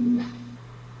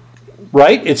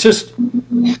 Right? It's just...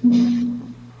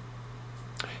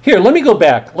 Here, let me go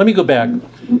back.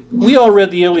 We all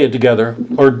read the Iliad together,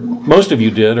 or most of you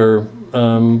did, or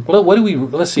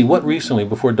let's see, what recently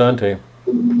before Dante?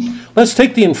 Let's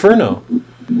take the Inferno.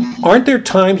 Aren't there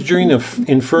times during the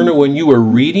Inferno when you were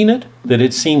reading it that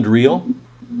it seemed real?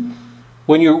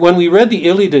 When we read the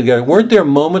Iliad together, weren't there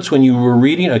moments when you were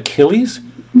reading Achilles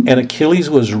and Achilles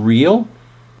was real?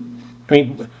 I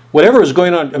mean, whatever was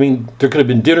going on, I mean, there could have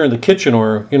been dinner in the kitchen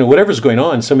or, whatever's going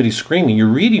on, somebody's screaming, you're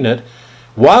reading it.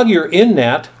 While you're in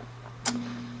that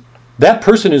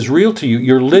person is real to you.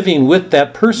 You're living with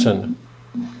that person.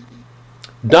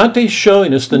 Dante's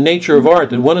showing us the nature of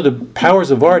art, that one of the powers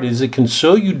of art is it can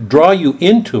draw you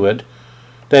into it,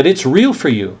 that it's real for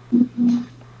you.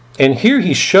 And here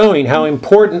he's showing how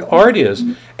important art is.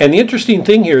 And the interesting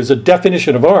thing here is the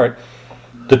definition of art.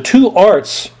 The two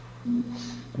arts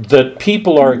that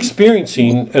people are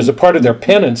experiencing as a part of their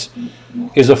penance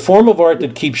is a form of art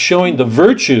that keeps showing the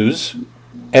virtues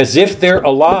as if they're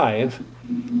alive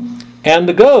and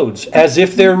the goads as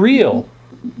if they're real.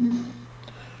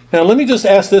 Now, let me just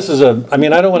ask this I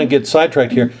don't want to get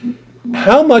sidetracked here.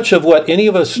 How much of what any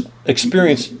of us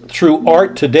experience through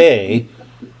art today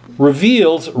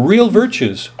reveals real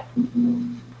virtues?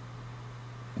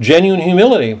 Genuine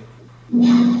humility,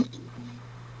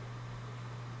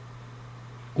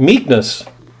 meekness,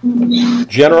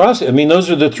 generosity. I mean, those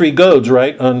are the three goads,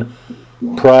 right? On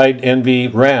pride, envy,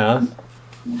 wrath.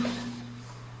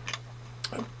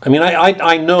 I mean,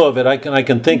 I know of it. I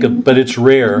can think of, but it's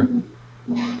rare.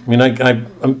 I mean, I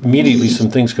immediately some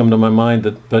things come to my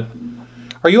mind but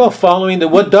are you all following that?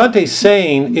 What Dante's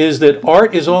saying is that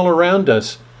art is all around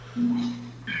us.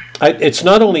 It's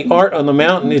not only art on the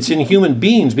mountain, it's in human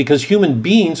beings, because human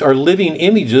beings are living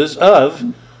images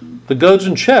of the goads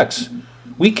and checks.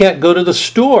 We can't go to the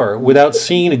store without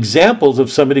seeing examples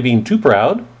of somebody being too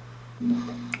proud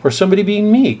or somebody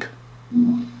being meek.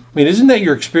 I mean, isn't that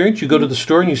your experience? You go to the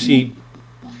store and you see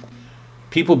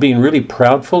people being really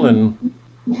proudful and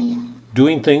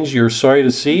doing things you're sorry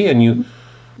to see, and you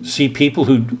see people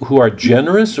who are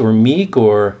generous or meek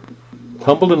or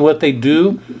humble in what they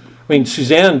do. I mean,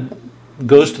 Suzanne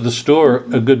goes to the store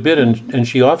a good bit, and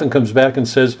she often comes back and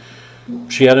says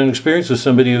she had an experience with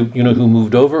somebody who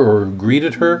moved over or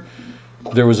greeted her.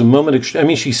 There was a moment,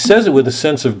 she says it with a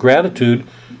sense of gratitude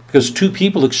because two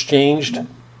people exchanged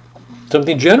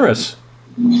something generous.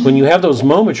 When you have those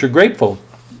moments, you're grateful.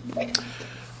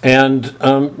 And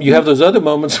you have those other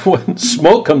moments when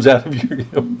smoke comes out of your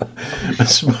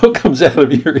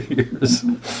ears.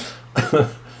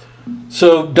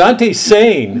 So Dante's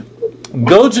saying,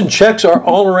 goads and checks are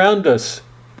all around us.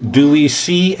 Do we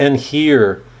see and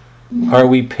hear? Are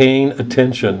we paying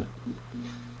attention?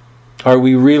 Are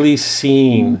we really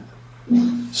seeing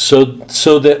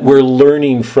so that we're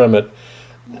learning from it?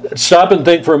 Stop and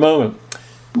think for a moment.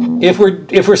 If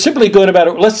we're simply going about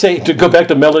it, let's say, to go back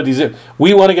to Melody's,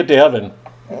 we want to get to heaven,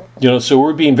 so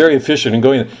we're being very efficient and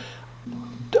going.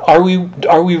 Are we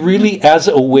really as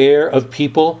aware of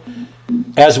people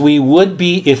as we would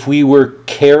be if we were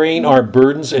carrying our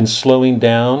burdens and slowing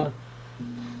down?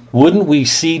 Wouldn't we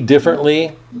see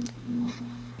differently?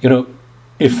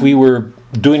 If we were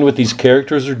doing what these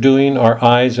characters are doing, our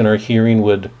eyes and our hearing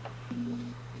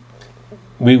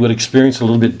we would experience a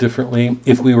little bit differently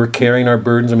if we were carrying our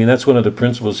burdens. That's one of the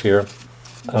principles here.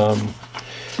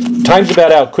 Time's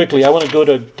about out quickly. I want to go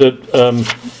to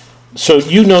so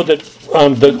you know that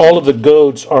all of the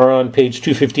goads are on page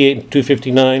 258 and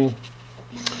 259.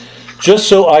 Just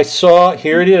so I saw,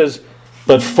 here it is,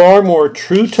 but far more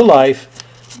true to life,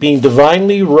 being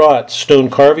divinely wrought,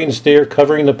 stone carvings there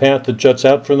covering the path that juts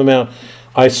out from the mount.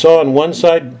 I saw on one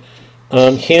side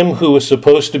him who was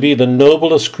supposed to be the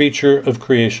noblest creature of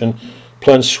creation,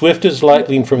 plunged swift as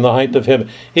lightning from the height of heaven.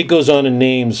 It goes on and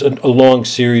names a long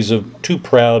series of two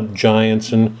proud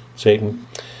giants and Satan.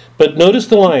 But notice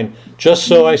the line, just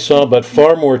so I saw, but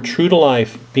far more true to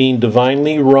life, being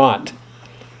divinely wrought.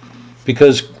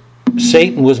 Because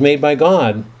Satan was made by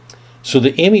God. So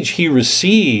the image he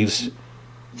receives,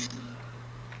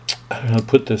 I don't know how to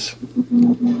put this,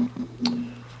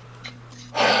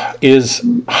 is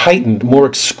heightened, more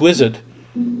exquisite,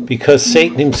 because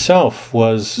Satan himself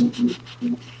was,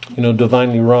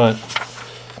 divinely wrought.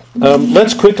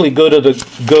 Let's quickly go to the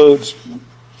goads.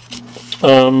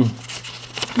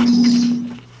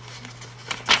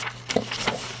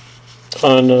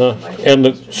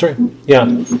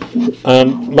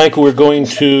 Michael, we're going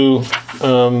to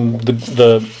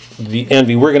the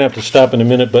envy. We're going to have to stop in a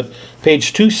minute, but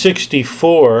page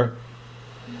 264.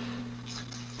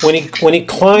 When he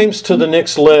climbs to the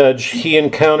next ledge, he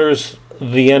encounters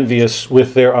the envious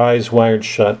with their eyes wired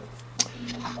shut.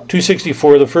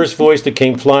 264, the first voice that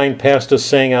came flying past us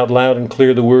sang out loud and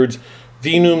clear the words,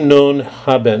 Vinum non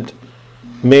habent.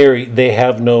 Mary, they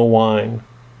have no wine.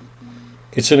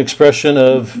 It's an expression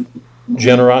of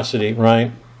generosity,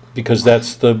 right? Because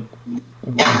that's the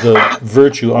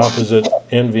virtue opposite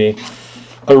envy.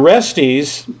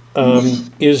 Orestes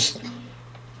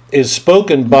is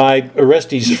spoken by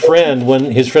Orestes' friend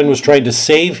when his friend was trying to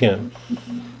save him.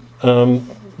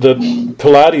 The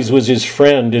Pylades was his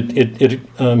friend.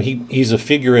 He's a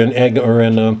figure in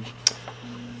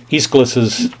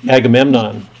Aeschylus's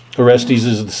Agamemnon. Orestes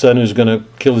is the son who's going to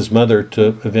kill his mother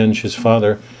to avenge his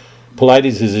father.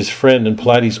 Pylades is his friend, and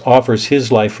Pylades offers his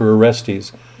life for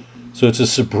Orestes. So it's a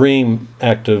supreme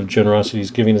act of generosity.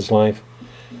 He's giving his life.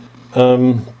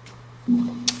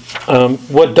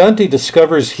 What Dante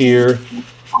discovers here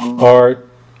are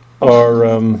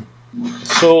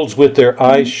souls with their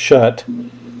eyes shut.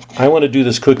 I want to do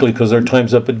this quickly because our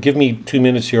time's up, but give me 2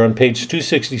 minutes here. On page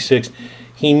 266,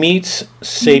 he meets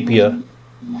Sapia.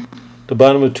 The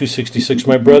bottom of 266.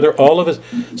 My brother, all of us.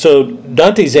 So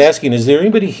Dante's asking, is there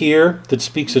anybody here that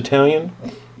speaks Italian?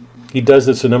 He does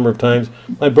this a number of times.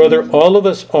 My brother, all of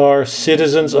us are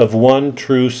citizens of one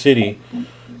true city.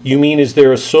 You mean, is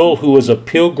there a soul who was a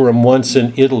pilgrim once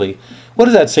in Italy? What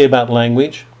does that say about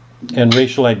language and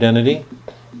racial identity?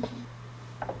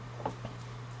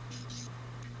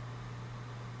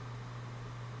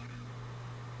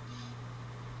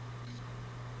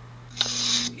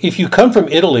 If you come from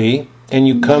Italy and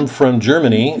you come from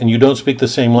Germany and you don't speak the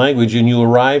same language and you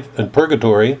arrive in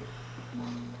Purgatory,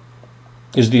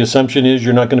 the assumption is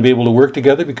you're not going to be able to work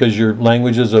together because your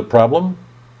language is a problem?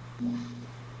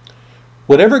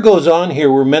 Whatever goes on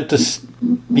here, we're meant to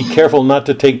be careful not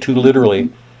to take too literally,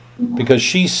 because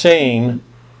she's saying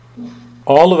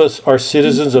all of us are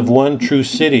citizens of one true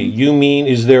city. You mean,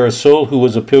 is there a soul who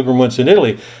was a pilgrim once in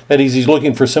Italy? That is, he's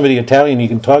looking for somebody Italian he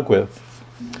can talk with.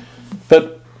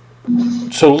 But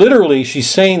so literally she's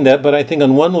saying that, but I think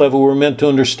on one level we're meant to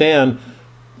understand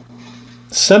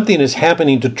something is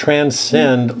happening to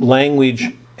transcend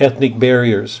language, ethnic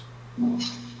barriers.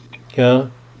 Yeah.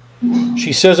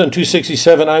 She says on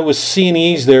 267, I was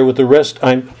Sienese there with the rest.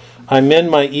 I mend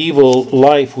my evil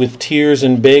life with tears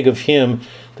and beg of him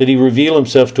that he reveal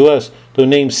himself to us. Though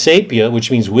named Sapia, which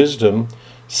means wisdom,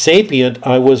 sapient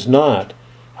I was not.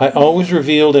 I always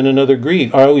reveled in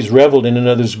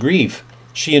another's grief.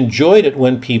 She enjoyed it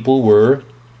when people were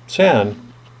sad.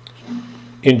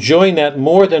 Enjoying that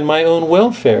more than my own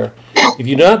welfare. If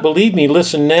you do not believe me,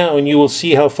 listen now, and you will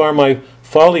see how far my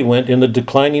folly went in the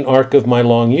declining arc of my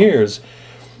long years.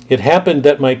 It happened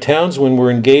that my townsmen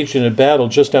were engaged in a battle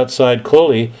just outside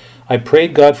Colli. I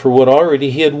prayed God for what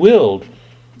already he had willed.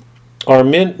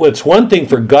 It's one thing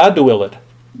for God to will it.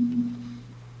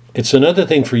 It's another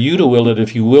thing for you to will it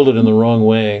if you will it in the wrong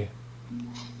way.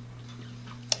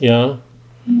 Yeah?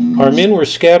 Our men were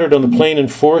scattered on the plain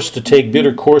and forced to take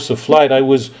bitter course of flight. I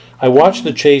watched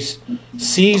the chase,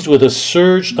 seized with a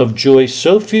surge of joy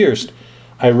so fierce,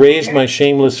 I raised my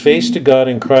shameless face to God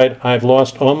and cried, I have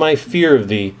lost all my fear of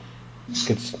thee.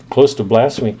 It's close to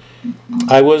blasphemy.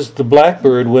 I was the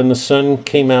blackbird when the sun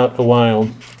came out a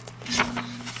while.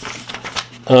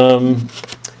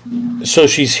 So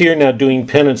she's here now doing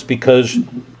penance because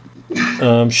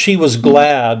she was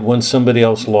glad when somebody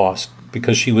else lost,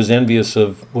 because she was envious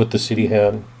of what the city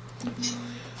had.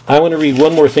 I want to read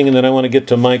one more thing, and then I want to get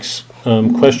to Mike's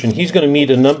question. He's going to meet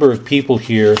a number of people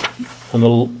here on the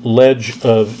ledge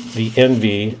of the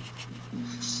envy.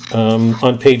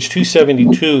 On page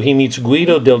 272, he meets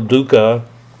Guido del Duca.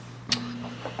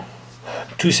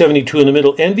 272 in the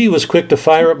middle. Envy was quick to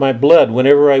fire up my blood.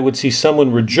 Whenever I would see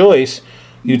someone rejoice,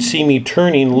 you'd see me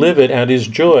turning livid at his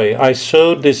joy. I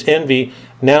sowed this envy,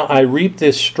 now I reap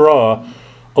this straw.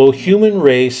 O human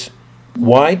race,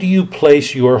 why do you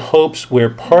place your hopes where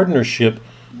partnership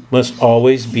must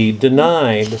always be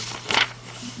denied?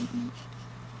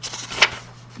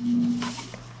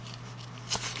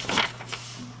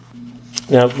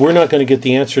 Now, we're not going to get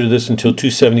the answer to this until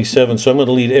 277, so I'm going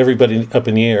to lead everybody up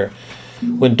in the air.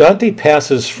 When Dante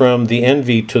passes from the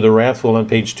envy to the wrathful on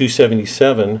page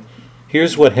 277,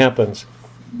 here's what happens.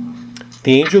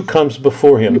 The angel comes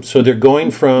before him, so they're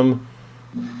going from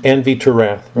envy to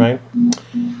wrath, right?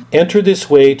 Enter this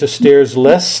way to stairs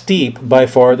less steep by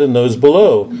far than those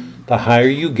below. The higher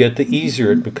you get, the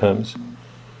easier it becomes.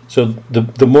 So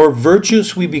the more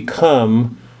virtuous we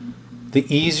become, the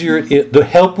easier the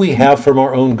help we have from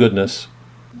our own goodness.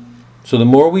 So the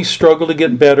more we struggle to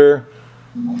get better,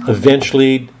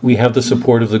 eventually we have the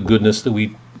support of the goodness that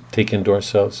we take into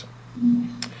ourselves.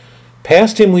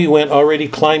 Past him we went, already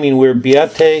climbing where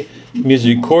Beate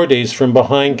Misericordes from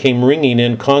behind came ringing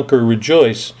in Conquer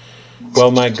Rejoice,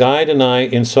 while my guide and I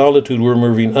in solitude were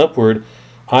moving upward,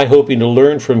 I hoping to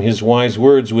learn from his wise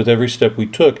words with every step we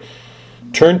took.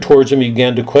 Turned towards him and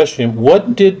began to question him.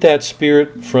 What did that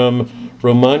spirit from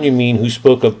Romagna mean who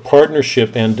spoke of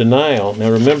partnership and denial? Now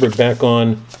remember, back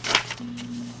on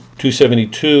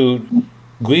 272,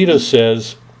 Guido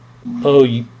says, oh,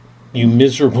 you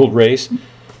miserable race,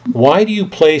 why do you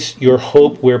place your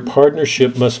hope where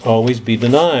partnership must always be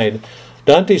denied?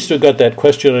 Dante still got that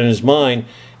question on his mind,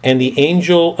 and the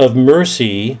angel of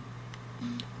mercy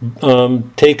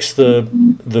takes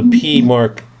the P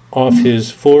mark off his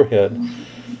forehead.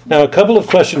 Now, a couple of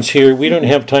questions here. We don't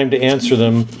have time to answer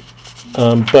them,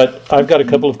 but I've got a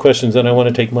couple of questions and I want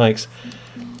to take Mike's.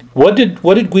 What did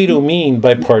Guido mean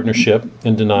by partnership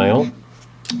and denial?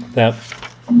 That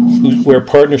where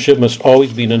partnership must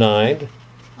always be denied.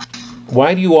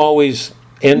 Why do you always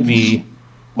envy?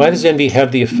 Why does envy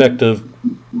have the effect of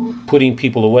putting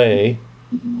people away?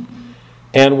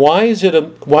 And why is it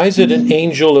an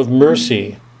angel of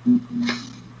mercy?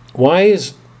 Why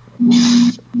is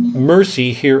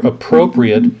mercy here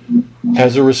appropriate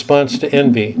as a response to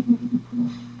envy?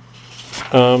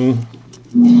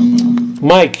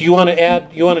 Mike, you want to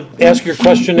add? You want to ask your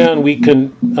question now, and we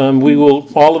can. We will,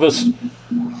 all of us,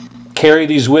 carry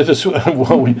these with us,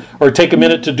 or take a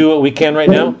minute to do what we can right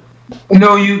now.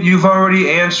 No, you've already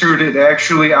answered it.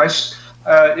 Actually,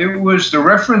 it was the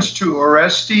reference to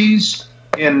Orestes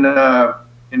in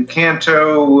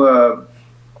Canto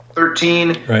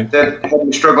 13 right. That had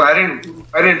me struggle.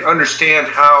 I didn't understand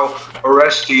how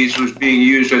Orestes was being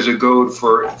used as a goad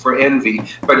for envy,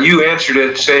 but you answered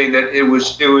it saying that it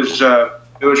was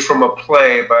from a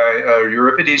play by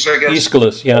Euripides, I guess.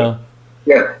 Aeschylus, yeah.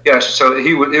 Yeah, yes. So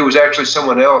it was actually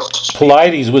someone else.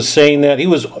 Polides was saying that he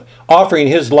was offering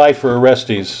his life for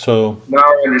Orestes. So now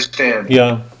I understand.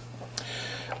 Yeah.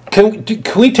 Can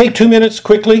we take 2 minutes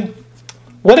quickly?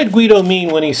 What did Guido mean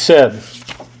when he said,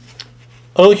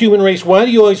 O human race, why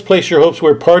do you always place your hopes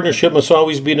where partnership must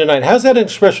always be denied? How's that an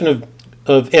expression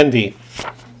of envy?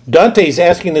 Dante's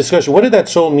asking this question. What did that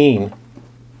soul mean?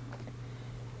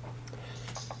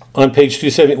 On page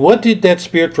 270, what did that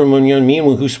spirit from Munyon mean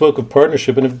who spoke of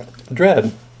partnership and of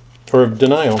dread, or of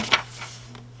denial?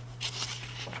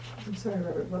 I'm sorry,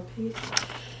 Robert, what page?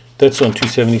 That's on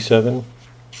 277.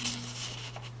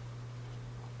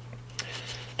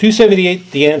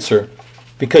 278, the answer.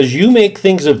 Because you make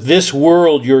things of this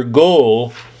world your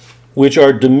goal, which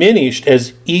are diminished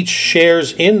as each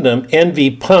shares in them,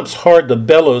 envy pumps hard the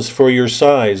bellows for your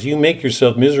size. You make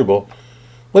yourself miserable.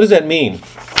 What does that mean?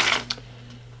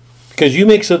 Because you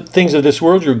make some things of this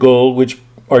world your goal, which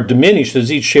are diminished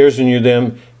as each shares in you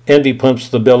them, envy pumps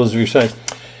the bellows of your size.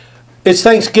 It's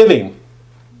Thanksgiving.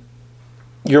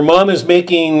 Your mom is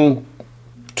making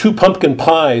one pumpkin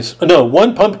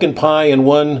pie and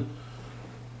one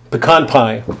pecan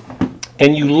pie.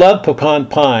 And you love pecan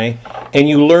pie, and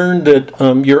you learn that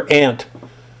your aunt,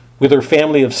 with her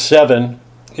family of 7,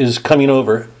 is coming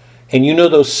over. And you know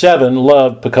those 7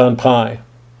 love pecan pie.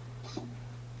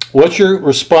 What's your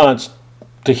response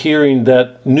to hearing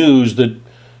that news that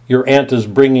your aunt is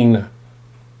bringing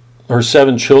her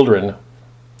 7 children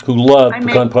who love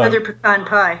pecan pie? I make another pecan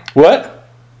pie. What?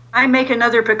 I make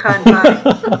another pecan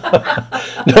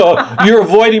pie. No, you're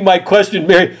avoiding my question,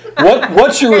 Mary.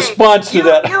 What's your response to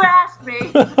that? You asked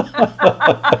me.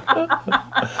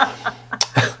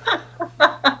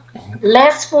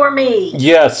 Less for me.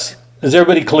 Yes. Is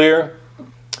everybody clear?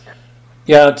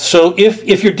 Yeah, so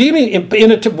if you're dealing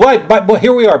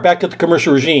here we are back at the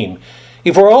commercial regime.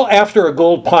 If we're all after a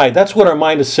gold pie, that's what our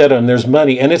mind is set on. There's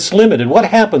money, and it's limited. What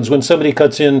happens when somebody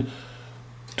cuts in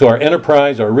to our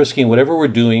enterprise, our risking, whatever we're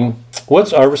doing?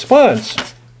 What's our response?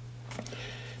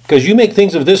 Because you make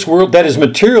things of this world, that is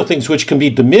material things which can be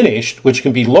diminished, which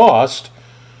can be lost,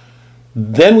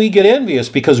 then we get envious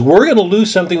because we're going to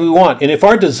lose something we want. And if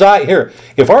our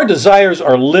desires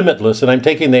are limitless, and I'm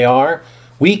taking they are,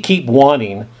 we keep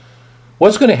wanting.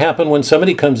 What's going to happen when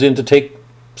somebody comes in to take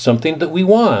something that we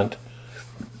want?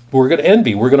 We're going to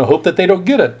envy. We're going to hope that they don't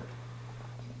get it.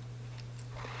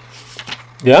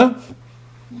 Yeah?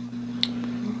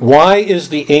 Why is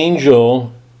the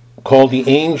angel called the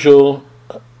angel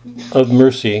of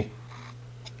mercy?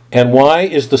 And why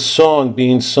is the song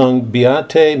being sung,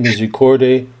 Beate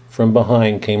Misericordiae, from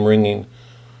behind came ringing?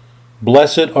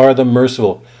 Blessed are the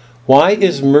merciful. Why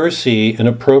is mercy an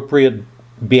appropriate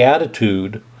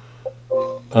beatitude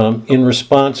in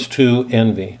response to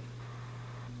envy?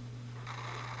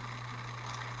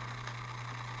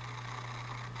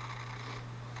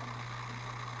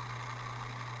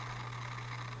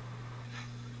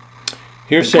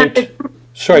 Here's Saint.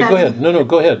 Sorry, go ahead. No,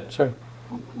 go ahead. Sorry.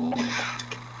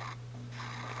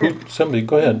 Somebody,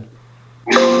 go ahead.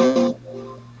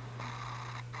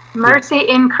 Mercy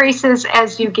increases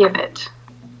as you give it,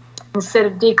 instead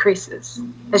of decreases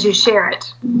as you share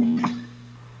it.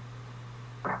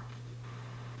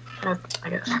 I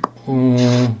guess.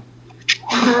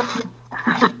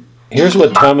 Here's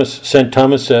what St.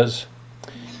 Thomas says.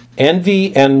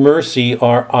 Envy and mercy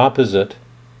are opposite.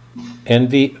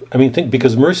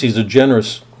 Because mercy is a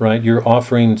generous, right? You're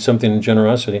offering something in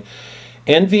generosity.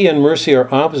 Envy and mercy are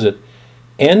opposite.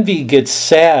 Envy gets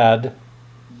sad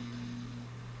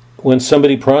when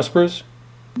somebody prospers.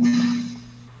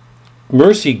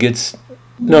 Mercy gets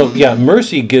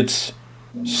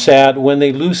sad when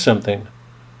they lose something.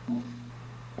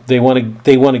 They want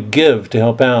to give to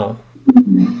help out.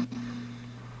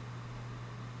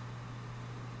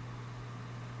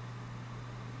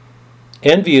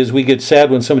 Envy is we get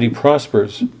sad when somebody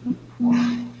prospers.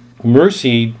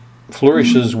 Mercy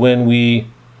flourishes when we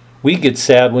get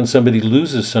sad when somebody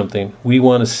loses something. We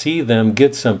want to see them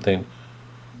get something.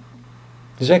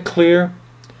 Is that clear?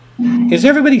 Is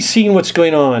everybody seeing what's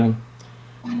going on?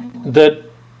 That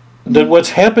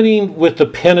what's happening with the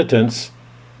penitents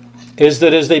is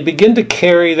that as they begin to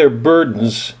carry their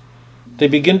burdens, they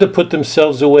begin to put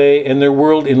themselves away and their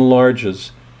world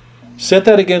enlarges. Set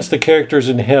that against the characters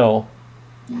in hell.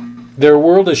 Their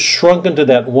world is shrunken to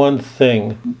that one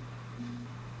thing.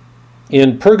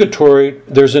 In Purgatorio,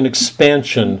 there's an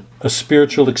expansion, a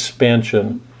spiritual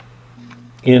expansion.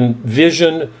 In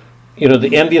vision,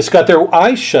 the envious got their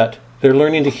eyes shut. They're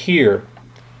learning to hear.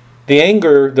 The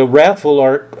anger, the wrathful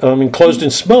are enclosed in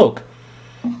smoke.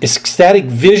 Ecstatic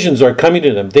visions are coming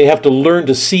to them. They have to learn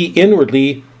to see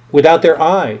inwardly without their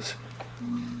eyes.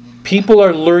 People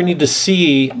are learning to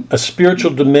see a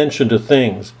spiritual dimension to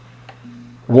things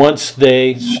once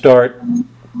they start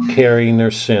carrying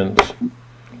their sins.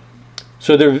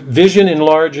 So their vision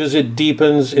enlarges, it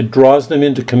deepens, it draws them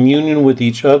into communion with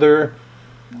each other,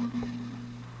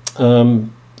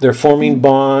 They're forming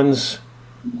bonds.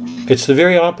 It's the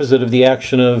very opposite of the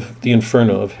action of the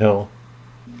inferno, of hell.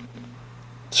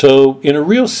 So, in a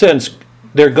real sense,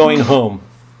 they're going home.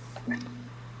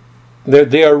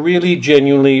 They are really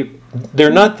genuinely,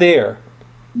 they're not there,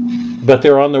 but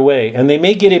they're on their way. And they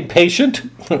may get impatient.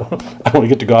 I want to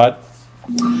get to God.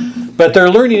 But they're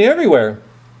learning everywhere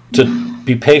to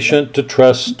be patient, to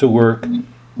trust, to work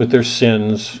with their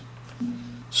sins.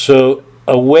 So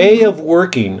a way of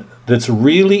working that's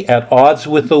really at odds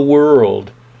with the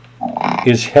world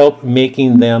is help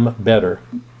making them better.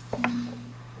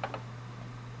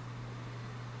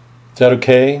 Is that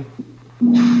okay?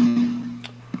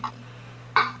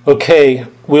 Okay,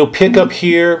 we'll pick up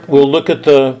here. We'll look at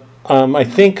the. I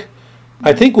think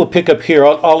we'll pick up here.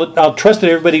 I'll trust that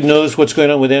everybody knows what's going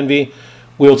on with envy.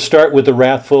 We'll start with the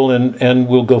wrathful, and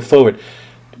we'll go forward.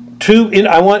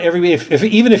 I want everybody,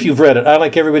 even if you've read it, I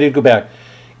like everybody to go back.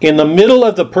 In the middle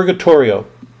of the Purgatorio,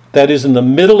 that is in the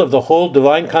middle of the whole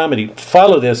Divine Comedy,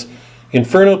 follow this: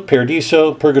 Inferno,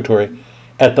 Paradiso, Purgatory.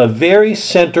 At the very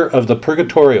center of the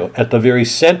Purgatorio, at the very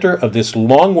center of this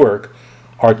long work,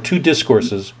 are two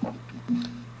discourses.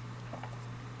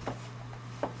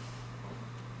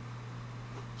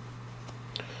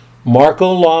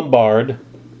 Marco Lombard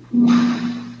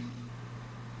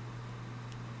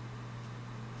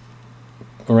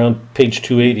around page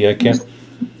 280,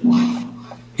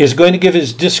 is going to give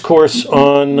his discourse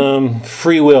on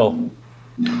free will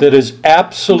that is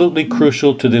absolutely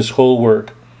crucial to this whole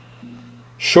work.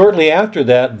 Shortly after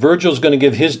that, Virgil's going to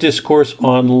give his discourse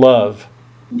on love.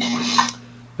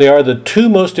 They are the two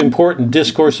most important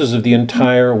discourses of the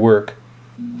entire work.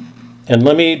 And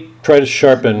let me try to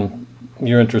sharpen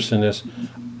your interest in this.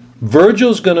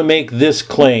 Virgil's going to make this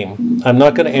claim. I'm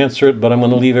not going to answer it, but I'm going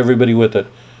to leave everybody with it.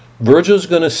 Virgil's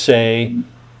going to say,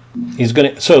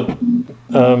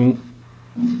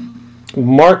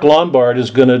 Mark Lombard is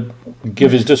going to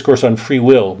give his discourse on free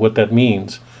will, what that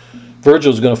means.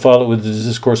 Virgil's going to follow it with his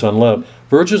discourse on love.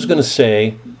 Virgil's going to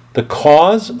say, the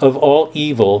cause of all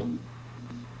evil,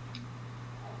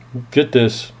 get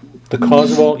this, the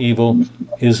cause of all evil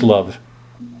is love.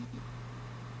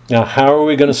 Now, how are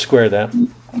we going to square that?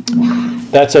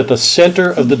 That's at the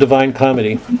center of the Divine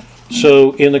Comedy.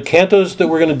 So in the cantos that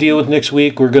we're going to deal with next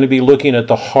week, we're going to be looking at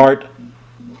the heart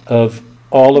of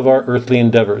all of our earthly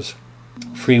endeavors,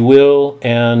 free will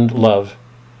and love.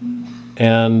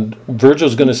 And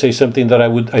Virgil's going to say something that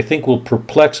I think will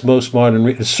perplex most modern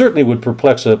readers. It certainly would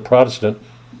perplex a Protestant,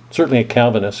 certainly a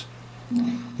Calvinist.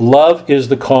 Love is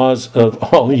the cause of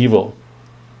all evil.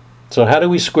 So how do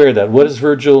we square that? What is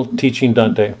Virgil teaching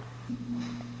Dante?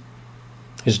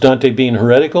 Is Dante being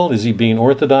heretical? Is he being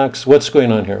orthodox? What's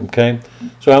going on here? Okay,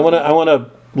 so I want to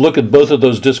look at both of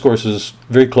those discourses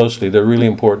very closely. They're really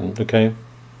important. Okay,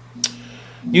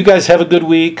 you guys have a good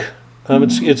week.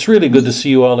 It's really good to see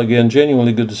you all again.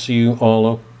 Genuinely good to see you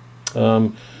all.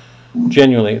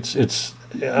 Genuinely,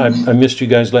 I missed you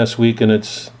guys last week, and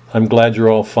I'm glad you're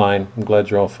all fine.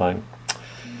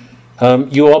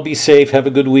 You all be safe. Have a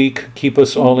good week. Keep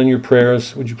us all in your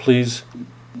prayers, would you please?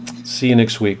 See you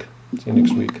next week. Thank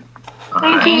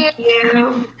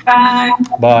you. Bye.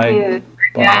 Bye.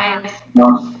 Bye.